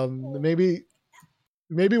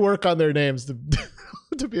 Maybe work on their names to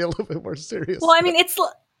be a little bit more serious. Well, I mean,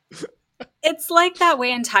 it's like that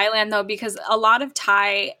way in Thailand though, because a lot of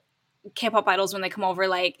Thai K-pop idols, when they come over,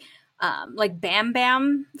 like Bam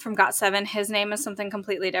Bam from GOT7, his name is something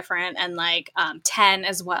completely different, and like 10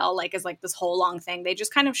 as well, like is like this whole long thing. They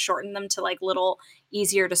just kind of shorten them to like little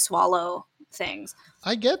easier to swallow things.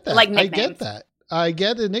 I get that. Like I get that. I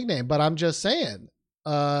get the nickname, but I'm just saying,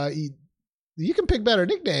 you can pick better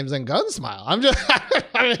nicknames than Gunsmile. I'm just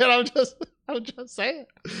saying.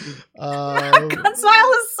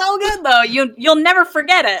 Gunsmile is so good though. You'll never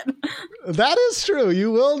forget it. That is true.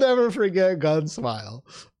 You will never forget Gunsmile.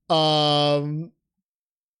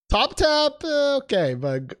 Top Tap, okay,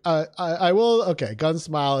 but I will. Okay,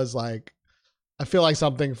 Gunsmile is like, I feel like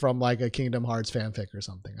something from like a Kingdom Hearts fanfic or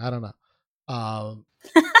something. I don't know.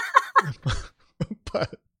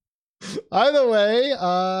 But either way,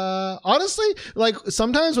 honestly, like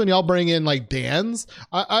sometimes when y'all bring in like bands,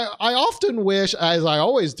 I often wish, as I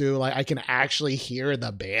always do, like I can actually hear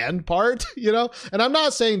the band part, you know. And I'm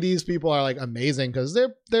not saying these people are like amazing, because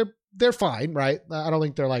they're fine, right? I don't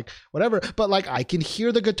think they're like whatever, but like I can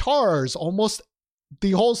hear the guitars almost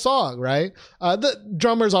the whole song, right? The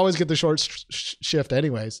drummers always get the short shift,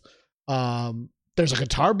 anyways. There's a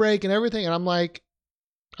guitar break and everything, and I'm like,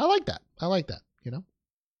 I like that. You know.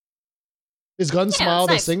 Is Gunsmile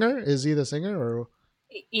the singer? Is he the singer or?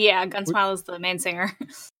 Yeah, Gunsmile is the main singer.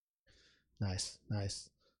 Nice.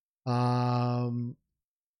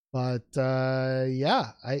 But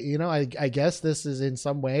yeah, I guess this is in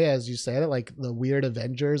some way, as you said it, like the weird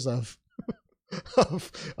Avengers of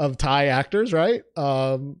of Thai actors, right?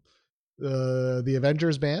 The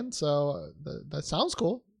Avengers band. So that sounds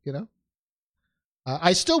cool, you know.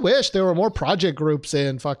 I still wish there were more project groups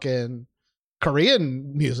in fucking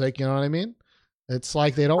Korean music. You know what I mean? It's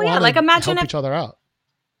like they don't want to help each other out.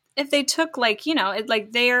 If they took like, you know,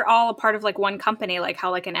 like they're all a part of like one company, like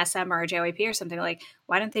how like an SM or a JYP or something, like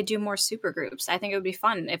why don't they do more super groups? I think it would be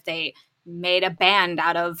fun if they made a band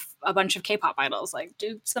out of a bunch of K-pop idols, like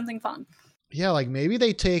do something fun. Yeah, like maybe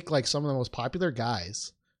they take like some of the most popular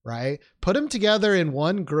guys, right? Put them together in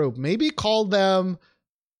one group, maybe call them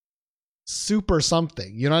super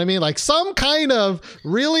something. You know what I mean? Like some kind of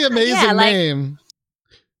really amazing name.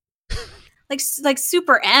 Like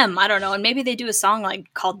Super M, I don't know, and maybe they do a song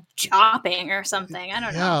like called Jopping or something. I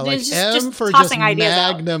don't know. Yeah, like M just for tossing just ideas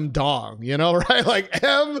Magnum out. Dong, you know, right? Like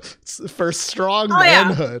M for strong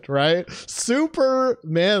manhood, right? Super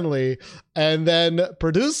manly, and then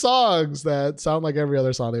produce songs that sound like every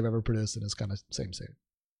other song they've ever produced, and it's kind of same.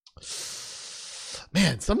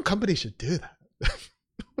 Man, some company should do that.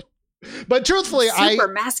 But truthfully, super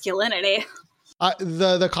masculinity.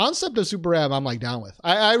 The concept of Super M, I'm like down with.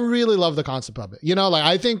 I really love the concept of it. You know, like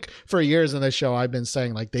I think for years in this show, I've been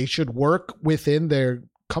saying like they should work within their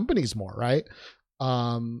companies more, right?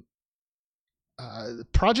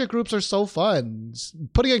 Project groups are so fun.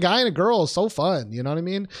 Putting a guy and a girl is so fun. You know what I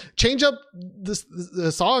mean? Change up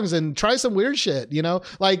the songs and try some weird shit. You know,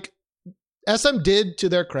 like SM did, to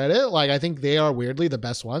their credit. Like I think they are weirdly the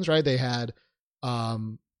best ones, right? They had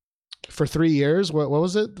for 3 years. What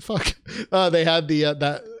was it? The fuck. They had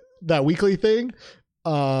the that weekly thing.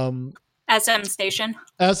 SM Station.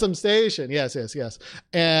 SM Station. Yes.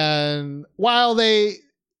 And while they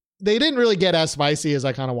didn't really get as spicy as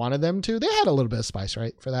I kind of wanted them to, they had a little bit of spice,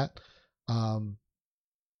 right, for that.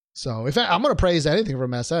 So if I'm going to praise anything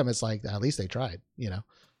from SM, it's like at least they tried, you know.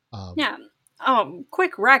 Yeah. Oh,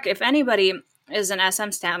 quick rec. If anybody is an SM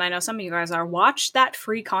stan, I know some of you guys are, watch that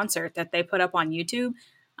free concert that they put up on YouTube.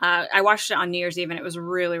 I watched it on New Year's Eve, and it was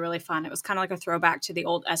really, really fun. It was kind of like a throwback to the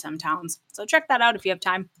old SM towns. So check that out if you have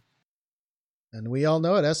time. And we all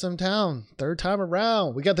know it, SM Town, third time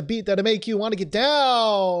around. We got the beat that'll make you want to get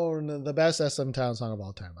down. The best SM Town song of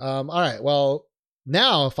all time. All right, well,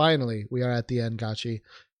 now finally we are at the end, Gachi,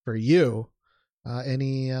 for you.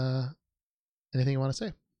 Anything you want to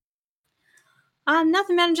say?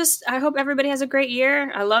 Nothing, man. Just I hope everybody has a great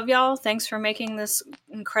year. I love y'all. Thanks for making this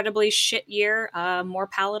incredibly shit year more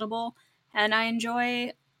palatable. And I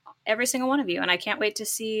enjoy every single one of you. And I can't wait to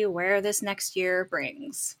see where this next year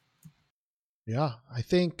brings. Yeah, I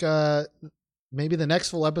think maybe the next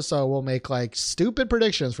full episode we'll make like stupid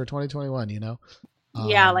predictions for 2021. You know?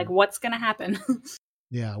 Yeah, like what's gonna happen?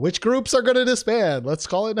 Yeah, which groups are going to disband? Let's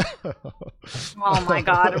call it now. Oh my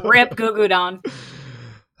god, rip Gugudon.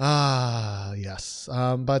 Yes.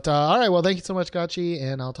 But all right, well, thank you so much, Gachi,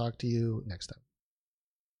 and I'll talk to you next time.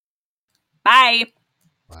 Bye.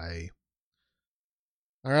 Bye.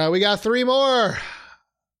 All right, we got 3 more.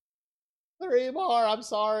 3 more. I'm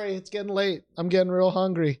sorry. It's getting late. I'm getting real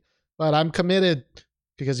hungry, but I'm committed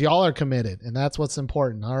because y'all are committed, and that's what's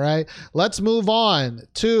important. All right, let's move on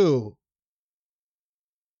to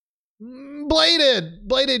Bladed.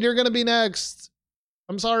 Bladed, you're going to be next.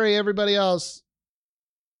 I'm sorry, everybody else.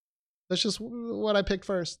 That's just what I picked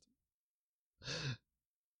first.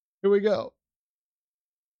 Here we go.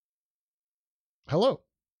 Hello.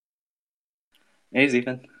 Hey,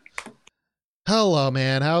 Ethan. Hello,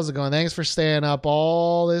 man. How's it going? Thanks for staying up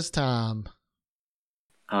all this time.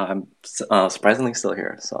 I'm surprisingly still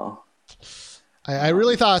here, so... I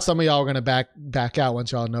really thought some of y'all were going to back out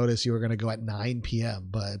once y'all noticed you were going to go at 9 p.m.,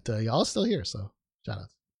 but y'all still here, so shout out.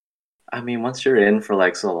 I mean, once you're in for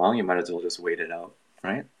like so long, you might as well just wait it out,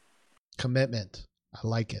 right? Commitment. I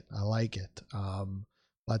like it.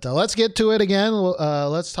 But let's get to it again.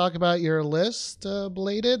 Let's talk about your list,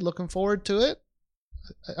 Bladed. Looking forward to it.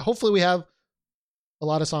 Hopefully we have a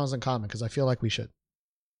lot of songs in common because I feel like we should.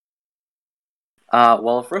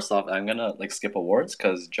 Well, first off, I'm gonna like skip awards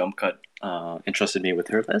because Jump Cut entrusted me with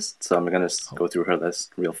her list, so I'm gonna go through her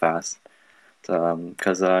list real fast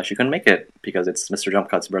because she couldn't make it because it's Mr. Jump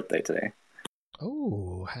Cut's birthday today.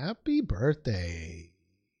 Oh, happy birthday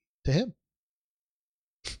to him!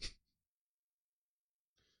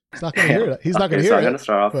 He's not gonna hear it. He's not gonna hear so it. I'm gonna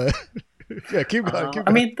start off. But yeah, keep going. Keep going.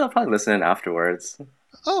 I mean, they'll probably listen afterwards.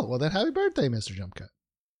 Oh well, then happy birthday, Mr. Jump Cut.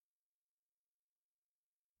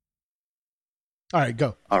 All right,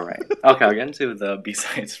 go. All right. Okay, I'll get into the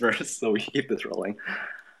B-sides first, so we keep this rolling.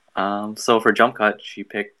 So for Jump Cut, she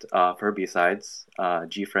picked for her B-sides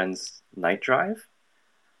G-Friend's Night Drive,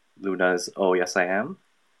 Luna's Oh Yes I Am,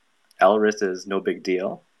 Elris's No Big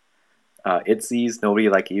Deal, ITZY's Nobody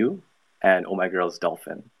Like You, and Oh My Girl's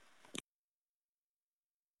Dolphin.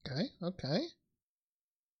 Okay.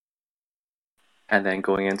 And then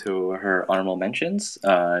going into her honorable mentions,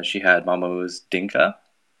 she had Mamamoo's Dinka,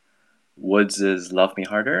 Woods' Love Me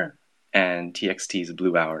Harder, and TXT's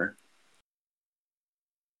Blue Hour.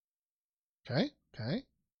 Okay.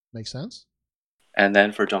 Makes sense. And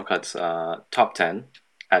then for Jump Cut's top 10,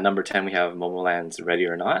 at number 10 we have Momoland's Ready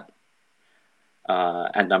or Not.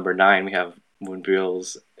 At number 9 we have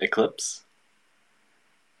Moonbyul's Eclipse.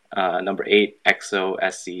 Number 8, EXO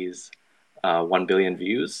SC's 1 Billion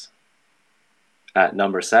Views. At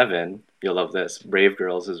number 7, you'll love this, Brave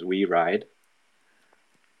Girls' We Ride.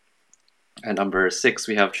 At number 6,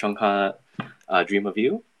 we have Chungha Dream of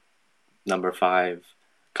You. Number 5,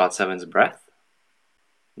 GOT7's Breath.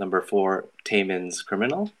 Number 4, Taemin's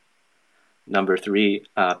Criminal. Number 3,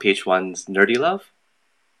 PH1's Nerdy Love.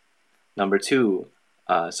 Number 2,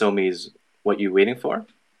 Somi's What You Waiting For.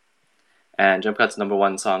 And Jump Cut's number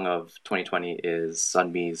 1 song of 2020 is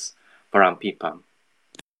Sunmi's Parampipam.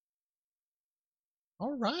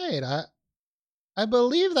 All right. I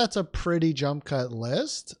believe that's a pretty Jump Cut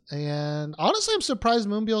list, and honestly, I'm surprised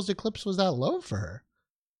Moonbyul's Eclipse was that low for her.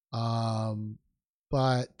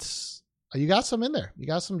 But you got some in there. You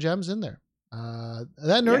got some gems in there.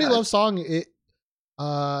 That Nerdy Love song,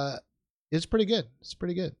 it's pretty good. It's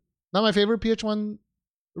pretty good. Not my favorite PH1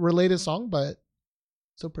 related song, but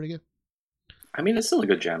still pretty good. I mean, it's still a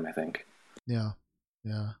good gem, I think. Yeah.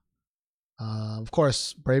 Of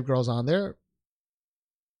course, Brave Girl's on there.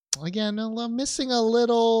 Again, I'm missing a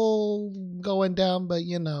little going down, but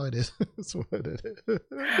you know it is. It's what it is.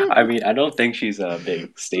 I mean, I don't think she's a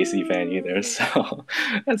big Stacey fan either, so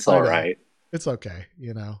that's all right. It's okay.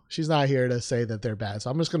 You know, she's not here to say that they're bad,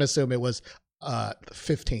 so I'm just going to assume it was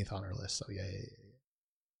 15th on her list. So yeah.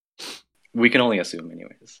 We can only assume,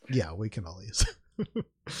 anyways. Yeah, we can only assume.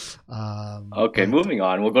 Okay, moving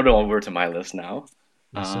on. We'll go over to my list now.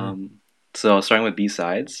 Yes, so starting with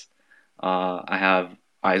B-sides, I have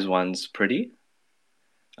IZ*ONE's Pretty,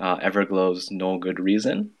 Everglow's No Good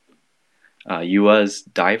Reason, Yua's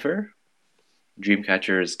Diver,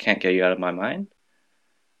 Dreamcatcher's Can't Get You Out of My Mind,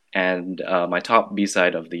 and my top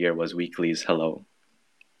B-side of the year was Weekly's Hello.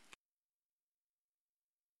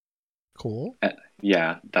 Cool.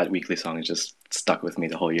 Yeah, that Weekly song is just stuck with me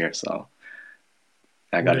the whole year, so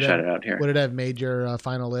I gotta shout it out here. Would it have made your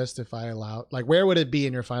final list if I allowed? Like, where would it be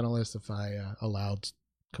in your final list if I allowed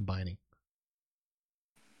combining?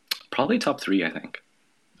 Probably top 3, I think.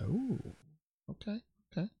 Oh, okay.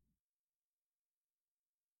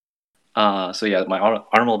 So yeah, my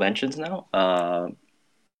honorable mentions now.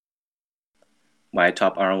 My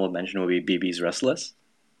top honorable mention would be BB's Restless,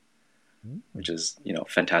 which is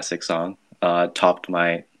fantastic song. Topped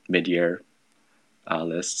my mid-year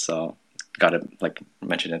list, so gotta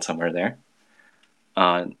mention it somewhere there.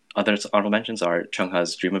 Other honorable mentions are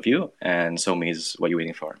Chungha's Dream of You and Somi's What You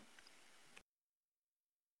Waiting For.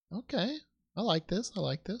 Okay, I like this.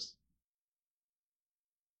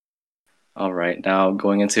 All right, now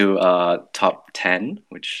going into top 10,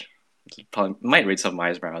 which probably might raise some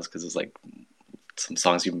eyebrows because it's like some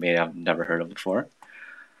songs you may have never heard of before.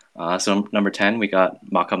 So number 10, we got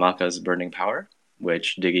Maka Maka's Burning Power,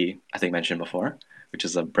 which Diggy, I think, mentioned before, which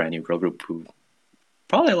is a brand new girl group who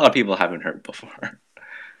probably a lot of people haven't heard before.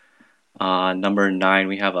 Number 9,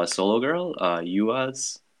 we have a solo girl,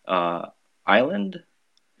 Yua's Island.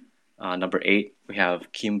 Number 8, we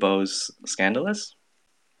have Kimbo's Scandalous.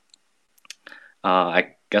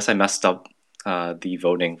 I guess I messed up the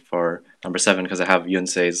voting for number 7 because I have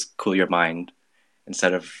Yunse's Cool Your Mind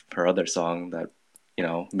instead of her other song that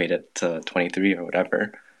made it to 23 or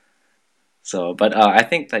whatever. So, but I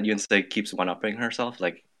think that Yunse keeps one-upping herself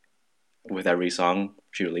with every song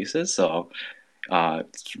she releases. So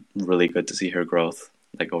it's really good to see her growth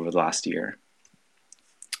over the last year.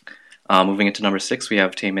 Moving into number 6, we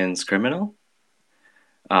have Taemin's Criminal.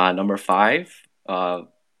 Number 5,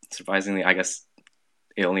 surprisingly, I guess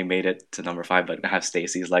it only made it to number 5, but I have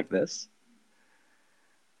Stacey's Like This.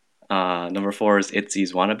 Number 4 is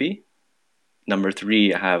ITZY's Wannabe. Number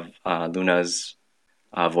 3, I have Luna's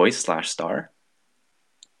Voice/Star.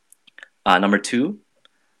 Number 2,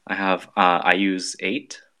 I have IU's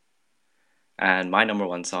 8. And my number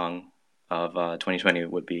 1 song of 2020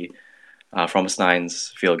 would be Fromis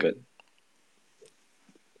 9's Feel Good.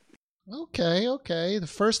 Okay. The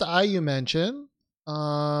first IU mention,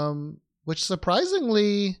 which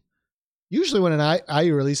surprisingly, usually when an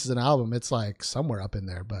IU releases an album, it's somewhere up in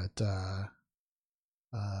there, but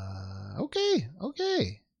okay.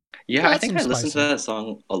 Yeah, I think I listened to that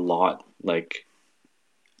song a lot,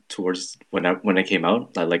 towards when it came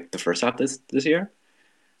out, the first half this year,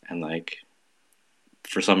 and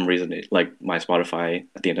for some reason, my Spotify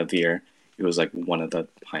at the end of the year, it was one of the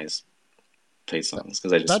highest played songs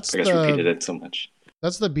because I guess repeated it so much.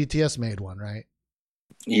 That's the BTS made one, right?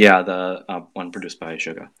 Yeah, the one produced by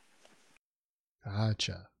Suga.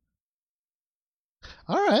 Gotcha.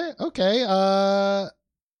 All right. Okay. I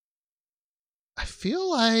feel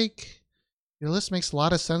like your list makes a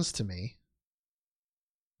lot of sense to me.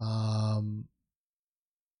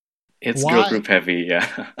 It's girl group heavy,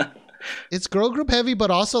 yeah. It's girl group heavy, but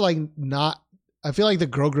also not. I feel like the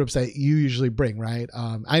girl groups that you usually bring, right?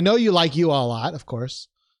 I know you like Yua a lot, of course.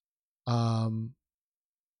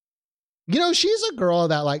 She's a girl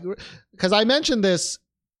that because I mentioned this.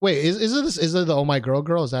 Wait, is it the Oh My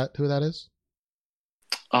Girl? Is that who that is?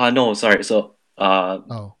 No, sorry. So,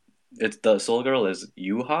 it's the solo girl is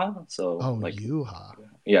Yuha. So, Yuha.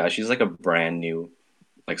 Yeah, she's a brand new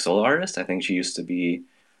solo artist. I think she used to be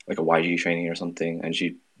a YG trainee or something, and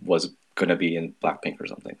she was gonna be in Blackpink or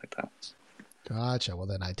something like that. Gotcha. Well,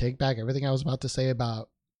 then I take back everything I was about to say about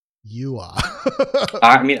Yua.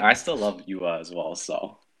 I mean, I still love Yua as well,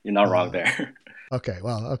 so you're not wrong there. Okay.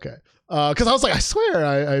 Because I was I swear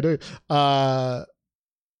I do. I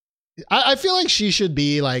feel like she should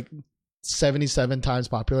be 77 times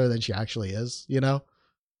popular than she actually is.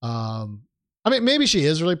 I mean, maybe she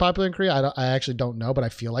is really popular in Korea. I actually don't know, but I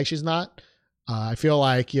feel like she's not. I feel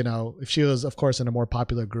like if she was, of course, in a more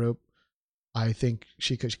popular group, I think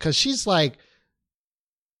she could, because she's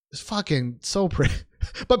fucking so pretty,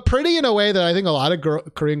 but pretty in a way that I think a lot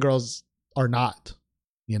of Korean girls are not.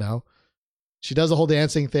 She does the whole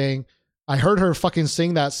dancing thing. I heard her fucking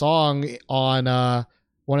sing that song on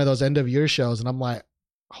one of those end of year shows, and I'm like,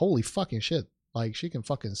 holy fucking shit! She can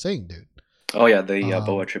fucking sing, dude. Oh yeah, the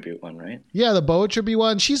Boa tribute one, right? Yeah, the Boa tribute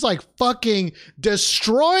one. She's fucking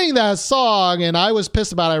destroying that song, and I was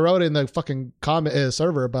pissed about it. I wrote it in the fucking comment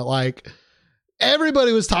server, but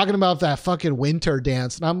everybody was talking about that fucking winter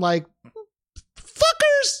dance, and I'm like,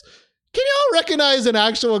 fuckers, can y'all recognize an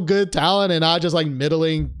actual good talent and not just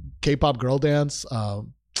middling K-pop girl dance?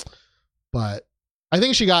 But I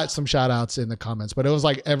think she got some shout outs in the comments, but it was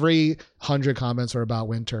every 100 comments were about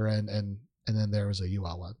winter, and then there was a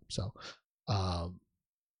Yua one. So I'm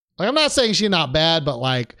not saying she's not bad, but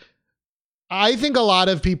I think a lot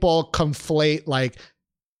of people conflate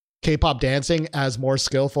K-pop dancing as more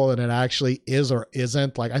skillful than it actually is or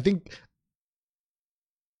isn't. I think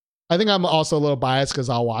I'm also a little biased because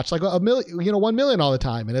I'll watch 1 million all the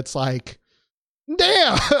time, and it's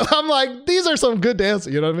damn. I'm these are some good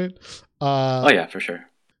dances. You know what I mean? Oh yeah, for sure.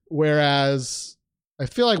 Whereas I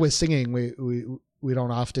feel like with singing, we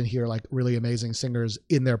don't often hear like really amazing singers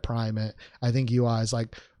in their prime. I think Yua is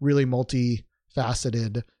like really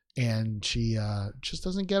multifaceted, and she just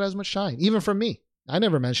doesn't get as much shine, even from me. I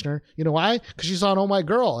never mention her. You know why? Because she's on Oh My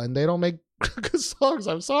Girl, and they don't make good songs.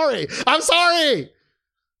 I'm sorry.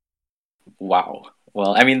 Wow.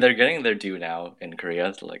 Well, I mean, they're getting their due now in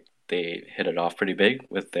Korea. Like, they hit it off pretty big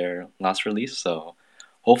with their last release, so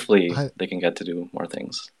hopefully they can get to do more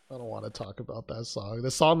things. I don't want to talk about that song.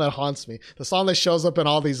 The song that haunts me. The song that shows up in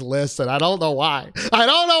all these lists, and I don't know why.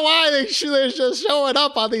 They're just showing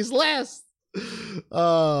up on these lists.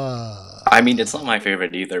 I mean, it's not my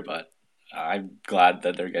favorite either, but I'm glad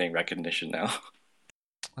that they're getting recognition now.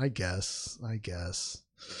 I guess.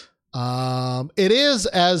 It is,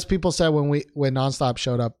 as people said when Nonstop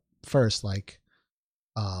showed up first, like,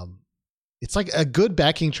 it's like a good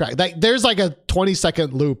backing track. Like, there's like a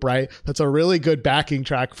 20-second loop, right? That's a really good backing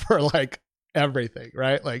track for like everything,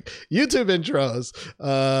 right? Like YouTube intros,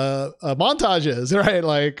 montages, right?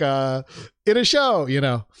 Like in a show, you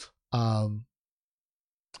know.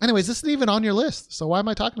 Anyways, this isn't even on your list, so why am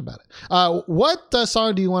I talking about it? What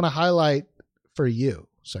song do you want to highlight for you,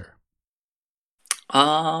 sir?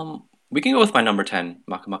 We can go with my number 10,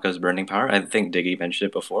 Makamaka's Burning Power. I think Diggy mentioned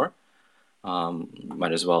it before.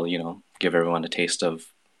 Might as well, give everyone a taste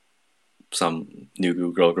of some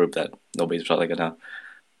new girl group that nobody's probably gonna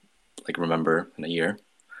remember in a year.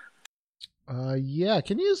 Yeah.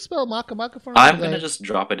 Can you spell Makamaka for me? I'm gonna just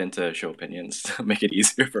drop it into show opinions to make it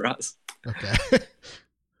easier for us. Okay.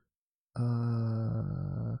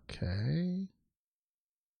 Okay.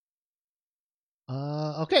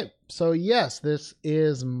 Okay. So yes, this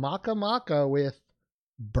is Makamaka with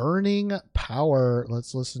Burning Power.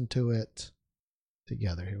 Let's listen to it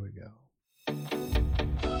together. Here we go.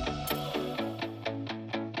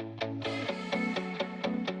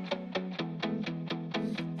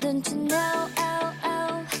 Don't you know,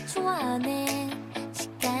 좋아하네.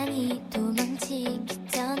 시간이 도망치기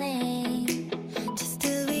전에. Just do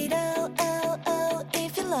it,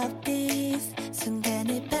 if you love this.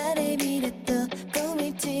 순간의 바람이라도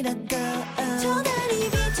꿈일지라도. 전화리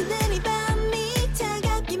비추는 이 밤이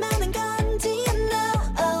차갑기만 한 건지 I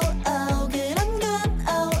know, 그런 건,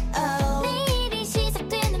 내일이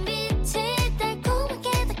시작되는 빛을 달콤하게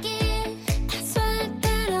닿길. I swear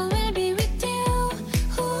that I will be with you.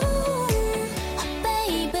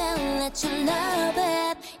 Baby, let you love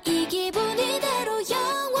it. 이 기분 이대로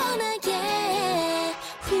영원하게.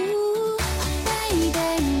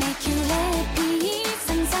 Baby, make you happy.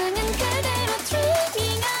 상상은 그대로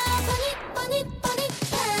dreaming of bunny power.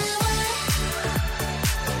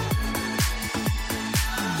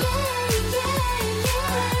 Yeah,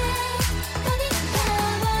 bunny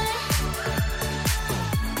power.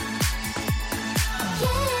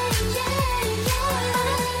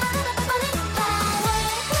 Bunny power.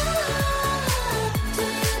 Do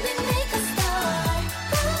you make a star?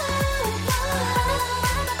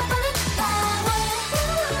 Bunny power.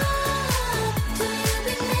 Do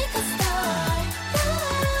you make a star?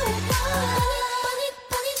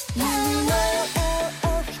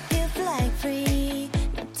 You fly free.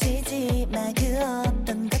 놓치지 마 그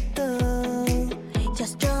어떤 것도.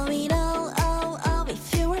 Just draw it all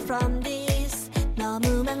if you were from this.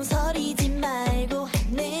 너무 망설이지 말고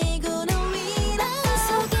내고 너 위로.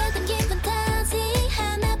 속에 담긴 판타지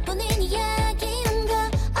하나뿐인 이야기. I'm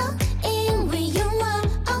going with you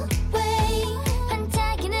away.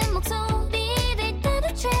 반짝이는 목소리를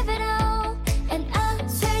따라 travel on. And I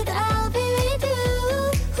swear that I'll be with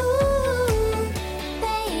you.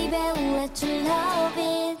 Baby, let you love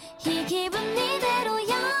it. 이 기분 이대로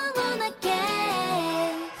영원하게.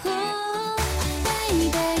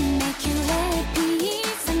 Baby, make you happy.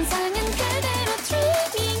 상상은 그대로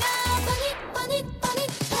dreaming of bunny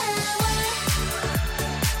power.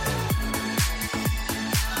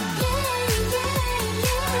 Yeah,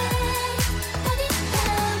 bunny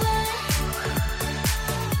power.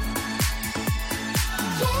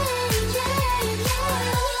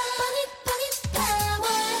 bunny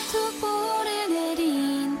power. 두 볼에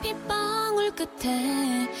내린 빗방울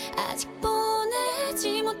끝에 아직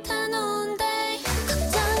보내지 못한 온데.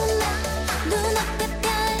 걱정은 마 눈앞에 별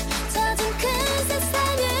젖은 그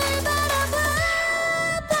세상을 바라봐.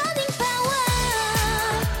 Burning power.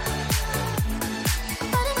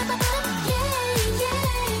 Bunny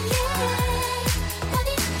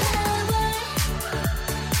power.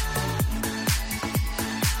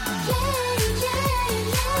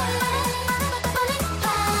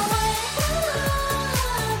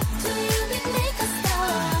 Do you make a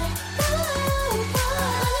star?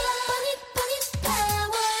 Bunny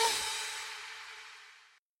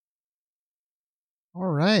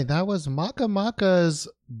right, that was Maka Maka's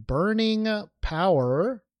Burning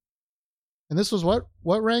Power. And this was what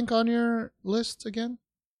rank on your list again?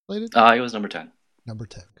 Slated? It was number 10. Number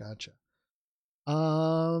 10. Gotcha.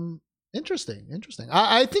 Interesting.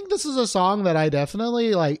 I think this is a song that I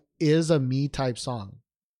definitely like is a me type song.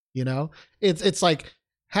 You know? It's like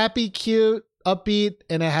happy, cute, upbeat,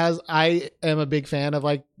 and I am a big fan of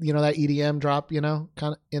like, you know, that EDM drop, you know,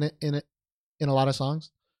 kind of in a lot of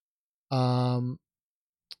songs. I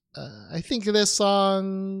think this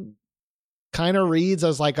song kind of reads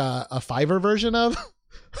as like a Fiverr version of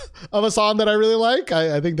a song that I really like.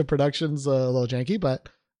 I think the production's a little janky, but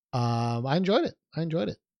I enjoyed it.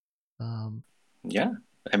 Yeah,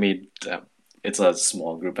 I mean, it's a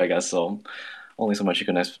small group, I guess, so only so much you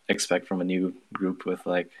can expect from a new group with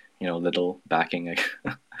like, you know, little backing like,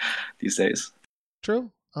 these days.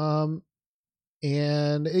 True. And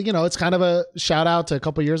you know, it's kind of a shout out to a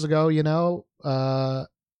couple years ago, you know,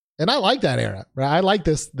 and I like that era, right? I like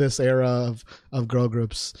this era of girl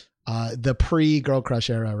groups, the pre Girl Crush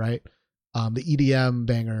era, right? The EDM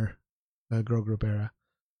banger girl group era.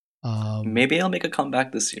 Maybe I'll make a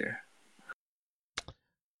comeback this year.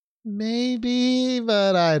 Maybe,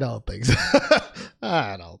 but I don't think so.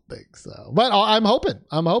 I don't think so. But I'm hoping.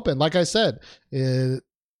 Like I said, the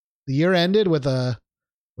year ended with a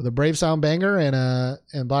Brave Sound banger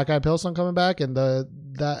and Black Eyed Pills song coming back, and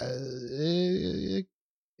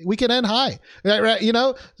we can end high, right? You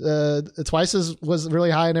know, Twice was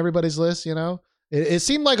really high in everybody's list. You know, it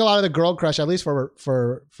seemed like a lot of the Girl Crush, at least for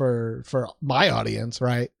my audience,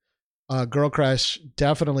 right? Girl Crush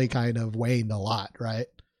definitely kind of waned a lot, right?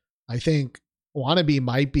 I think Wannabe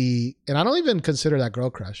might be, and I don't even consider that Girl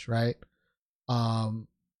Crush, right?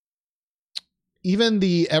 Even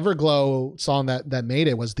the Everglow song that made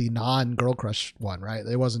it was the non-Girl Crush one, right?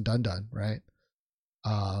 It wasn't Dun, right?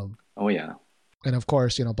 Oh yeah. And of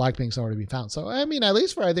course, you know, Blackpink's already been found. So I mean, at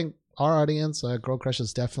least for I think our audience, Girl Crush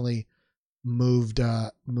has definitely moved.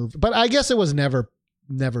 But I guess it was never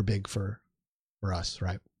big for us,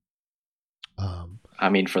 right? I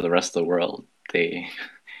mean, for the rest of the world, they,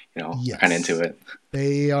 you know, yes, are kind of into it.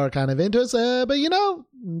 They are kind of into it, but you know,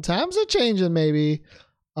 times are changing. Maybe.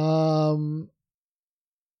 But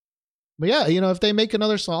yeah, you know, if they make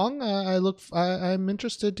another song, I'm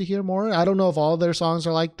interested to hear more. I don't know if all their songs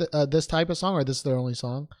are like this type of song or this is their only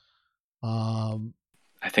song. I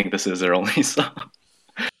think this is their only song.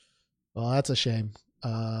 Well, that's a shame.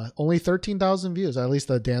 Only 13,000 views, at least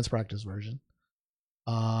the dance practice version.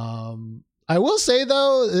 I will say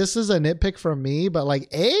though, this is a nitpick from me, but like,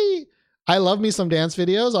 I love me some dance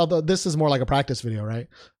videos, although this is more like a practice video, right?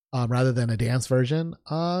 Rather than a dance version.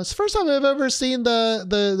 It's the first time I've ever seen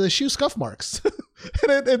the shoe scuff marks.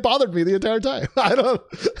 And it bothered me the entire time.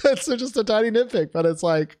 It's just a tiny nitpick, but it's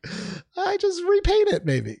like, I just repaint it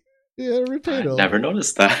maybe. Yeah, repaint it. Never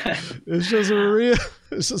noticed that. It's just a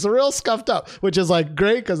real scuffed up, which is like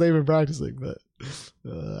great because they've been practicing, but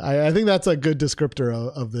I think that's a good descriptor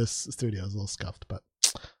of this studio. It's a little scuffed, but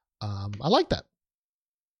I like that.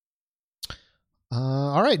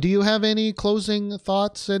 All right. Do you have any closing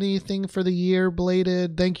thoughts? Anything for the year,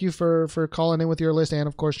 Bladed? Thank you for calling in with your list, and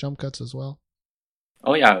of course, Jump Cuts as well.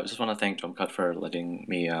 Oh yeah, I just want to thank Jump Cut for letting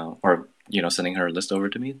me, or you know, sending her list over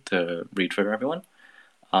to me to read for everyone.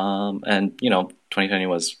 And you know, 2020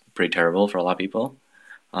 was pretty terrible for a lot of people.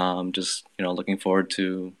 Just you know, looking forward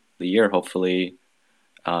to the year. Hopefully,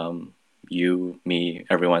 you, me,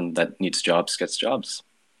 everyone that needs jobs gets jobs.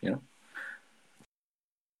 You know.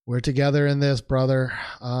 We're together in this, brother.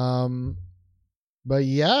 But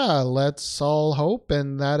yeah, let's all hope,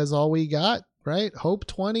 and that is all we got, right? Hope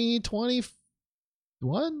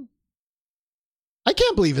 2021. I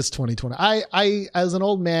can't believe it's 2020. I as an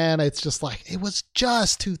old man, it's just like, it was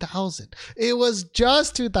just 2000. It was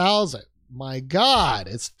just 2000. My God,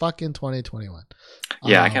 it's fucking 2021.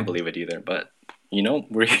 Yeah, I can't believe it either, but you know,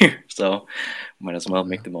 we're here, so might as well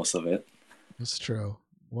make the most of it. It's true.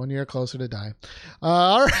 1 year closer to die.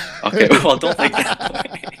 All right. Okay, well, don't think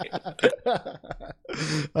that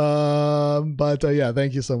way. But yeah,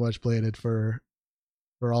 thank you so much, Bladed, for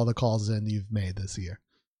all the calls in you've made this year.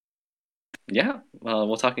 Yeah,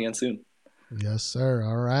 we'll talk again soon. Yes, sir.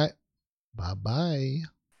 All right. Bye-bye.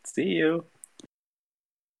 See you.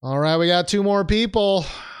 All right, we got 2 more people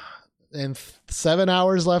and 7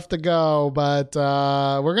 hours left to go, but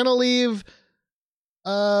we're going to leave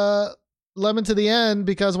Lemon to the end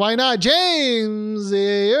because why not? James,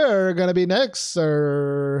 you're going to be next,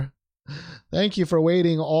 sir. Thank you for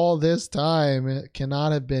waiting all this time. It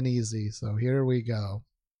cannot have been easy. So here we go.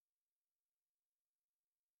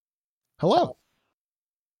 Hello.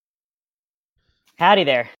 Howdy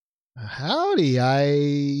there. Howdy.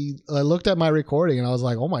 I looked at my recording and I was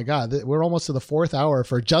like, oh my God, we're almost to the 4th hour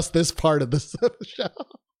for just this part of this show.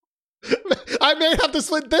 I may have to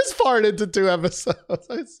split this part into 2 episodes.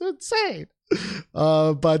 It's insane.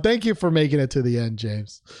 But thank you for making it to the end,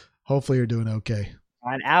 James. Hopefully you're doing okay.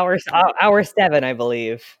 On hour 7, I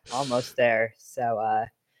believe. Almost there. So,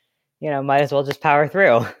 might as well just power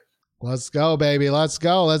through. Let's go, baby. Let's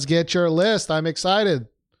go. Let's get your list. I'm excited.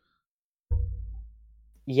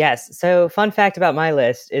 Yes. So, fun fact about my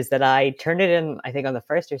list is that I turned it in, I think, on the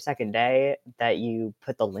first or second day that you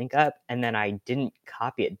put the link up, and then I didn't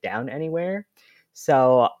copy it down anywhere.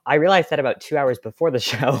 So, I realized that about 2 hours before the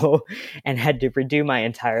show and had to redo my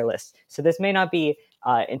entire list. So, this may not be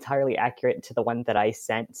entirely accurate to the one that I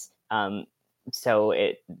sent. So,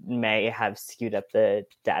 it may have skewed up the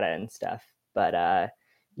data and stuff. But,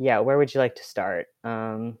 yeah, where would you like to start?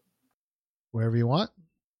 Wherever you want.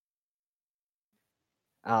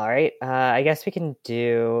 All right. I guess we can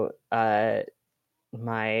do my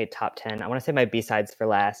top 10. I want to say my B-sides for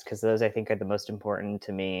last because those I think are the most important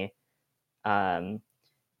to me. So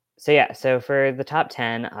for the top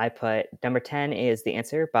 10, I put number 10 is The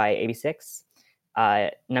Answer by AB6.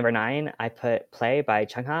 Number 9, I put Play by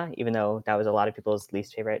Chungha, even though that was a lot of people's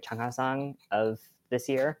least favorite Chungha song of this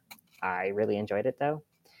year. I really enjoyed it though.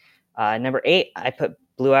 Number 8, I put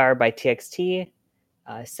Blue Hour by TXT.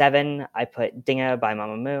 7, I put Dinga by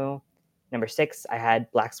Mamamoo. Number 6, I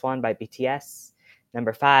had Black Swan by BTS.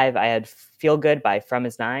 Number 5, I had Feel Good by From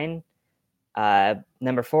Is 9.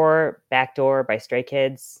 Number 4, Backdoor by Stray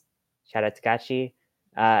Kids. Shout out to Gachi.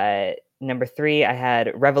 Number 3, I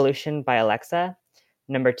had Revolution by Alexa.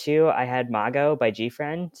 Number 2, I had Mago by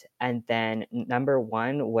GFriend. And then number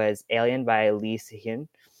 1 was Alien by Lee Sehyun.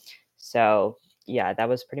 So yeah, that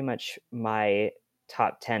was pretty much my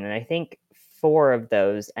top 10. And I think 4 of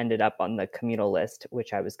those ended up on the communal list,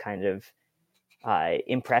 which I was kind of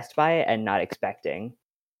impressed by it and not expecting.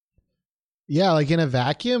 Yeah, like in a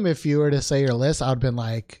vacuum, if you were to say your list, I would have been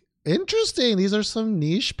like, interesting. These are some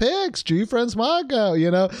niche picks. GFriend's Mago,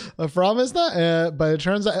 From Is Not. But it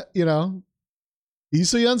turns out, Lee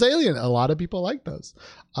Soo-yeon's Alien. A lot of people like those.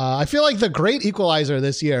 I feel like the great equalizer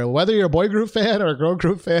this year, whether you're a boy group fan or a girl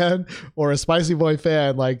group fan or a Spicy Boy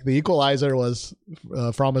fan, like the equalizer was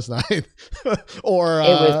From Is 9. Or it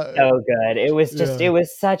was so good. It was just, yeah. It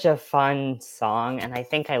was such a fun song. And I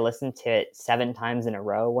think I listened to it 7 times in a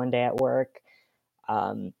row one day at work.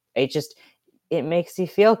 It makes you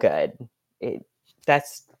feel good.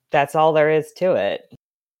 That's all there is to it.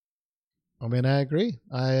 I mean, I agree.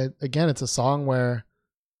 Again, it's a song where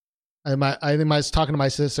I was talking to my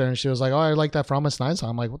sister and she was like, "Oh, I like that From Is 9 song."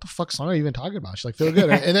 I'm like, "What the fuck song are you even talking about?" She's like, "Feel Good."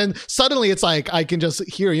 And then suddenly it's like I can just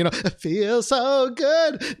hear, "Feel so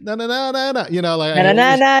good." No, no, no, no,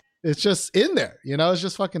 no. It's just in there. It's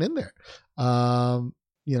just fucking in there.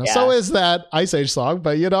 Yeah. So is that Ice Age song,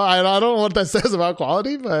 but I don't know what that says about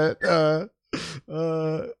quality, but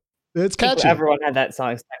it's catchy. Everyone had that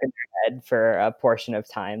song stuck in their head for a portion of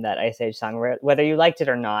time, that Ice Age song, whether you liked it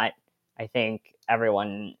or not. I think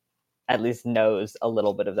everyone at least knows a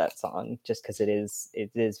little bit of that song just because it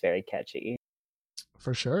is very catchy.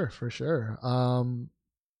 For sure.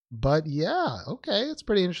 But yeah, okay, it's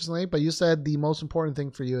pretty interesting. But you said the most important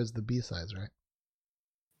thing for you is the B-sides, right?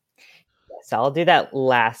 So I'll do that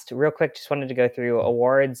last. Real quick, just wanted to go through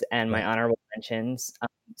awards and my honorable mentions.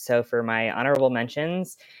 So for my honorable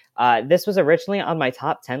mentions, this was originally on my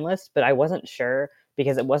top 10 list, but I wasn't sure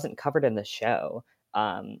because it wasn't covered in the show.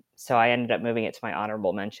 So I ended up moving it to my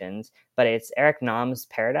honorable mentions. But it's Eric Nam's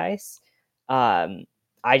Paradise. I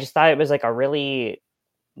just thought it was like a really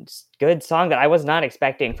good song that I was not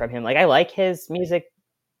expecting from him. Like, I like his music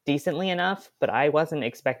decently enough, but I wasn't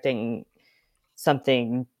expecting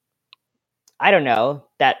something, I don't know,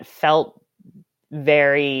 that felt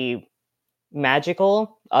very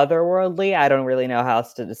magical, otherworldly. I don't really know how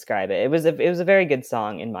else to describe it. It was a very good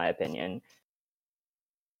song, in my opinion.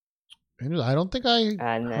 I don't think I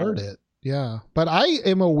heard it. Yeah, but I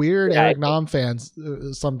am a weird Eric Nam fan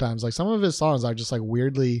sometimes. Like, some of his songs are just like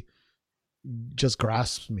weirdly just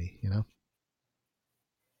grasps me,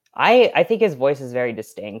 I think his voice is very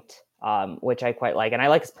distinct, which I quite like, and I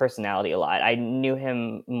like his personality a lot. I knew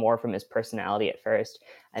him more from his personality at first,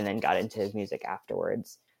 and then got into his music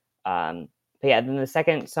afterwards. But yeah, then the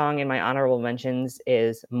second song in my honorable mentions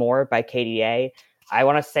is More by KDA. I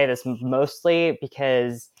want to say this mostly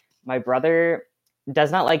because my brother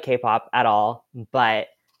does not like K-pop at all, but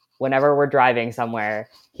whenever we're driving somewhere,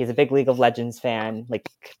 he's a big League of Legends fan, like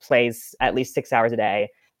plays at least 6 hours a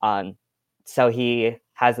day. So he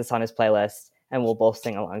has this on his playlist and we'll both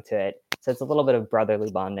sing along to it. So it's a little bit of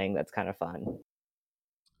brotherly bonding that's kind of fun.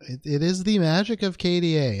 it is the magic of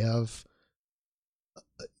KDA.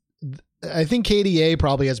 I think KDA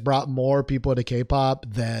probably has brought more people to K-pop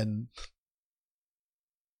than.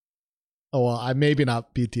 Oh well, I maybe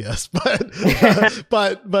not BTS,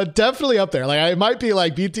 but definitely up there. Like it might be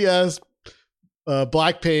like BTS,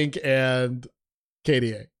 Blackpink, and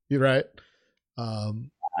KDA. You're right.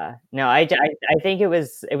 No, I think it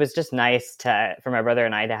was just nice for my brother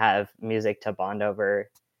and I to have music to bond over,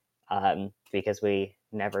 because we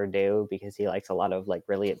never do, because he likes a lot of like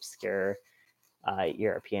really obscure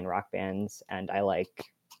European rock bands, and I like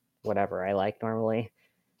whatever I like normally.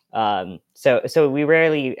 So we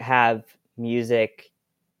rarely have music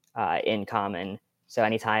in common. So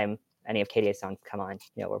anytime any of KDA's songs come on,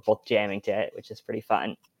 we're both jamming to it, which is pretty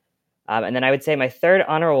fun. And then I would say my third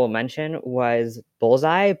honorable mention was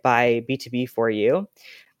Bullseye by BTOB4U.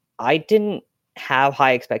 I didn't have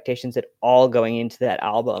high expectations at all going into that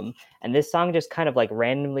album. And this song just kind of like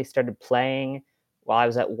randomly started playing while I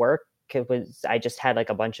was at work. I just had like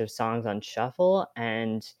a bunch of songs on shuffle,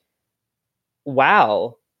 and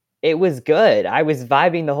wow, it was good. I was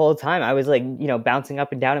vibing the whole time. I was like, bouncing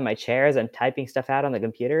up and down in my chairs and typing stuff out on the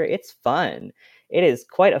computer. It's fun. It is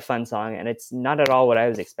quite a fun song, and it's not at all what I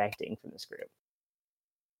was expecting from this group.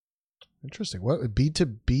 Interesting. What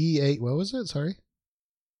B2B8? What was it? Sorry.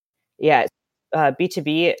 Yeah,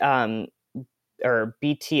 B2B or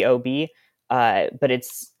BTOB, but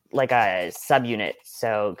it's like a subunit.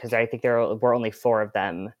 So because I think there were only 4 of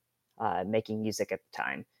them making music at the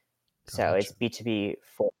time. Gotcha. So it's BTOB4U.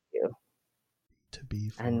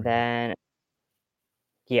 And then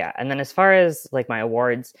as far as like my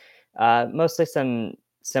awards, mostly some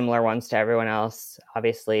similar ones to everyone else.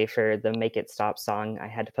 Obviously, for the Make It Stop song, I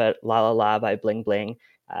had to put La La La by Bling Bling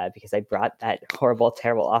because I brought that horrible,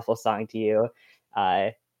 terrible, awful song to you.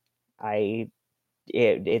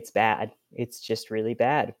 It's bad. It's just really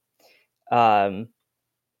bad.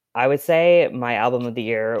 I would say my album of the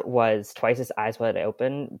year was Twice's Eyes Wide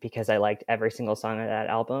Open because I liked every single song of that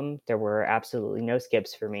album. There were absolutely no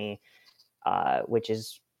skips for me, which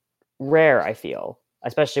is rare, I feel,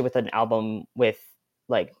 especially with an album with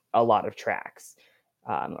like a lot of tracks,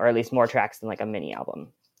 or at least more tracks than like a mini album.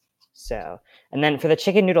 So, and then for the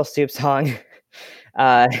Chicken Noodle Soup song,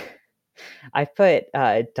 I put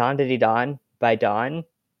Don Diddy Don by Dawn,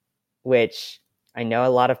 which I know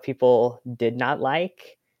a lot of people did not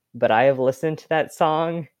like, but I have listened to that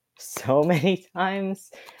song so many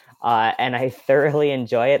times, and I thoroughly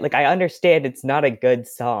enjoy it. Like, I understand it's not a good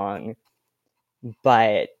song,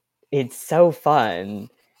 but it's so fun,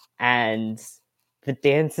 and the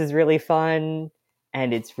dance is really fun,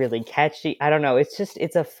 and it's really catchy. I don't know.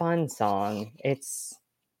 It's a fun song. It's,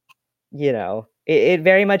 it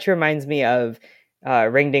very much reminds me of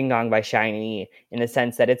Ring Ding Dong by SHINee in the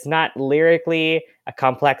sense that it's not lyrically a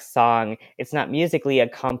complex song. It's not musically a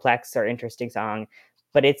complex or interesting song,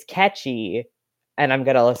 but it's catchy, and I'm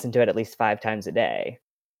going to listen to it at least 5 times a day.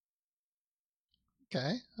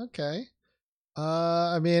 Okay.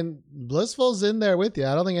 I mean, Blissful's in there with you.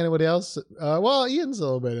 I don't think anybody else. Well, Ian's a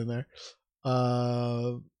little bit in there.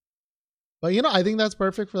 But I think that's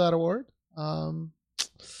perfect for that award.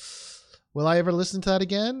 Will I ever listen to that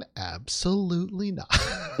again? Absolutely not.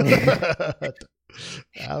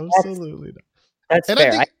 Absolutely not. That's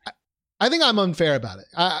fair. I think I'm unfair about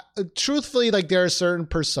it. Truthfully, like there are certain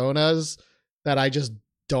personas that I just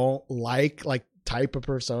don't like type of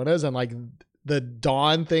personas, and like the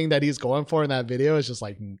Dawn thing that he's going for in that video is just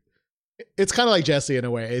like, it's kind of like Jesse in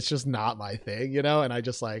a way. It's just not my thing, and I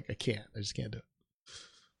just I just can't do it.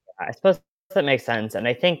 I suppose that makes sense, and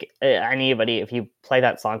I think anybody, if you play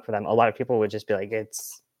that song for them, a lot of people would just be like,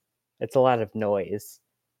 it's a lot of noise,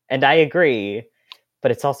 and I agree,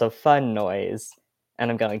 but it's also fun noise,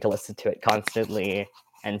 and I'm going to listen to it constantly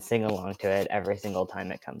and sing along to it every single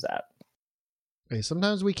time it comes up. Hey,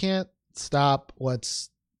 sometimes we can't stop what's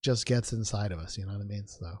just gets inside of us, you know what I mean?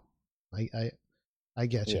 So I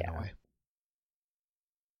get you in a way.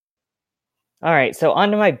 All right, so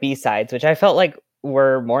on to my B-sides, which I felt like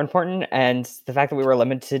were more important, and the fact that we were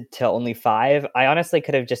limited to only 5, I honestly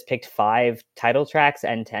could have just picked 5 title tracks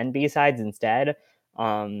and 10 B-sides instead,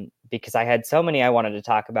 because I had so many I wanted to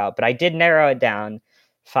talk about, but I did narrow it down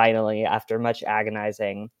finally after much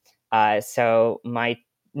agonizing. So my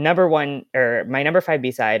number 5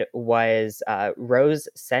 B-side was Rose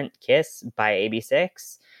Scent Kiss by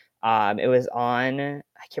AB6. It was on,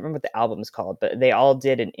 I can't remember what the album's called, but they all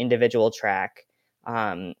did an individual track.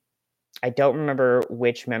 I don't remember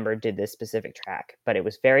which member did this specific track, but it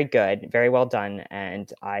was very good, very well done,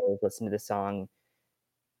 and I listened to the song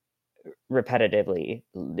repetitively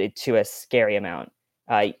to a scary amount.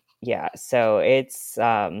 Yeah, so it's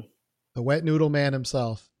The wet noodle man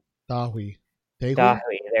himself, Dahui. Dahui?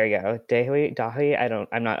 Dahui. There you go. Dahui.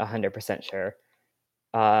 I'm not 100% sure.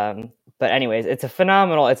 But anyways, it's a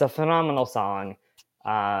phenomenal song.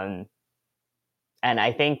 And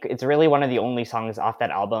I think it's really one of the only songs off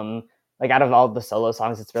that album, like out of all the solo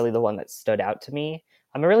songs, it's really the one that stood out to me.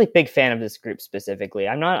 I'm a really big fan of this group specifically.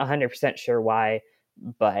 I'm not 100% sure why,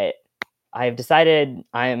 but I've decided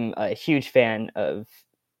I'm a huge fan of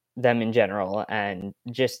them in general, and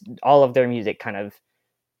just all of their music kind of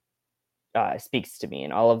speaks to me,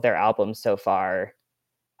 and all of their albums so far,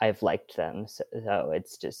 I've liked them. So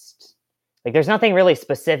it's just like there's nothing really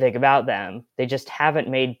specific about them. They just haven't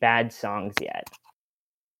made bad songs yet.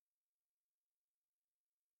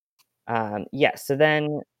 Yeah, so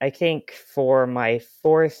then I think for my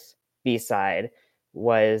fourth B-side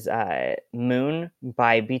was Moon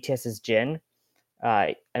by BTS's Jin,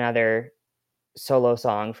 another solo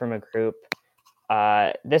song from a group.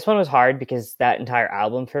 This one was hard because that entire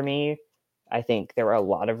album for me, I think there were a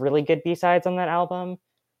lot of really good B-sides on that album.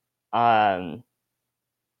 And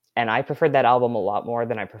I preferred that album a lot more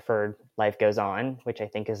than I preferred Life Goes On, which I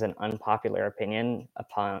think is an unpopular opinion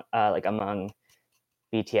among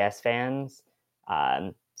BTS fans.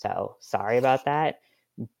 So sorry about that.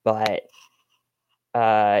 But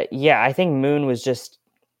yeah, I think Moon was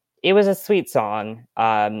it was a sweet song.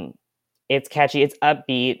 It's catchy, it's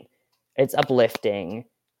upbeat, it's uplifting.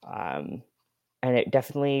 And it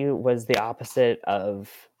definitely was the opposite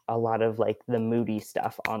of a lot of like the moody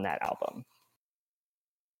stuff on that album.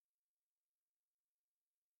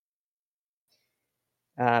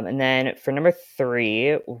 And then for number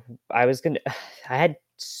 3, I had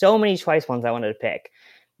so many Twice ones I wanted to pick,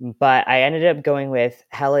 but I ended up going with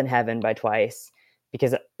Hell in Heaven by Twice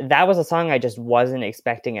because that was a song I just wasn't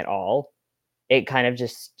expecting at all. It kind of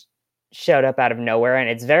just showed up out of nowhere, and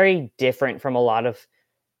it's very different from a lot of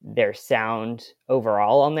their sound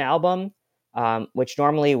overall on the album, which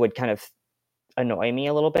normally would kind of annoy me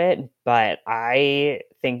a little bit, but I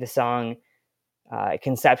think the song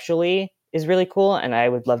conceptually is really cool, and I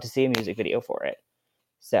would love to see a music video for it.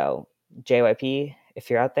 So JYP, if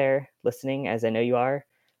you're out there listening, as I know you are,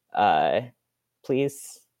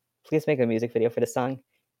 please make a music video for this song.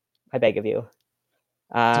 I beg of you.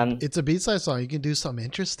 It's a B-side song. You can do something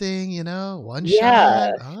interesting, one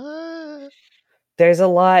Yeah. shot. There's a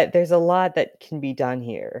lot that can be done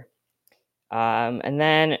here. And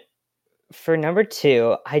then for number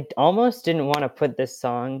 2, I almost didn't want to put this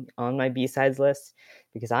song on my B-sides list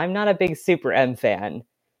because I'm not a big Super M fan,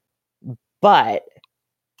 but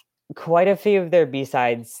quite a few of their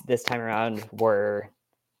B-sides this time around were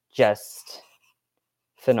just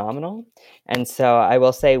phenomenal. And so I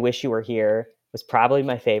will say Wish You Were Here was probably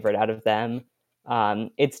my favorite out of them.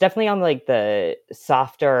 It's definitely on like the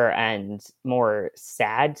softer and more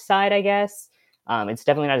sad side, I guess. It's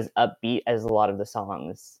definitely not as upbeat as a lot of the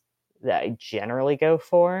songs that I generally go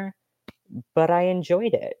for, but I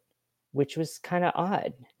enjoyed it, which was kind of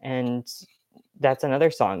odd. And that's another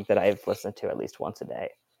song that I've listened to at least once a day.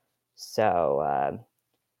 So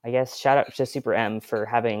I guess shout out to Super M for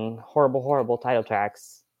having horrible title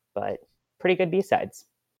tracks, but pretty good B-sides.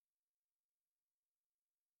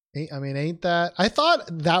 I mean, ain't that... I thought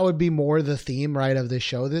that would be more the theme, right, of this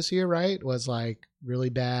show this year, right? Was like really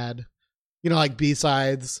bad, like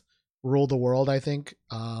B-sides rule the world, I think.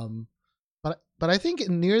 But I think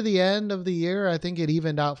near the end of the year, I think it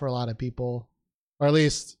evened out for a lot of people, or at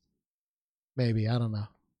least maybe, I don't know.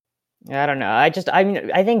 I don't know. I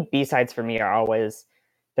think B-sides for me are always,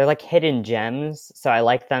 they're like hidden gems. So I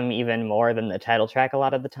like them even more than the title track a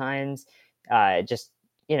lot of the times. There's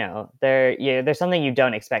something you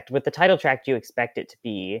don't expect. With the title track, you expect it to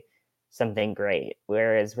be something great.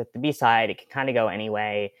 Whereas with the B-side, it can kind of go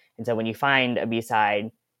anyway. And so when you find a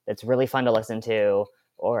B-side that's really fun to listen to,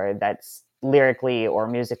 or that's lyrically or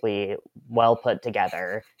musically well put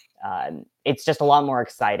together, it's just a lot more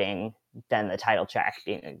exciting than the title track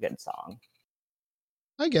being a good song.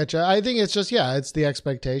 I get you. I think it's just, it's the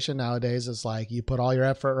expectation nowadays. It's like you put all your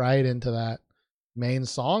effort right into that main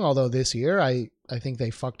song. Although this year, I think they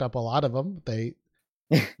fucked up a lot of them. They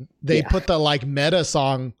put the like meta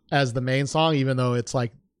song as the main song, even though it's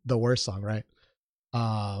like the worst song, right?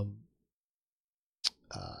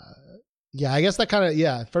 I guess that kind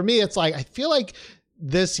of, for me, it's like, I feel like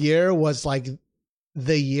this year was like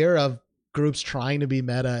the year of groups trying to be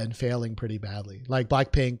meta and failing pretty badly. Like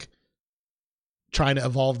Blackpink trying to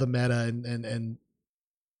evolve the meta and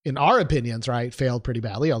in our opinions, right, failed pretty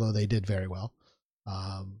badly, although they did very well.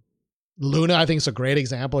 Luna, I think, is a great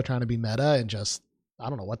example of trying to be meta and just, I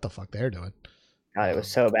don't know what the fuck they're doing. God, it was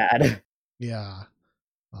so bad. Yeah.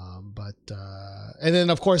 And then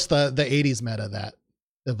of course the 80s meta that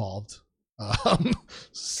evolved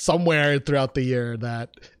somewhere throughout the year, that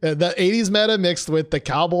the 80s meta mixed with the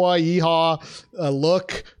cowboy yeehaw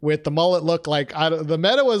look with the mullet look. Like the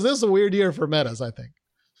meta was, this is a weird year for metas, I think.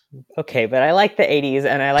 Okay, but I like the 80s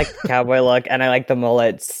and I like the cowboy look and I like the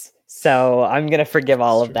mullets. So I'm going to forgive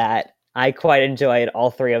all of that. I quite enjoyed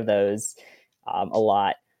all three of those a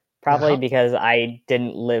lot. Probably because I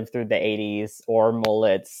didn't live through the 80s or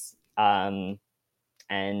mullets. And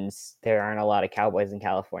there aren't a lot of cowboys in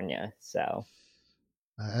California. So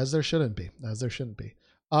as there shouldn't be.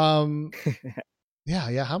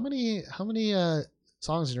 Yeah. How many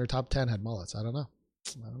songs in your top 10 had mullets? I don't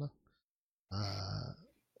know.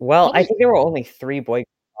 Well, I think there were only 3 boy group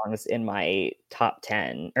songs in my top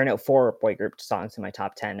 10, or no, 4 boy group songs in my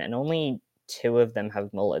top 10, and only 2 of them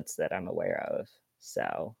have mullets that I'm aware of.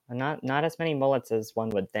 So not as many mullets as one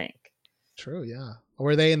would think. True, yeah.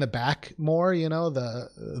 Were they in the back more? You know, the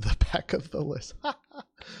back of the list.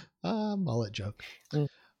 Mullet joke.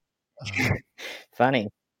 Funny.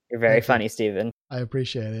 You're very funny, Steven. I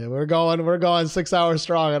appreciate it. We're going 6 hours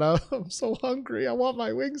strong, and I'm so hungry. I want my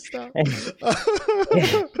Wingstop.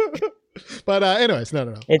 But anyways,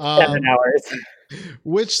 no. It's 7 hours.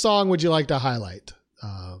 Which song would you like to highlight?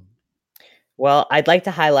 Well, I'd like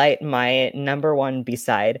to highlight my number 1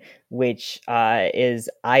 B-side, which is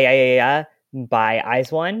Ayayaya by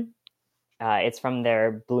IZ*ONE. It's from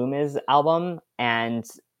their Bloomiz album, and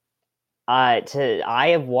I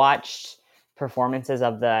have watched performances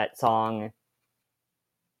of that song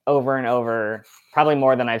over and over, probably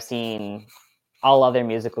more than I've seen all other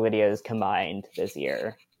musical videos combined this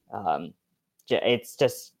year. It's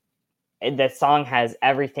just, the song has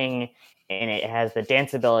everything in it. It has the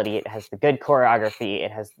danceability, it has the good choreography,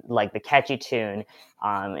 it has like the catchy tune.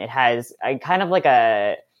 It has a kind of like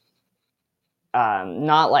a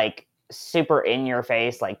not like super in your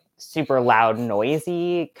face, like super loud,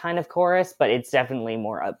 noisy kind of chorus, but it's definitely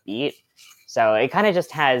more upbeat. So it kind of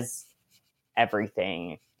just has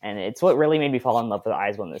everything, and it's what really made me fall in love with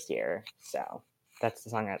IZ*ONE this year. So that's the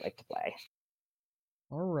song I'd like to play.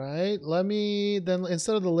 All right, let me then,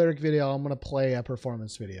 instead of the lyric video, I'm going to play a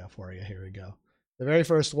performance video for you. Here we go. The very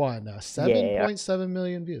first one, 7.7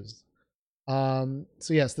 million views. So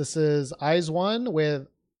yes, this is IZ*ONE with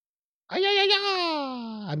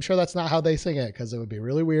Ayayaya. I'm sure that's not how they sing it, because it would be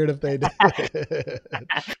really weird if they did.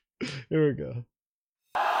 Here we go.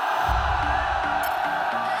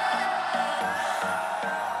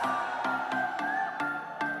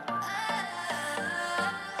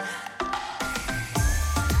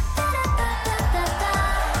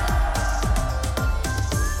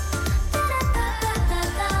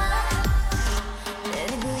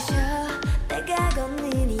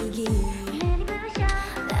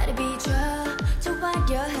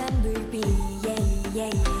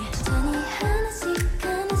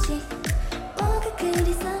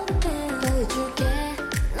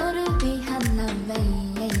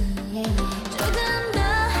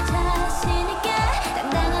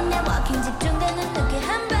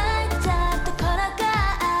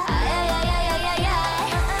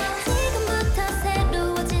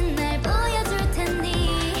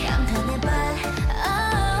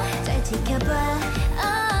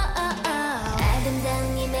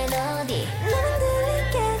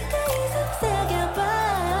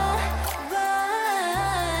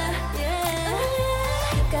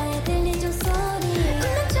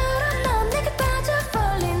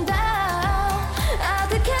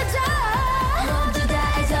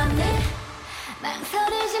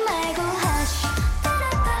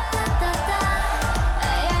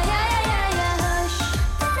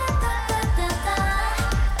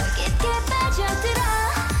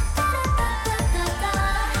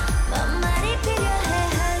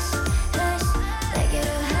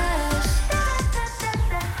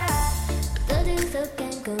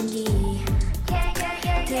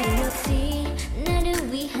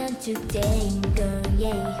 Today, girl,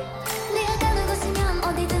 yeah.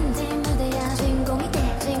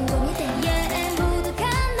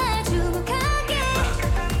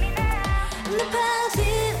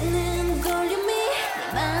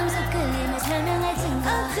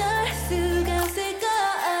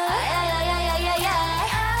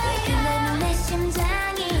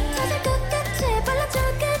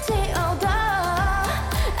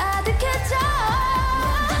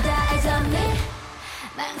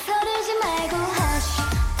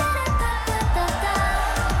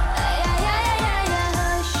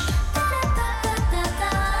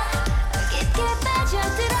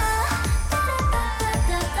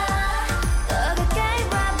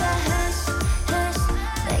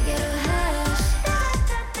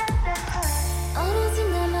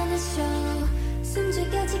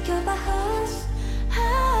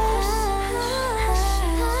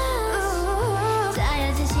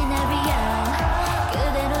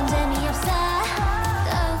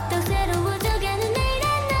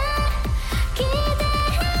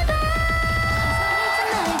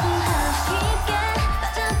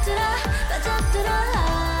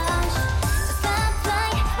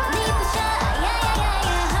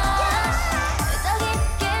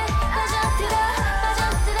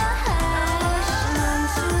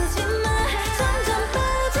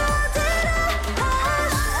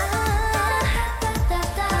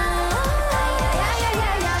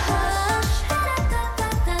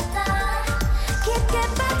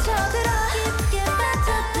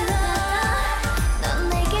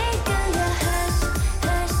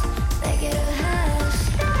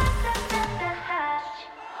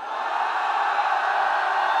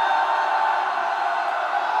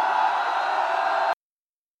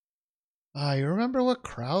 You remember what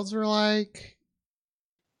crowds were like?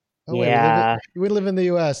 Oh, Yeah. wait, we live in the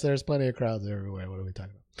U.S. There's plenty of crowds everywhere. What are we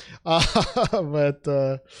talking about?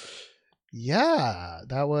 But yeah,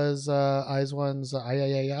 that was IZ*ONE's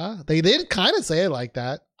yeah. They did kind of say it like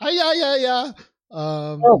that. Yeah.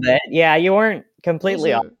 A little bit. Yeah, you weren't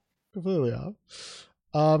completely off. Completely off.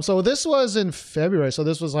 So this was in February. So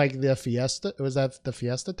this was like the Fiesta. Was that the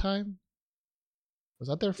Fiesta time? Was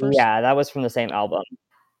that their first? Yeah, that was from the same album.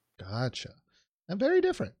 Gotcha. And very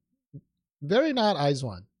different. Very not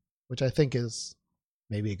IZ*ONE, which I think is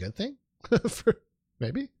maybe a good thing.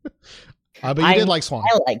 Maybe. But you did like Swan.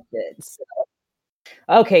 I liked it. So.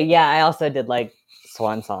 Okay, yeah, I also did like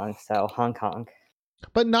Swan Song, so Hong Kong.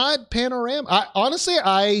 But not Panorama. Honestly,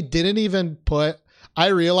 I didn't even put. I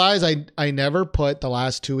realized I never put the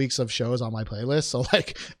last 2 weeks of shows on my playlist, so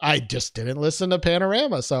like I just didn't listen to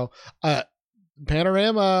Panorama. So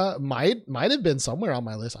Panorama might have been somewhere on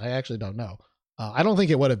my list. I actually don't know. I don't think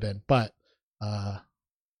it would have been, but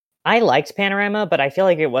I liked Panorama, but I feel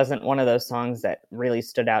like it wasn't one of those songs that really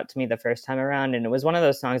stood out to me the first time around. And it was one of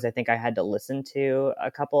those songs I think I had to listen to a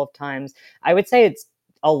couple of times. I would say it's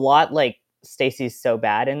a lot like Stacy's So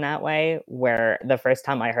Bad in that way, where the first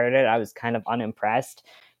time I heard it, I was kind of unimpressed.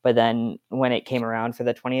 But then when it came around for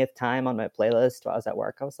the 20th time on my playlist while I was at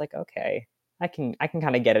work, I was like, okay, I can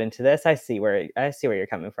kind of get into this. I see where you're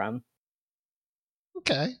coming from.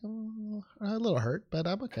 Okay. A little hurt, but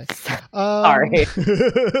I'm okay. Sorry.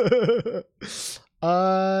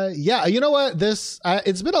 Yeah, you know what?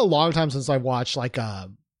 It's been a long time since I've watched like a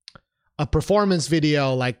performance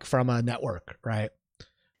video like from a network, right?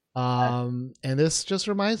 And this just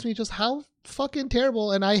reminds me just how fucking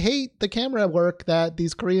terrible, and I hate the camera work that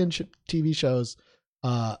these Korean TV shows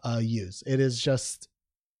use. It is just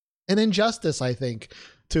an injustice, I think,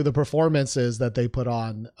 to the performances that they put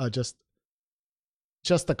on.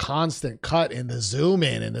 Just the constant cut and the zoom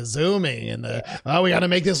in and the zooming and we got to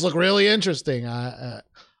make this look really interesting. I'm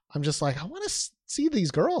just like, I want to see these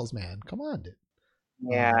girls, man. Come on, dude.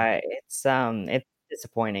 Yeah, it's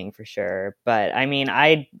disappointing for sure. But I mean,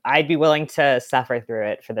 I'd be willing to suffer through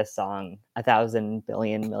it for this song 1,000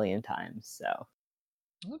 billion million times. So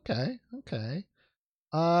okay.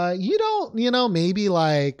 You don't, maybe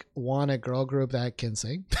like want a girl group that can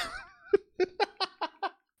sing.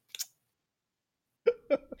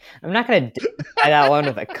 I'm not gonna try that one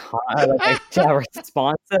with a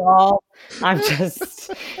response at all. I'm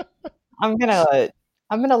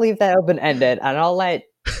gonna leave that open ended, and I'll let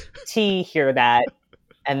T hear that,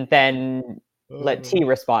 and then let T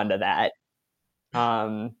respond to that.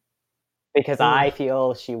 Because I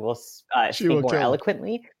feel she will speak more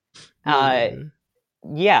eloquently.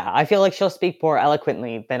 Yeah, I feel like she'll speak more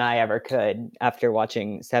eloquently than I ever could after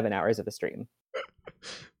watching 7 hours of a stream.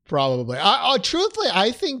 Probably. Truthfully,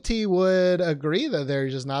 I think T would agree that they're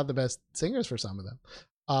just not the best singers for some of them.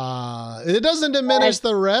 It doesn't diminish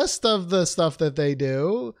the rest of the stuff that they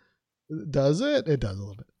do, does it? It does a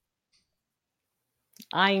little bit.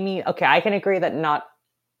 I mean, okay, I can agree that not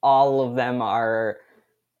all of them are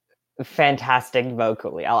fantastic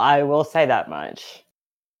vocally. I will say that much.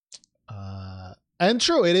 And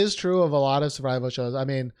true, it is true of a lot of survival shows. I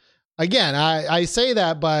mean, again, I say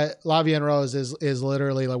that, but La Vie en Rose is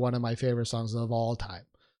literally like one of my favorite songs of all time.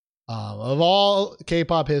 Of all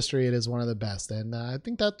K-pop history, it is one of the best, and I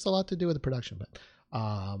think that's a lot to do with the production. But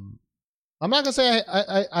I'm not gonna say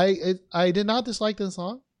I did not dislike this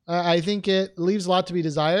song. I think it leaves a lot to be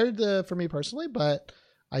desired for me personally, but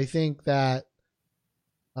I think that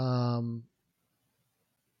I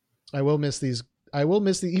will miss these.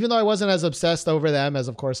 Even though I wasn't as obsessed over them as,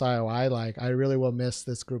 of course, IOI, like I really will miss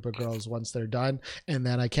this group of girls once they're done. And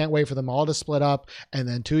then I can't wait for them all to split up. And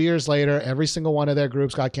then 2 years later, every single one of their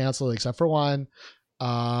groups got canceled except for one.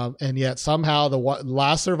 And yet somehow the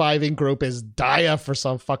last surviving group is Daya for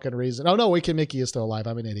some fucking reason. Oh no, Wicked Mickey is still alive.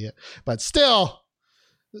 I'm an idiot. But still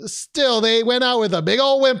they went out with a big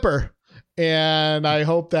old whimper. And I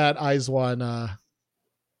hope that IZ*ONE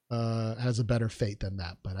has a better fate than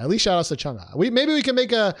that, but at least shout out to Chungha. Maybe we can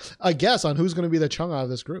make a guess on who's going to be the Chungha of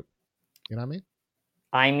this group. You know what I mean?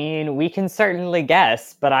 I mean, we can certainly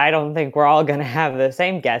guess, but I don't think we're all going to have the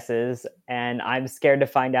same guesses, and I'm scared to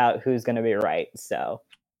find out who's going to be right. So,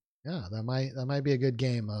 yeah, that might be a good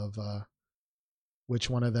game of which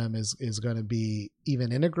one of them is going to be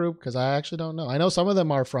even in a group, because I actually don't know. I know some of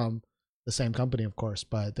them are from the same company, of course,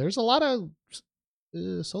 but there's a lot of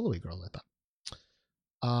solo-y girls, I thought.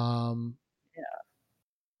 Yeah.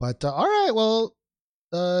 But all right, well,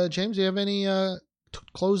 James, do you have any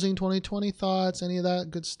closing 2020 thoughts? Any of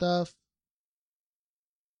that good stuff?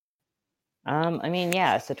 I mean,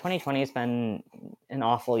 yeah. So 2020 has been an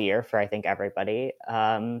awful year for I think everybody.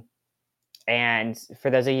 And for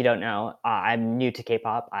those of you who don't know, I'm new to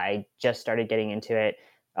K-pop. I just started getting into it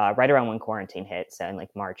right around when quarantine hit, so in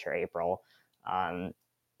like March or April.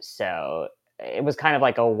 So it was kind of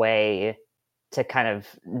like a way to kind of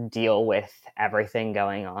deal with everything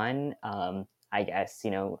going on. I guess,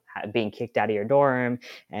 being kicked out of your dorm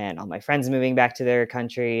and all my friends moving back to their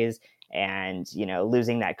countries and,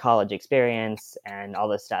 losing that college experience and all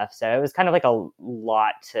this stuff. So it was kind of like a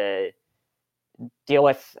lot to deal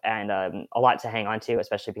with and a lot to hang on to,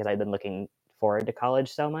 especially because I've been looking forward to college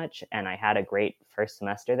so much and I had a great first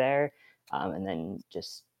semester there. And then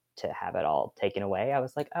just to have it all taken away, I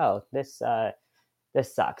was like, oh, this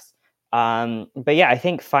sucks. But yeah, I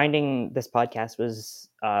think finding this podcast was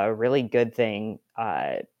a really good thing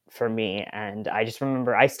for me. And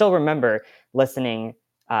I still remember listening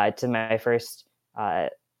to my first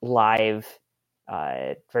live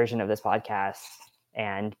version of this podcast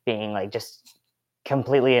and being like just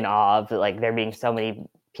completely in awe of like there being so many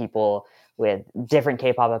people with different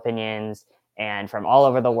K-pop opinions and from all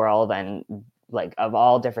over the world and like of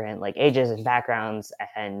all different like ages and backgrounds.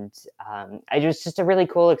 And it was just a really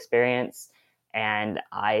cool experience. And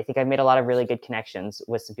I think I've made a lot of really good connections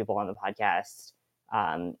with some people on the podcast,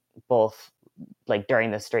 both like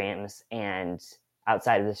during the streams and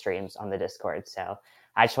outside of the streams on the Discord. So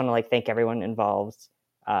I just want to like thank everyone involved.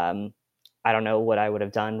 I don't know what I would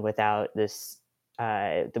have done without this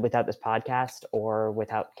podcast or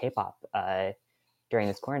without K-pop during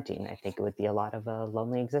this quarantine. I think it would be a lot of a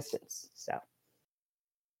lonely existence. So.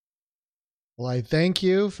 Well, I thank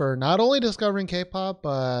you for not only discovering K-pop,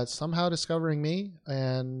 but somehow discovering me.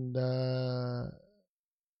 And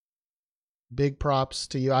big props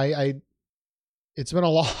to you. It's been a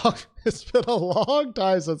long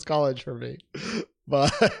time since college for me,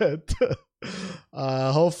 but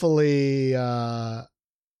hopefully.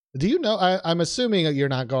 Do you know? I'm assuming that you're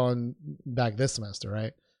not going back this semester,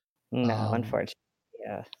 right? No, unfortunately,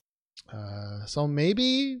 yeah. So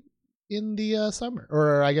maybe in the summer,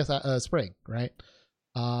 or I guess spring, right?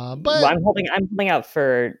 But well, I'm holding out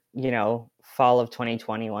for fall of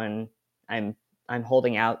 2021. I'm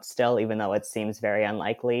holding out still, even though it seems very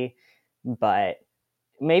unlikely. But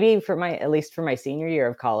maybe at least for my senior year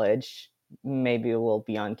of college, maybe we'll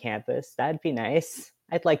be on campus. That'd be nice.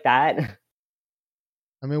 I'd like that.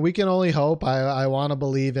 I mean, we can only hope. I want to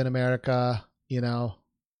believe in America,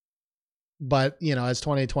 but as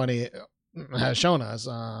 2020 has shown us,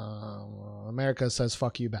 America says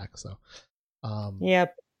fuck you back. So,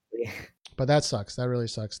 yep. But that sucks. That really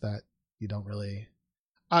sucks that you don't really.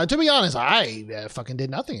 To be honest, I fucking did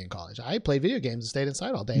nothing in college. I played video games and stayed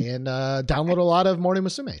inside all day and downloaded a lot of Morning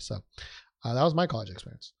Musume. So that was my college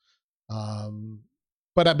experience.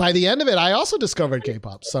 But by the end of it, I also discovered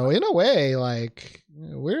K-pop. So in a way, like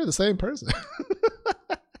we're the same person.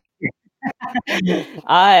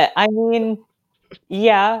 I mean,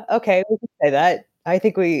 yeah, okay, we can say that. I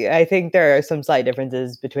think there are some slight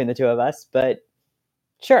differences between the two of us, but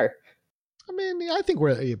sure. I mean, I think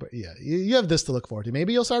you have this to look forward to.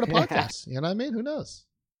 Maybe you'll start a podcast. You know what I mean? Who knows?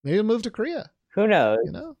 Maybe you'll move to Korea. Who knows?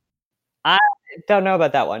 I don't know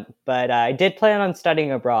about that one, but I did plan on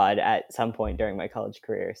studying abroad at some point during my college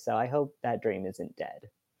career, so I hope that dream isn't dead.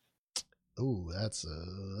 Ooh, that's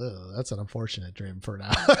an unfortunate dream for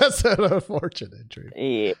now. That's an unfortunate dream.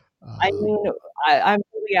 Yeah. I mean, I'm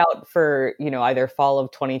really out for either fall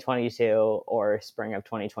of 2022 or spring of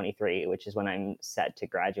 2023, which is when I'm set to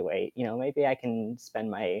graduate. Maybe I can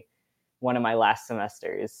spend one of my last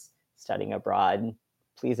semesters studying abroad.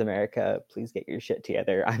 Please, America, please get your shit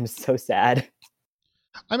together. I'm so sad.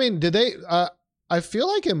 I mean, did they? I feel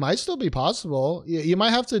like it might still be possible. You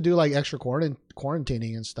might have to do like extra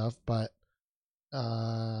quarantining and stuff, but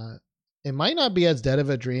it might not be as dead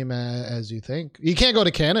of a dream as you think. You can't go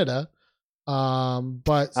to Canada,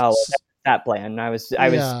 but that plan. I was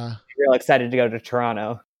real excited to go to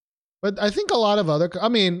Toronto. But I think a lot of other. I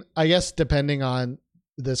mean, I guess depending on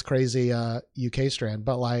this crazy UK strand,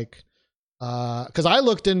 but like. Because I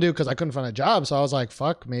looked into because I couldn't find a job, so I was like,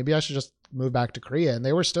 "Fuck, maybe I should just move back to Korea." And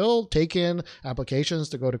they were still taking applications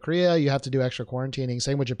to go to Korea. You have to do extra quarantining.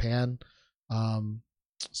 Same with Japan.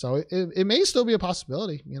 So it may still be a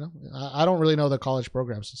possibility. I don't really know the college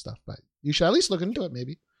programs and stuff, but you should at least look into it.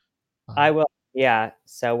 Maybe I will. Yeah.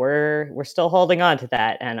 So we're still holding on to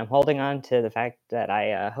that, and I'm holding on to the fact that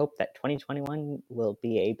I hope that 2021 will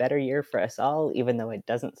be a better year for us all, even though it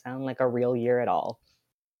doesn't sound like a real year at all.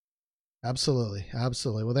 Absolutely.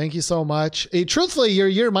 Well, thank you so much. Truthfully, your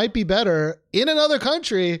year might be better in another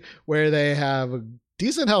country where they have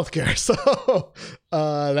decent healthcare. So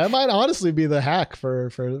that might honestly be the hack for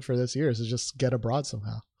this year, is to just get abroad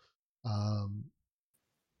somehow.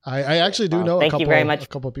 I actually do know thank you very much. a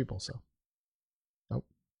couple of people. So, oh,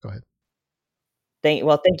 go ahead. Thank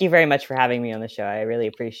you very much for having me on the show. I really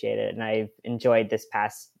appreciate it, and I've enjoyed this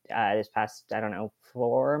past I don't know,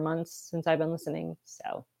 4 months since I've been listening.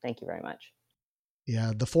 So thank you very much.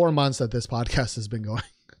 Yeah, the 4 months that this podcast has been going,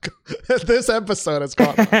 this episode has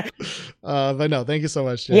gone. But no, thank you so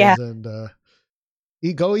much, James. Yeah. And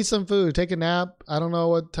go eat some food, take a nap. I don't know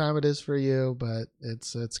what time it is for you, but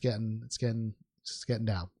it's getting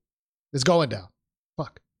down. It's going down.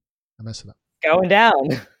 Fuck, I messed it up. Going down.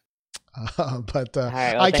 But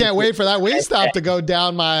right, well, I can't wait for that Thanks. Wingstop to go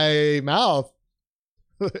down my mouth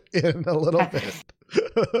in a little bit.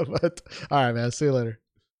 But all right, man. See you later.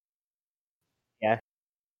 Yeah.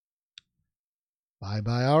 Bye.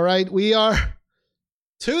 All right, we are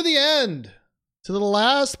to the end, to the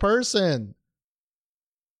last person.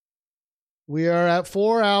 We are at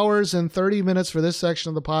 4 hours and 30 minutes for this section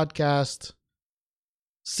of the podcast.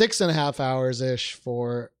 6.5 hours ish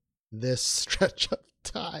for this stretch of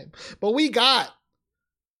time. But we got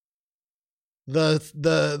the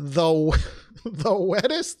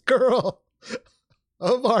wettest girl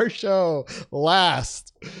of our show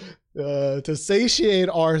last, to satiate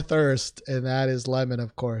our thirst, and that is Lemon,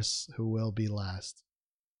 of course, who will be last.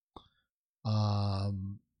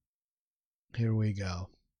 Here we go.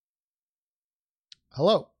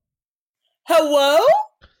 Hello,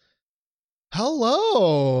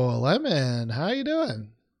 Lemon. How you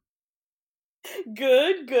doing?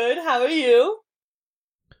 Good. How are you?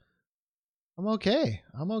 I'm okay.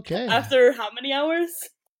 After how many hours?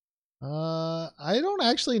 I don't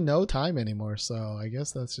actually know time anymore, so I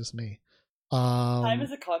guess that's just me. Time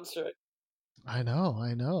is a construct. I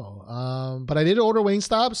know. But I did order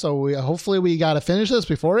Wingstop, so hopefully we got to finish this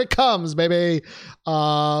before it comes, baby.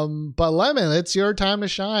 But Lemon, it's your time to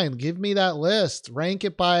shine. Give me that list. Rank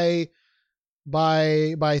it by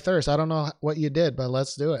thirst. I don't know what you did, but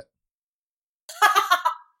let's do it.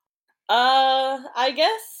 I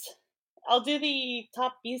guess I'll do the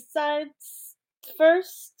top B-sides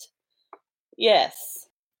first. Yes.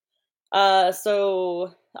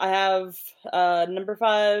 So I have number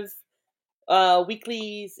 5,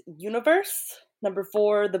 Weekly's Universe. Number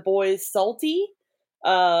 4, The Boys Salty.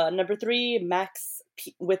 Number 3, Max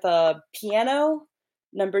with a Piano.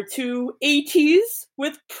 Number 2, 80s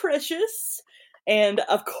with Precious. And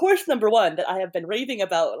of course, number 1 that I have been raving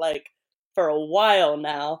about for a while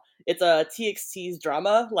now. It's a TXT's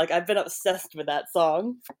Drama. I've been obsessed with that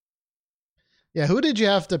song. Yeah, who did you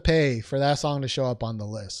have to pay for that song to show up on the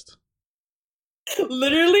list?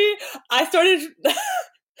 Literally, I started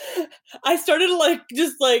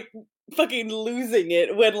just fucking losing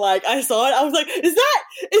it when I saw it. I was like, is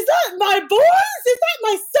that my boys? Is that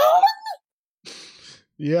my song?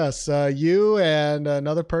 Yes, you and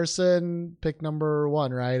another person picked number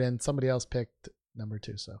 1, right? And somebody else picked number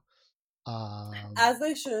 2. So, as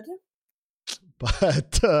they should.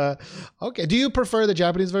 But okay, do you prefer the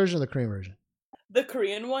Japanese version or the Korean version? The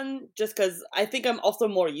Korean one, just because I think I'm also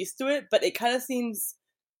more used to it. But it kind of seems,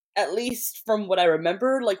 at least from what I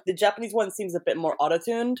remember, the Japanese one seems a bit more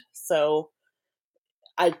auto-tuned. So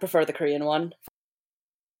I prefer the Korean one.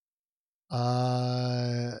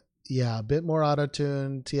 Yeah, a bit more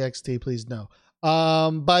auto-tuned. TXT, please no.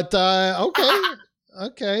 But okay.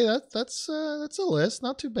 Okay, that's a list.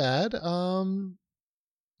 Not too bad. Do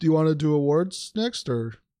you want to do awards next,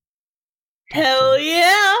 or? Hell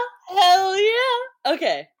yeah!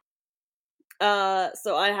 Okay.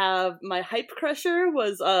 So I have my hype crusher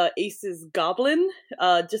was Ace's Goblin,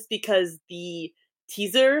 just because the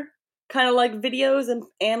teaser kind of videos and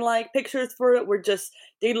pictures for it were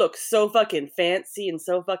they look so fucking fancy and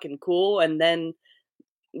so fucking cool, and then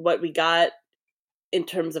what we got in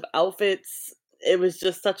terms of outfits, it was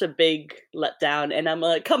just such a big letdown, and I'm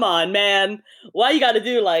like, come on, man, why you gotta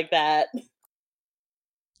do like that?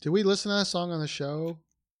 Did we listen to that song on the show?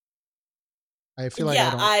 I feel like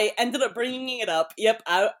I ended up bringing it up. Yep,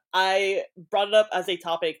 I brought it up as a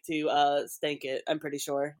topic to stank it. I'm pretty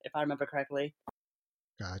sure, if I remember correctly.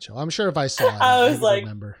 Gotcha. I'm sure if I saw it, I was like,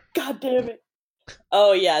 remember. God damn it.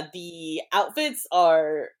 Oh yeah, the outfits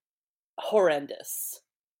are horrendous.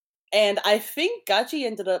 And I think Gachi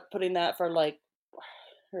ended up putting that for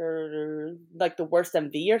her the worst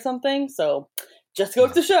MV or something. So just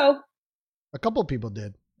goes to show. A couple people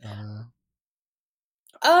did.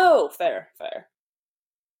 Oh, fair.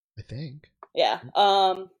 I think. Yeah.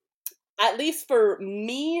 at least for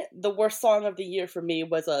me, the worst song of the year for me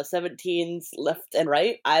was 17's Left and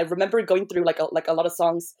Right. I remember going through like a lot of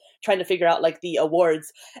songs trying to figure out like the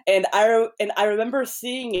awards, and I remember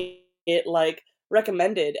seeing it like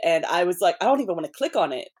recommended, and I was like, I don't even want to click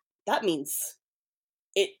on it. That means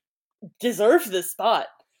it deserves this spot.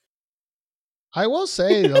 I will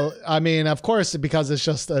say, though, I mean, of course, because it's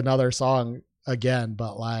just another song again,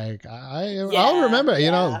 but like I'll remember,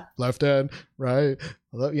 you know, left and right,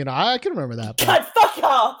 you know, I can remember that. But, God, fuck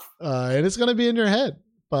off. And it's gonna be in your head,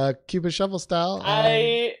 but Cupid Shuffle style.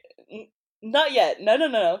 Not yet.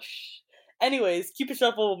 No. Shh. Anyways, Cupid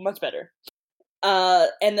Shuffle much better.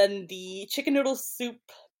 And then the Chicken Noodle Soup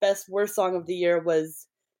best worst song of the year was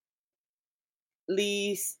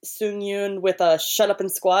Lee Seung Yoon with Shut Up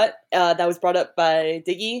and Squat. That was brought up by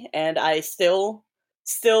Diggy, and I still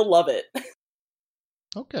love it.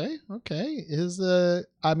 Okay. His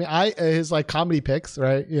his like comedy picks,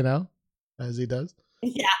 right? You know, as he does.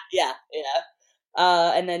 Yeah.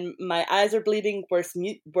 And then My Eyes Are Bleeding worst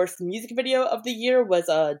music video of the year was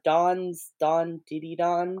Dawn's Dawn Diddy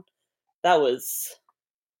Dawn. That was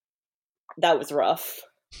rough.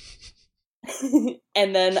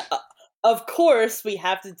 And then of course we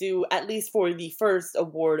have to do, at least for the first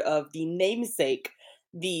award of the namesake,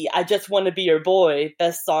 the I Just Want to Be Your Boy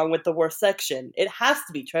best song with the worst section. It has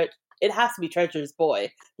to be Treasure's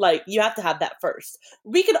Boy. Like, you have to have that first.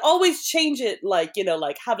 We can always change it, like, you know,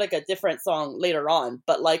 like have like a different song later on,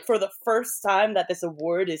 but like for the first time that this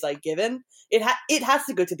award is like given, it has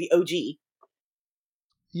to go to the OG.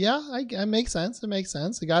 Yeah, it makes sense. It makes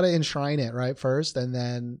sense. You got to enshrine it right first, and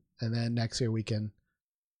then next year we can.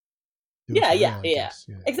 Yeah.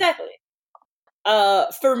 Exactly.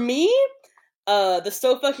 For me, the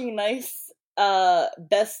So Fucking Nice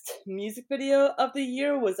best music video of the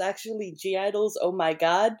year was actually G-Idol's Oh My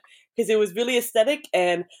God, because it was really aesthetic,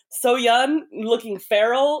 and Soyeon looking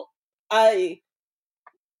feral. I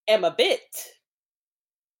am a bit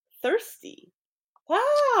thirsty.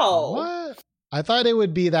 Wow. What? I thought it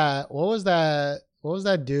would be that. What was that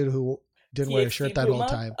dude who didn't wear a shirt that whole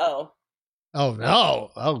time? Oh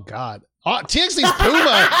no. Oh God. TXT's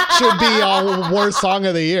Puma should be our worst song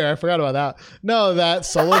of the year. I forgot about that. No, that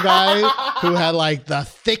solo guy who had like the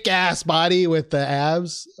thick ass body with the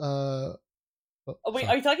abs. Wait,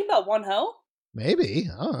 are you talking about One Ho? Maybe.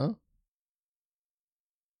 I don't know.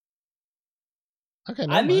 Okay.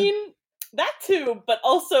 I mean, that too, but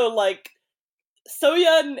also like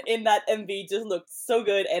Soyeon in that MV just looked so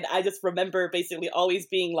good, and I just remember basically always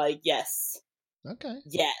being like, yes. Okay.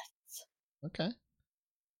 Yes. Okay.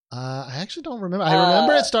 I actually don't remember. I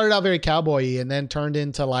remember it started out very cowboy-y and then turned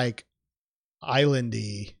into like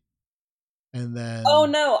islandy, and then. Oh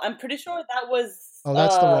no, I'm pretty sure that was. Oh,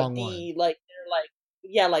 that's the wrong one. Like they're like,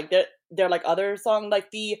 yeah, like they're like other song,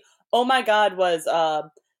 like the Oh My God was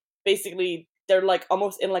basically they're like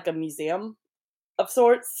almost in like a museum of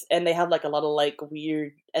sorts, and they have like a lot of like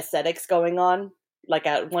weird aesthetics going on. Like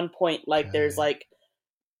at one point, like there's like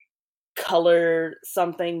color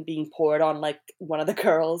something being poured on like one of the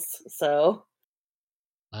girls. So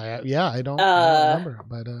I don't remember,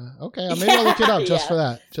 but okay, maybe I'll look it up just for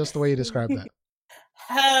that, just the way you described that.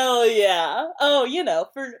 Hell yeah. Oh, you know,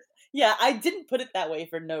 I didn't put it that way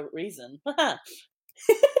for no reason.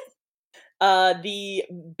 The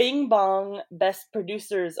Bing Bong best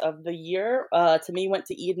producers of the year to me went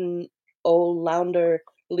to Eden, O'Lounder,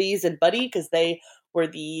 Lees, and Buddy, because they were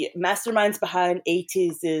the masterminds behind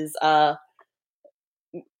ATEEZ's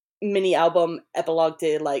mini album Epilogue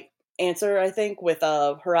to like Answer, I think, with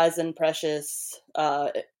Horizon, Precious,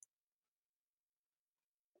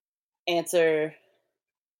 Answer,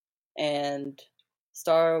 and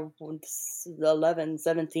Star 11,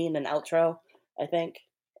 17, and Outro, I think.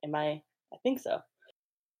 I think so.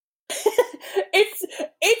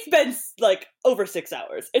 It's been like over 6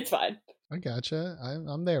 hours. It's fine. I gotcha.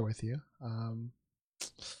 I'm there with you.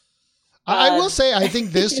 I will say, I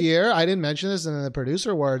think this year, I didn't mention this in the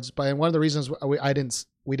producer awards, but one of the reasons I didn't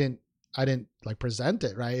like present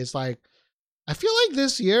it, right? It's like, I feel like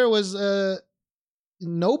this year was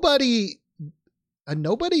nobody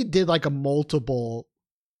did like a multiple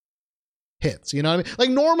hits, you know what I mean? Like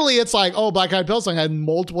normally it's like, oh, Black Eyed Pills song had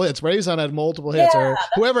multiple hits, Rayson had multiple hits, or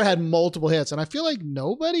whoever had multiple hits, and I feel like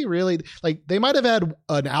nobody really, like, they might have had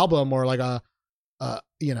an album or like a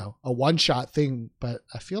one shot thing, but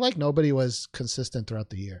I feel like nobody was consistent throughout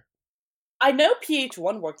the year. I know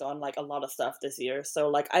PH1 worked on like a lot of stuff this year, so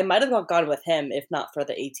like I might have gone with him if not for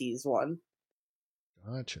the ATEEZ one.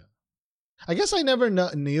 Gotcha. I guess I never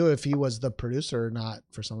knew if he was the producer or not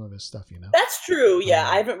for some of his stuff, you know? That's true, yeah.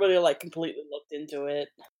 I haven't really like completely looked into it.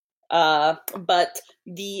 But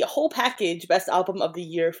the whole package, best album of the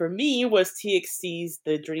year for me, was TXT's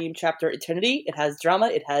The Dream Chapter Eternity. It has drama,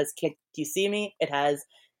 it has Can't You See Me, it has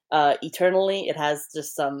Eternally, it has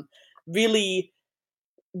just some really,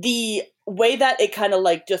 the way that it kind of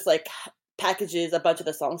like just like packages a bunch of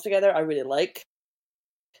the songs together, I really like.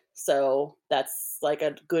 So that's like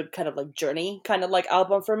a good kind of like journey kind of like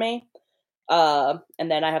album for me. And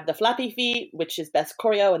then I have the Flappy Feet, which is best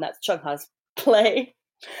choreo, and that's Chungha's Play.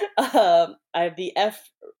 I have the F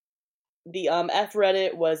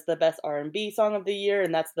Reddit was the best R&B song of the year,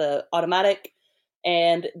 and that's the Automatic.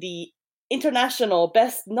 And the international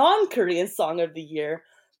best non-Korean song of the year,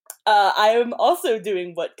 I am also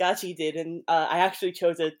doing what Gachi did, and I actually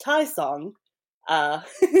chose a Thai song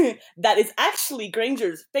that is actually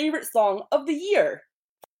Granger's favorite song of the year.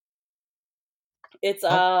 It's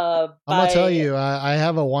I'm gonna tell you, I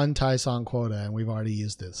have a one Thai song quota, and we've already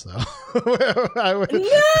used it. So I would... No!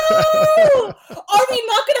 Are we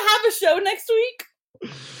not gonna have a show next week?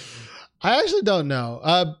 I actually don't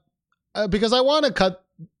know, because I want to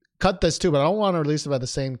cut this too, but I don't want to release it at the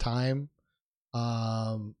same time.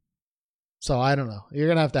 So I don't know. You're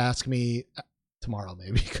gonna have to ask me tomorrow,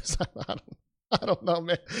 maybe, because I don't know,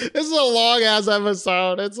 man. This is a long ass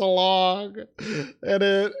episode. It's a long, and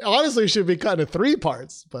it honestly should be cut into 3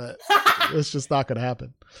 parts, but it's just not gonna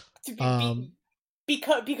happen.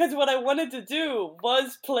 Because what I wanted to do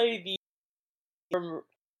was play the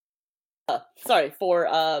for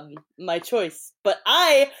my choice, but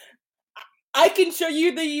I can show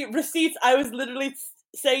you the receipts. I was literally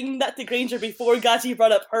saying that to Granger before Gachi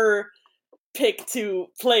brought up her pick to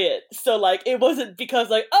play it. So like it wasn't because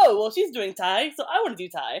like, oh well, she's doing Thai, so I want to do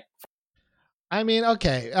Thai. I mean,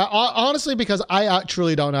 okay, honestly, because I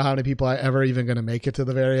truly don't know how many people are ever even going to make it to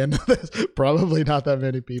the very end of this. Probably not that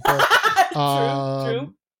many people.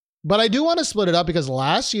 True. But I do want to split it up because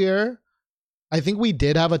last year I think we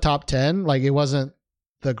did have a top 10. Like it wasn't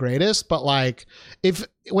the greatest, but like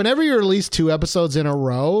whenever you release 2 episodes in a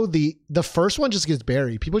row, the first one just gets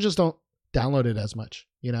buried. People just don't download it as much,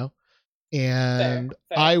 you know? And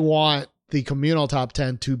fair. I want the communal top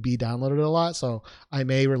 10 to be downloaded a lot, so I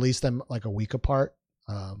may release them like a week apart.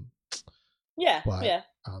 Yeah.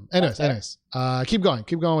 Anyways, keep going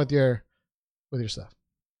with your stuff.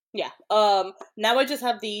 Yeah. Now I just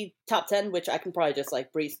have the top 10, which I can probably just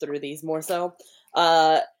like breeze through these more so.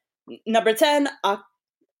 Number 10,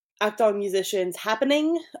 Actong Musicians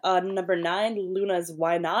Happening. Number 9, Luna's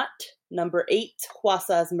Why Not. Number 8,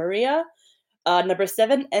 Hwasa's Maria. Number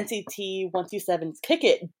 7, NCT 127's Kick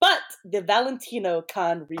It, but the Valentino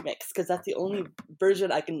Khan remix, because that's the only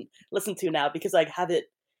version I can listen to now because I have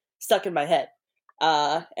it stuck in my head.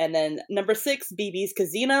 And then number 6, BB's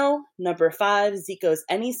Casino. Number 5, Zico's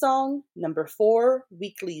Any Song. Number 4,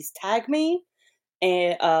 Weekly's Tag Me.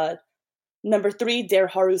 And number 3, Dare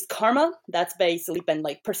Haru's Karma. That's basically been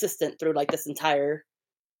like persistent through like this entire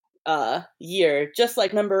year. Just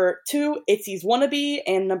like number 2, ITZY's Wannabe,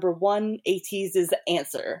 and number 1, ATEEZ'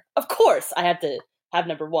 Answer. Of course, I had to have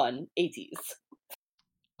number 1, ATEEZ.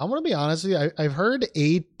 I'm gonna be honest with you. I've heard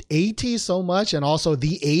 80 so much, and also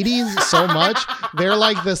the 80s so much. They're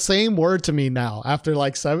like the same word to me now after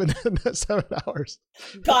like 7 hours.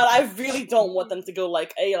 God, I really don't want them to go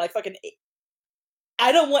like fucking.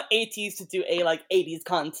 I don't want ATEEZ to do a like 80s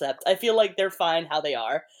concept. I feel like they're fine how they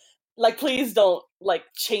are. Like, please don't like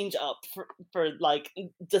change up for like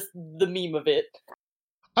just the meme of it.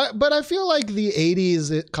 But I feel like the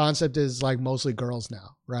 80s concept is like mostly girls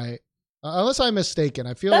now, right? Unless I'm mistaken.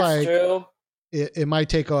 I feel That's like true. It might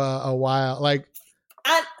take a while. Like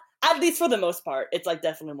at least for the most part, it's like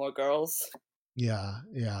definitely more girls. Yeah.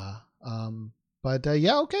 But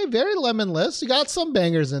yeah, okay, very lemon list. You got some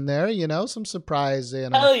bangers in there, you know, some surprise, you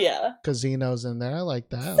know. Oh yeah. Casinos in there, like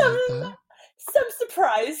that. Some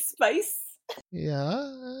surprise spice.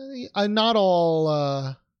 Yeah. Not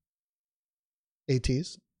all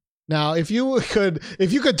ATs. Now, if you could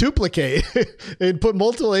duplicate and put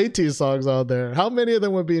multiple AT songs on there, how many of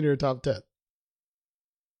them would be in your top 10?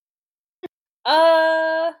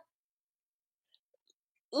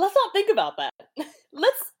 Let's not think about that.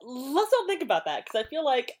 Let's not think about that, because I feel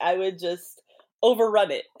like I would just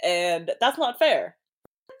overrun it, and that's not fair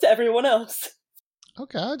to everyone else.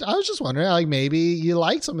 Okay, I was just wondering, like maybe you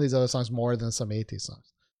like some of these other songs more than some AT songs.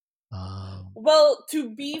 Well,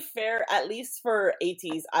 to be fair, at least for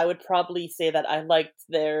ATEEZ, I would probably say that I liked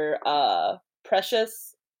their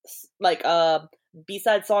Precious like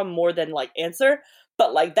B-side song more than like Answer,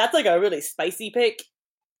 but like that's like a really spicy pick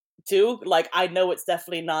too. Like I know it's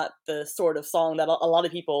definitely not the sort of song that a lot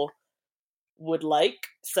of people would like.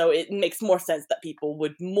 So it makes more sense that people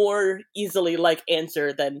would more easily like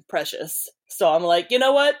Answer than Precious. So I'm like, you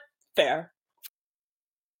know what? Fair.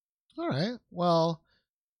 All right. Well,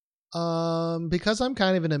 because I'm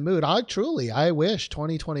kind of in a mood, I wish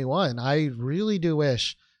 2021. I really do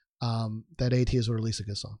wish that ATEEZ would release a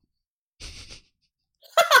good song.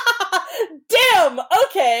 Damn.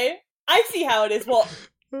 Okay, I see how it is. Well,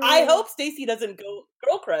 I hope Stacey doesn't go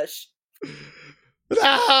girl crush.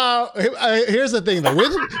 Here's the thing though,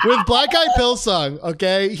 with Black Eyed Pilsung,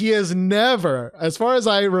 okay, he has never, as far as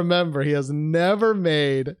I remember, he has never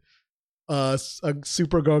made a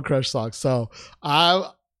super girl crush song. So I'm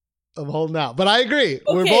holding out, but I agree.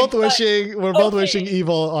 We're both wishing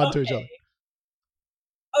evil onto each other.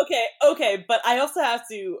 Okay, but I also have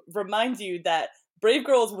to remind you that Brave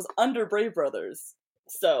Girls was under Brave Brothers.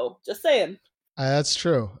 So just saying. That's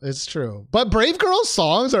true. It's true. But Brave Girls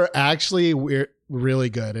songs are actually really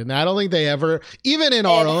good, and I don't think they ever, even in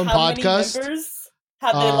our own podcast, many members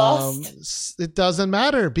have they lost? It doesn't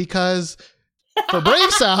matter because for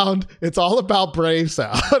Brave Sound, it's all about Brave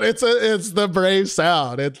Sound. It's the Brave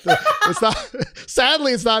Sound. It's not.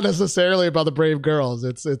 Sadly, it's not necessarily about the Brave Girls.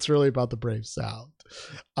 It's really about the Brave Sound.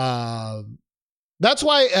 That's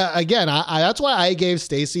why, again, that's why I gave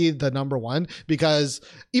Stacey the number one, because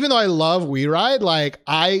even though I love We Ride, like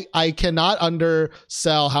I cannot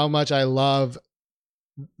undersell how much I love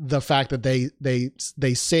the fact that they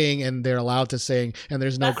sing and they're allowed to sing and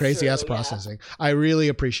there's no crazy ass processing. I really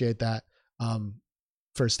appreciate that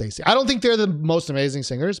for Stacey. I don't think they're the most amazing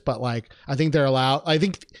singers, but like I think they're allowed. I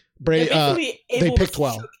think they picked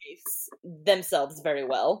well. Showcase themselves very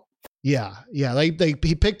well. Yeah. Like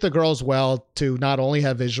he picked the girls well to not only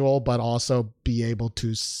have visual but also be able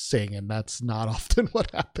to sing, and that's not often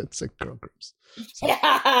what happens in girl groups. So,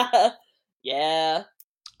 yeah.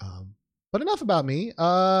 But enough about me.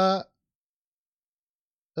 What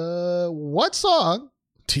song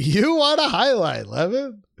do you want to highlight,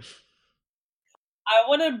 Levin? I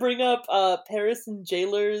want to bring up Paris and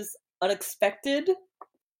Jailer's Unexpected,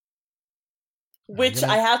 which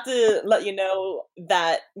I have to let you know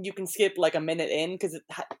that you can skip like a minute in because it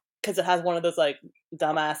has one of those like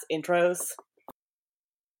dumbass intros.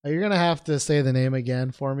 You're gonna have to say the name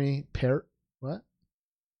again for me. What?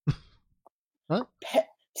 Huh?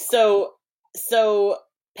 So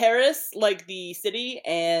Paris, like the city,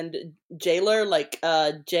 and Jailer, like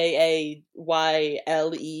Jayler,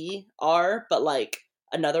 but like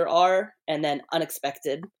another R, and then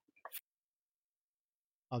Unexpected.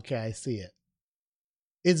 Okay, I see it.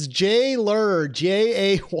 It's Jayler,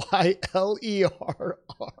 Jaylerr.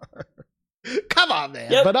 Come on,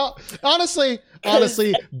 man. Yep. But honestly,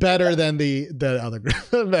 better than the other group.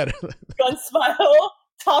 Better than Gunsmile,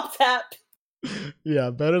 Top Tap.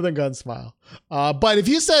 Yeah, better than Gunsmile. But if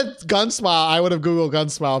you said Gunsmile, I would have Googled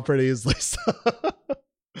Gunsmile pretty easily. So.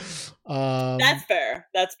 That's fair.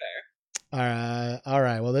 All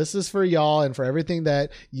right. Well, this is for y'all and for everything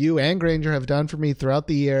that you and Granger have done for me throughout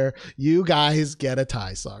the year. You guys get a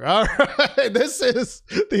Thai song. All right. This is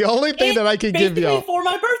the only thing that I can give y'all. For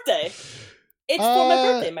my birthday. It's for my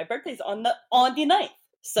birthday. My birthday's on the 9th.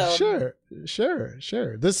 So Sure.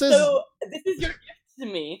 This is your gift to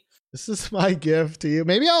me. This is my gift to you.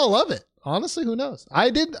 Maybe I'll love it. Honestly, who knows? I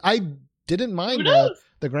didn't mind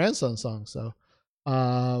the grandson song. So,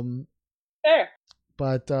 fair.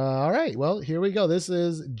 But all right. Well, here we go. This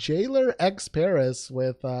is Jailer X Paris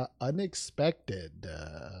with Unexpected.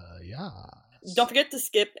 Yeah. Don't forget to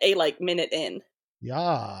skip a minute in.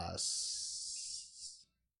 Yes.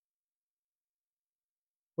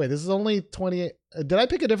 Wait, this is only 28. Did I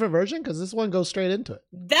pick a different version? Because this one goes straight into it.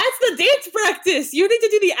 That's the dance practice. You need to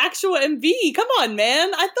do the actual MV. Come on,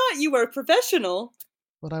 man. I thought you were a professional.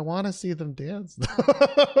 But I want to see them dance.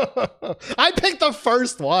 I picked the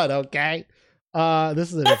first one, okay?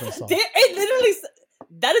 This is a different song. It literally,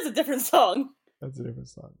 that is a different song. That's a different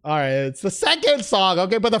song. All right, it's the second song,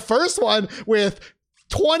 okay? But the first one with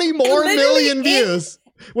 20 more million views.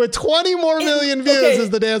 With 20 more million views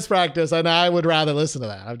is the dance practice, and I would rather listen to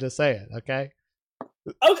that. I'm just saying, okay?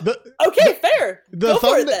 Okay, fair. Go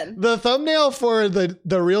for it then. The thumbnail for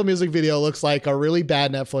the real music video looks like a really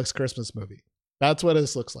bad Netflix Christmas movie. That's what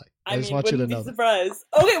this looks like. I just want you to know. Surprised.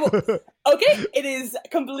 Okay, well, okay. It is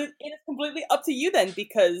completely up to you then,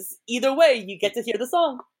 because either way, you get to hear the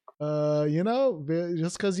song.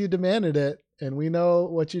 Just because you demanded it, and we know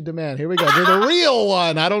what you demand. Here we go. Do the real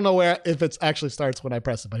one. I don't know if it actually starts when I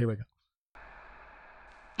press it, but here we go.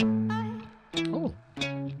 Oh.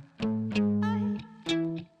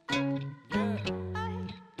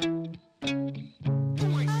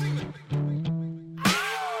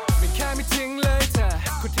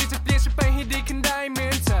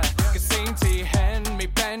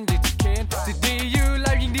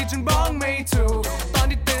 ทีจนบ้องไม่ถูกตอน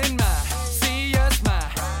ที่ตื่นมา See us มา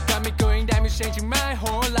Got me going down you changing my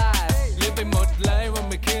whole life ลืมไปหมดเลยว่าเ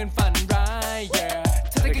มื่อคืนฝันร้าย yeah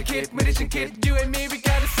เธอได้แค่คิดไม่ได้ฉันคิด You and me we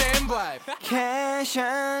got the same vibe แค่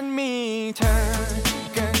ฉันมีเธอ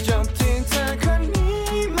ก็จบที่เธอคนนี้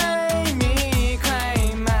ไม่มีใคร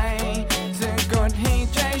ใหม่จะกดให้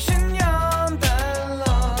ใจฉันยอมตล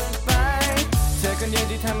อดไปเธอคนเดียว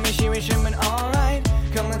ที่ทำให้ชีวิตฉันมัน alright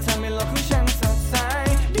กำลังทำให้โลกของฉันสดใส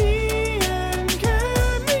ดีอย่างแค่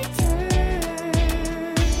มีเธอ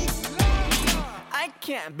I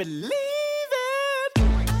can't believe it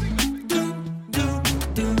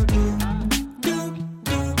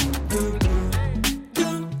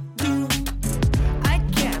I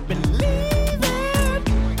can't believe it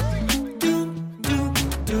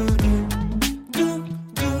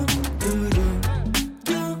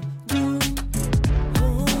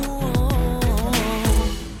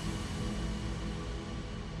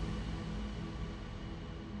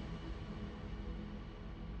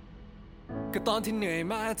ก็ตอนที่เหนื่อย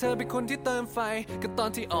มาเธอเป็นคนที่เติมไฟก็ตอน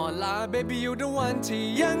ที่อ่อนล้า Baby you the one ที่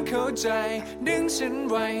ยังเข้าใจดึงฉัน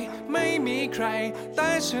ไว้ไม่มีใครแต่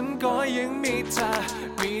ฉันก็ยังมีเธอ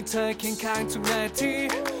มีเธอเคียงข้างทุกนาที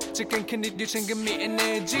จะกันแค่นิดเดียวฉันก็มี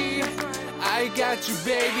energy I got you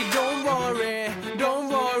baby don't worry don't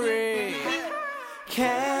worry แ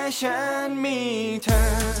ค่ฉันมีเธอ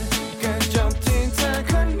ก็จบที่เธอ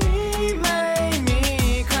คนนี้ไม่มี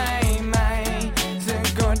ใครใหม่จะ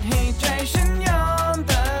กดให้ใจฉันยอม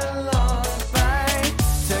ตลอดไป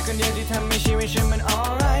เธอคนเดียวที่ทำให้ชีวิตฉันมัน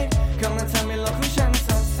alright กำลังทำให้โลกของฉันส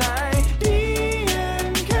ดใสดีอย่า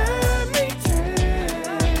งแค่มีเธอ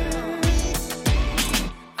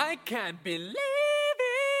I can't believe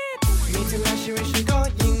it มีเธอแล้วชีวิตฉันก็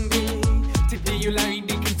ยิ่งดีที่ดีอยู่แล้วยิ่ง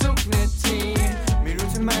ดีขึ้นทุกนาทีไม่รู้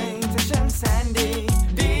ทำไมเธอฉันแสนดี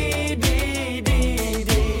ดีดีดี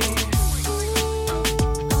ดี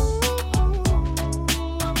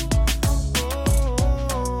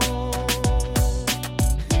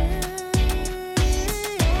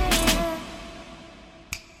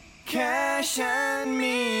แค่ฉัน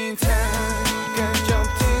มีเธอก็จบ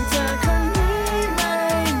ที่เธอคนนี้ไม่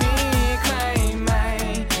มีใครใหม่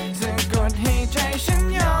จะกดให้ใจฉัน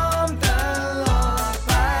ยอมตลอดไ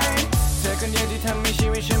ปเธอคนเดียวที่ทำให้ชี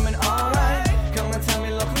วิตฉันมัน alright กำลังทำใ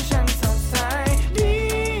ห้โลกของฉันสดใสดี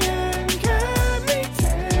อย่างแค่มีเธ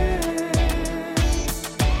อ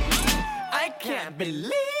I can't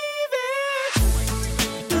believe it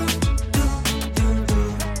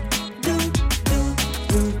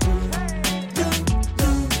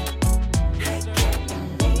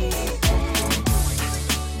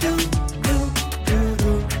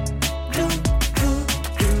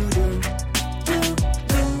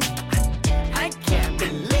I can't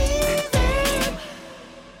believe it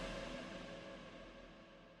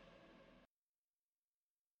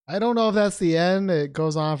I don't know if that's the end. It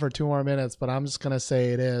goes on for 2 more minutes, but I'm just gonna say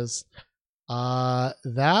it is.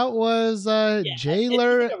 That was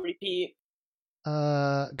Jailer. It's like a repeat.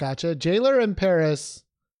 Gotcha. Jailer in Paris.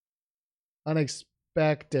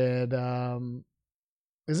 Unexpected.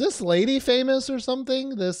 Is this lady famous or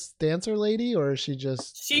something? This dancer lady, or is she just?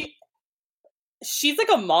 She's like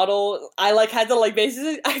a model. I had to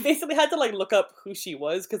basically had to look up who she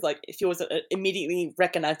was because she was immediately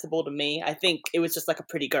recognizable to me. I think it was just like a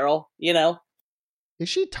pretty girl, you know. Is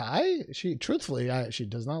she Thai? She she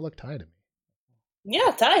does not look Thai to me. Yeah,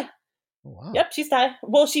 Thai. Oh, wow. Yep, she's Thai.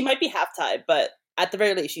 Well, she might be half Thai, but at the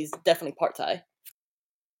very least, she's definitely part Thai.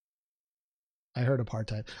 I heard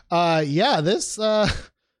apartheid. Yeah, this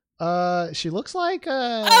she looks like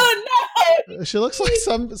Oh no! she looks like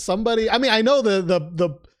somebody. I mean, I know the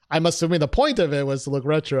I'm assuming the point of it was to look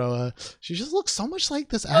retro. She just looks so much like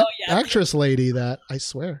this actress lady that I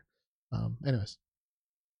swear. Anyways,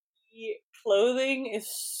 The clothing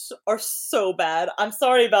are so bad. I'm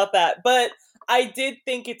sorry about that, but I did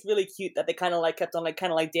think it's really cute that they kind of kept on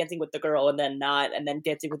dancing with the girl and then not, and then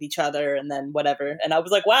dancing with each other and then whatever. And I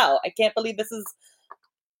was like, wow, I can't believe this is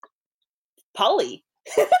Polly.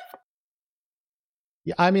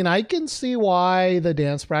 yeah, I mean, I can see why the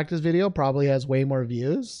dance practice video probably has way more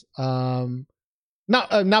views.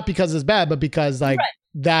 Not because it's bad, but because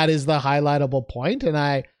that is the highlightable point, and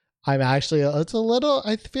I'm actually it's a little.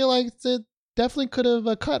 I feel like it definitely could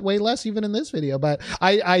have cut way less even in this video, but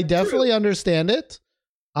I definitely understand it.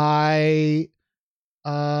 I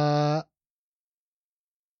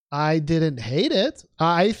didn't hate it.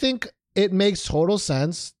 I think it makes total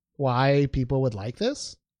sense why people would like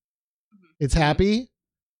this. It's happy.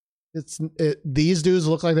 These dudes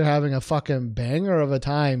look like they're having a fucking banger of a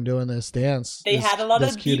time doing this dance. They had a lot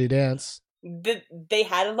this of cutie dance. they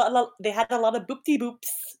had a lot of boopty boops.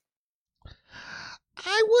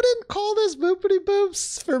 I wouldn't call this boopity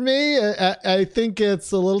boops for me. I think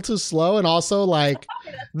it's a little too slow, and also like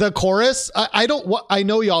the chorus. I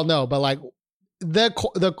know y'all know, but like the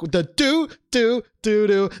do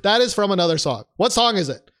that is from another song. What song is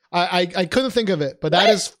it? I couldn't think of it, but that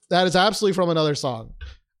is absolutely from another song.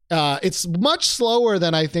 It's much slower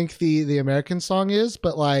than I think the American song is,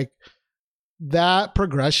 but like that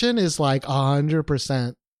progression is like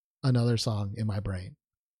 100% another song in my brain.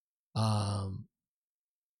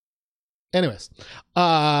 Anyways,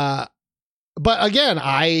 but again,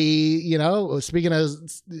 speaking of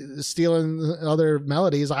stealing other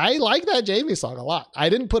melodies, I like that Jamie song a lot. I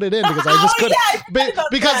didn't put it in because I just couldn't,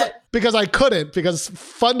 because I couldn't, because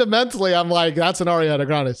fundamentally I'm like, that's an Ariana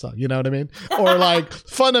Grande song. You know what I mean? Or like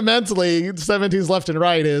fundamentally 17's Left and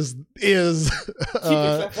Right is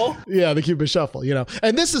the Cupid Shuffle, you know,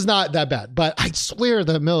 and this is not that bad, but I swear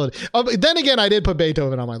the melody. Then again, I did put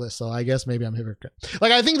Beethoven on my list, so I guess maybe I'm a hypocrite.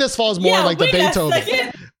 Like, I think this falls more like the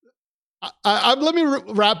Beethoven. Let me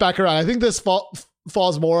wrap back around. I think this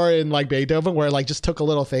falls more in like Beethoven, where it like just took a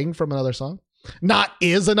little thing from another song, not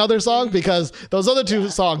is another song, because those other two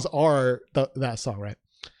songs are that song, right?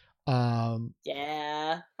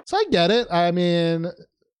 Yeah. So I get it. I mean,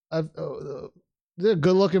 they're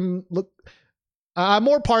good looking. I'm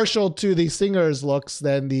more partial to the singer's looks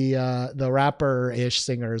than the rapper-ish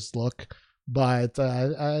singer's look, but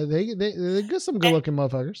they get some good looking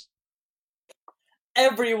motherfuckers.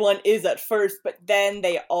 Everyone is at first, but then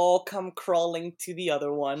they all come crawling to the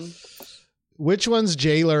other one. Which one's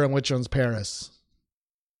Jailer and which one's Paris?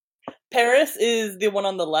 Paris is the one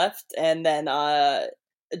on the left, and then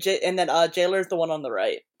Jailer is the one on the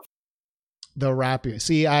right. The rapper.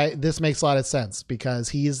 See, this makes a lot of sense because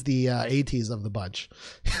he's the 80s of the bunch.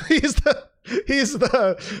 he's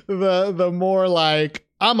the more like,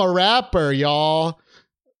 I'm a rapper, y'all,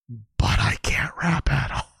 but I can't rap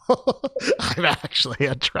at all. I'm actually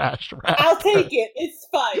a trash rapper. I'll take it. It's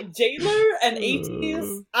fine. Jailer and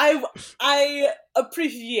 80s. I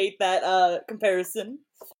appreciate that comparison.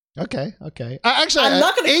 Okay. Actually, I'm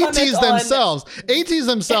not gonna 80s themselves. 80s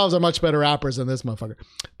themselves are much better rappers than this motherfucker.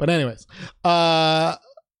 But anyways, I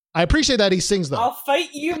appreciate that he sings though. I'll fight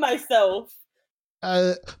you myself.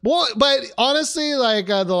 But honestly, like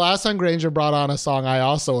the last time Granger brought on a song, I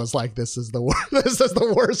also was like, "This is the worst. This is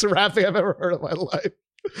the worst rapping I've ever heard in my life."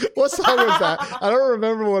 What song was that? I don't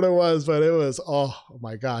remember what it was, but it was oh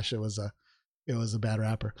my gosh, it was a bad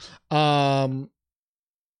rapper. But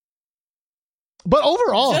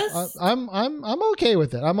overall, I'm okay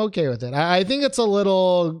with it. I'm okay with it. I think it's a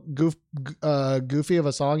little goofy of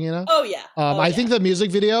a song, you know. Oh yeah. I think the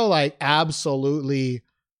music video like absolutely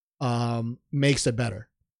makes it better.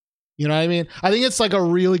 You know what I mean? I think it's like a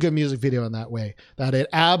really good music video in that way, that it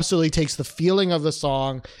absolutely takes the feeling of the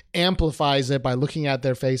song, amplifies it by looking at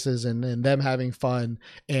their faces and them having fun.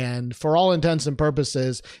 And for all intents and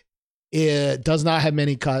purposes, it does not have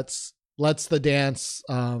many cuts, lets the dance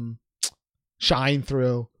shine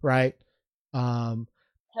through, right? Hell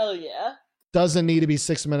yeah. Doesn't need to be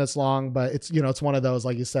 6 minutes long, but it's, you know, it's one of those,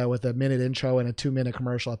 like you said, with a minute intro and a 2-minute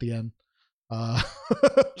commercial at the end.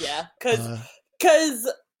 Yeah, because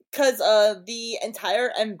the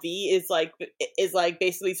entire MV is like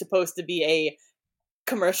basically supposed to be a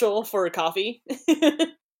commercial for coffee.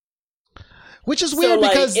 Which is weird,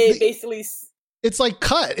 like, because it's like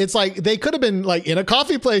cut. It's like they could have been like in a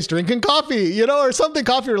coffee place drinking coffee, you know, or something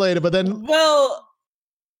coffee related, but then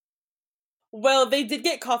well, they did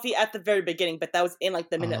get coffee at the very beginning, but that was in like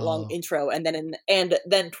the minute long intro, and then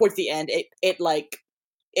towards the end it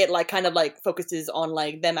kind of like focuses on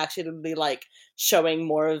like them actually like showing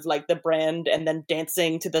more of like the brand and then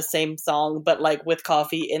dancing to the same song, but like with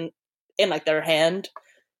coffee in like their hand.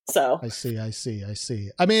 So I see.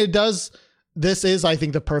 I mean, this is, I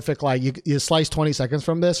think, the perfect, like you slice 20 seconds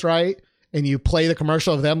from this, right? And you play the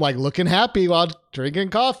commercial of them like looking happy while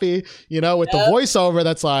drinking coffee, you know, with the voiceover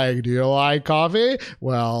that's like, do you like coffee?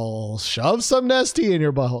 Well, shove some Nestea in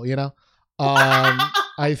your butthole, you know?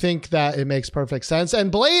 I think that it makes perfect sense.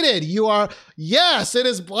 And Bladed, yes, it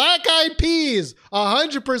is Black Eyed Peas,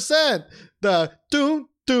 100%. The do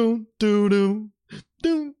do do do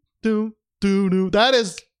do do do do. That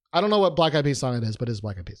is, I don't know what Black Eyed Peas song it is, but it is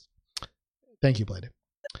Black Eyed Peas. Thank you, Bladed.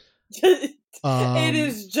 It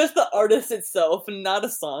is just the artist itself, not a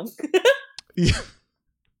song. Yeah.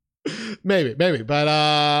 Maybe, but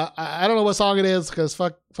I don't know what song it is because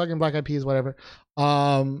fucking Black Eyed Peas, whatever.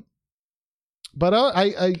 But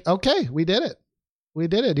okay, we did it.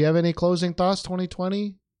 Do you have any closing thoughts?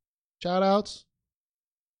 2020 shout outs?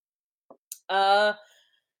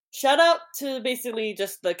 shout out to basically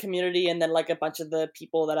just the community and then like a bunch of the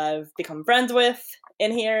people that I've become friends with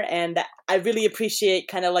in here, and I really appreciate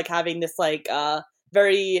kind of like having this like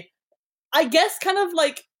very, I guess, kind of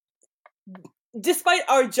like, despite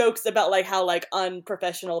our jokes about like how like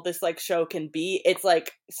unprofessional this like show can be, it's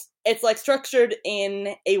like structured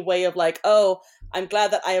in a way of like, oh, I'm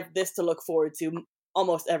glad that I have this to look forward to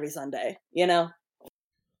almost every Sunday, you know?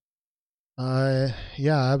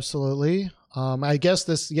 Yeah, absolutely. I guess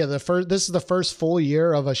this is the first full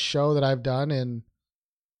year of a show that I've done in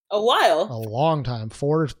a while, a long time,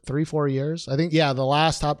 4 years. I think, yeah, the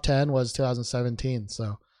last top 10 was 2017.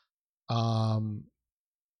 So,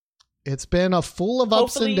 it's been a full of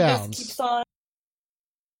ups hopefully and downs. This keeps on.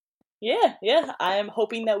 Yeah. I'm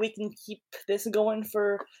hoping that we can keep this going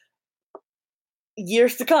for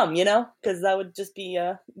years to come, you know, because that would just be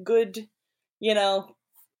a good, you know,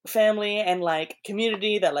 family and like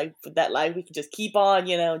community that we can just keep on,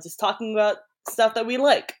 you know, just talking about stuff that we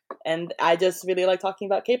like. And I just really like talking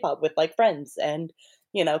about K-pop with like friends and,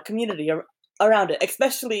 you know, community around it,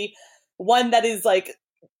 especially one that is like,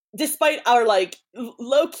 despite our like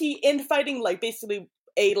low-key infighting, like basically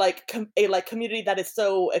a community that is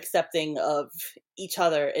so accepting of each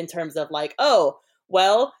other in terms of like, oh,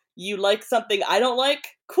 well, you like something I don't like,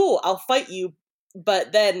 cool, I'll fight you,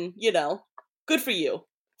 but then, you know, good for you.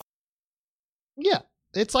 Yeah,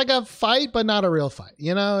 it's like a fight, but not a real fight.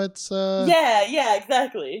 You know, it's yeah,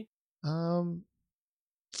 exactly.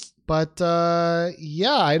 But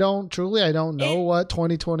yeah, I don't know what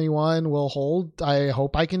 2021 will hold. I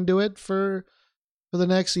hope I can do it for the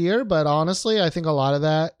next year, but honestly, I think a lot of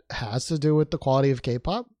that has to do with the quality of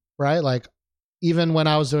K-pop, right? Like, even when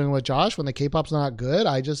I was doing with Josh, when the K-pop's not good,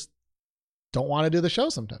 I just don't want to do the show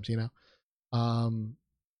sometimes, you know.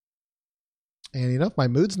 And, you know, if my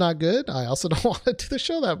mood's not good, I also don't want to do the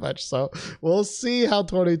show that much. So we'll see how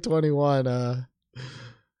 2021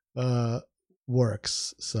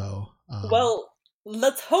 works. So, well,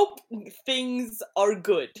 let's hope things are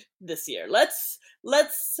good this year. Let's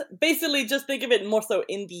basically just think of it more so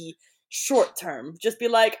in the short term. Just be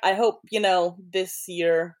like, I hope, you know, this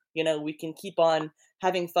year, you know, we can keep on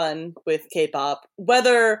having fun with K-pop.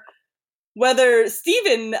 Whether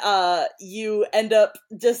Steven, you end up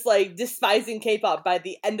just like despising K-pop by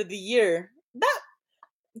the end of the year,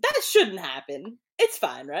 that shouldn't happen. It's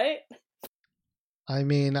fine, right? I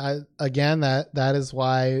mean, that is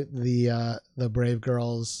why the Brave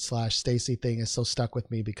Girls / Stacy thing is so stuck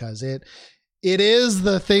with me, because it is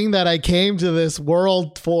the thing that I came to this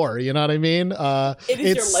world for. You know what I mean? It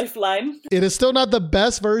is your lifeline. It is still not the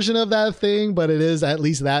best version of that thing, but it is at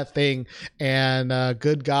least that thing. And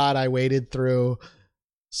good God, I waded through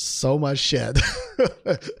so much shit,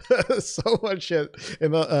 so much shit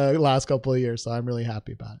in the last couple of years. So I'm really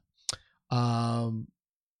happy about it.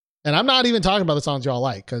 And I'm not even talking about the songs y'all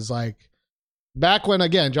like, because like back when,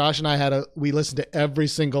 again, Josh and I we listened to every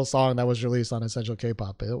single song that was released on Essential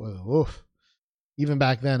K-pop. It was woof. Even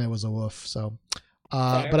back then, it was a woof. So,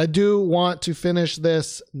 but I do want to finish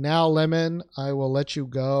this now, Lemon. I will let you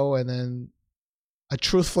go, and then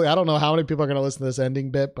truthfully, I don't know how many people are going to listen to this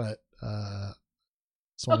ending bit, but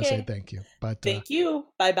just want to say thank you. But thank you.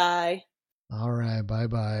 Bye bye. All right, bye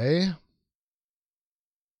bye.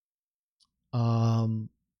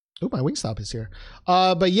 Oh, my Wingstop is here.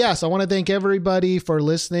 But yes, I want to thank everybody for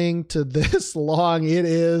listening to this long. It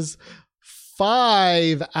is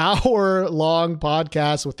 5-hour long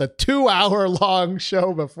podcast with a 2-hour long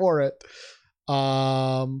show before it.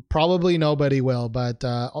 Probably nobody will, but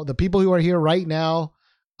the people who are here right now,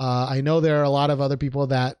 I know there are a lot of other people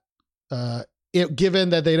that,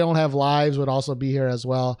 given that they don't have lives, would also be here as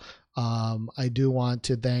well. I do want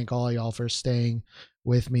to thank all y'all for staying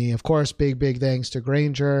with me. Of course, big thanks to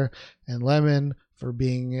Granger and Lemon for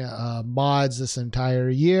being mods this entire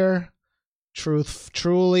year.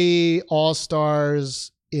 Truly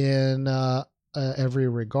all-stars in every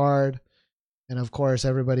regard. And of course,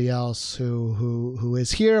 everybody else who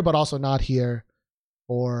is here but also not here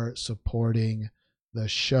for supporting the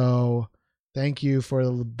show. Thank you for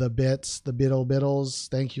the bits, the biddles.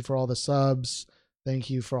 Thank you for all the subs. Thank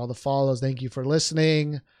you for all the follows. Thank you for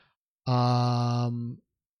listening.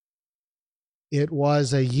 It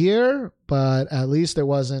was a year, but at least it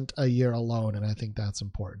wasn't a year alone, and I think that's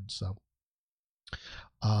important. So,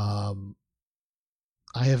 I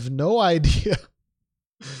have no idea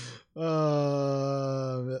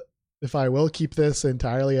if I will keep this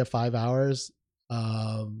entirely at 5 hours.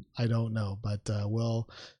 I don't know, but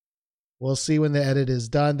we'll see when the edit is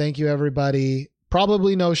done. Thank you, everybody.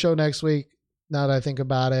 Probably no show next week. Now that I think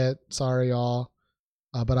about it, sorry, y'all.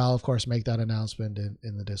 But I'll of course make that announcement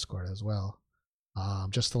in the Discord as well.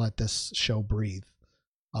 just to let this show breathe.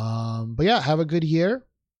 But yeah, have a good year.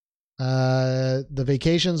 The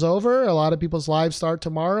vacation's over. A lot of people's lives start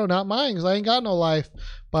tomorrow. Not mine, because I ain't got no life.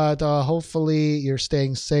 But hopefully you're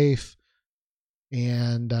staying safe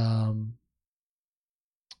and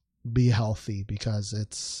be healthy, because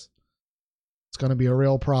it's going to be a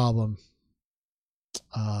real problem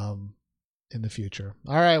in the future.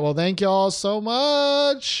 All right. Well, thank you all so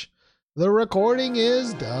much. The recording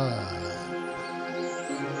is done.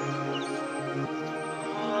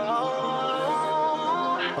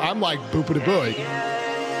 I'm like boopity boy.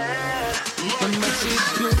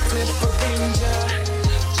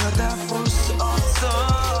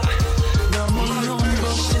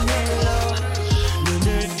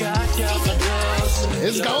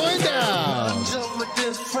 It's going down.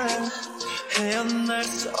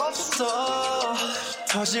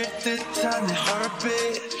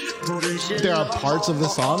 There are parts of the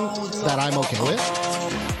song that I'm okay with.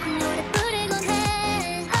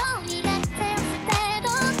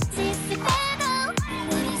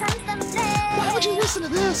 Why would you listen to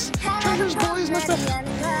this? Treasure's Boy is much better.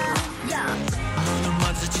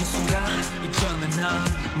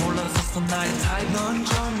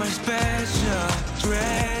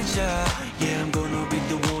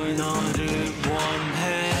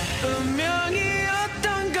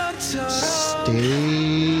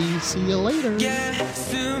 Stay. See you later.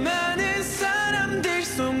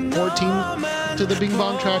 14 to the Bing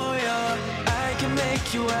Bong track.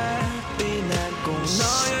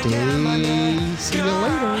 Stay. See you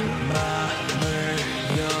later.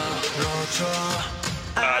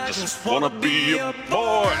 I just wanna be a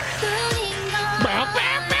boy.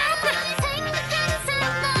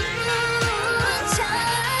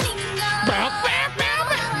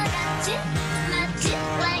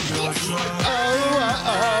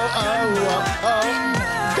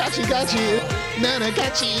 Got you, Nana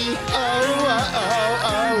got you.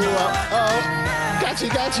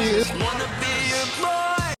 Got you.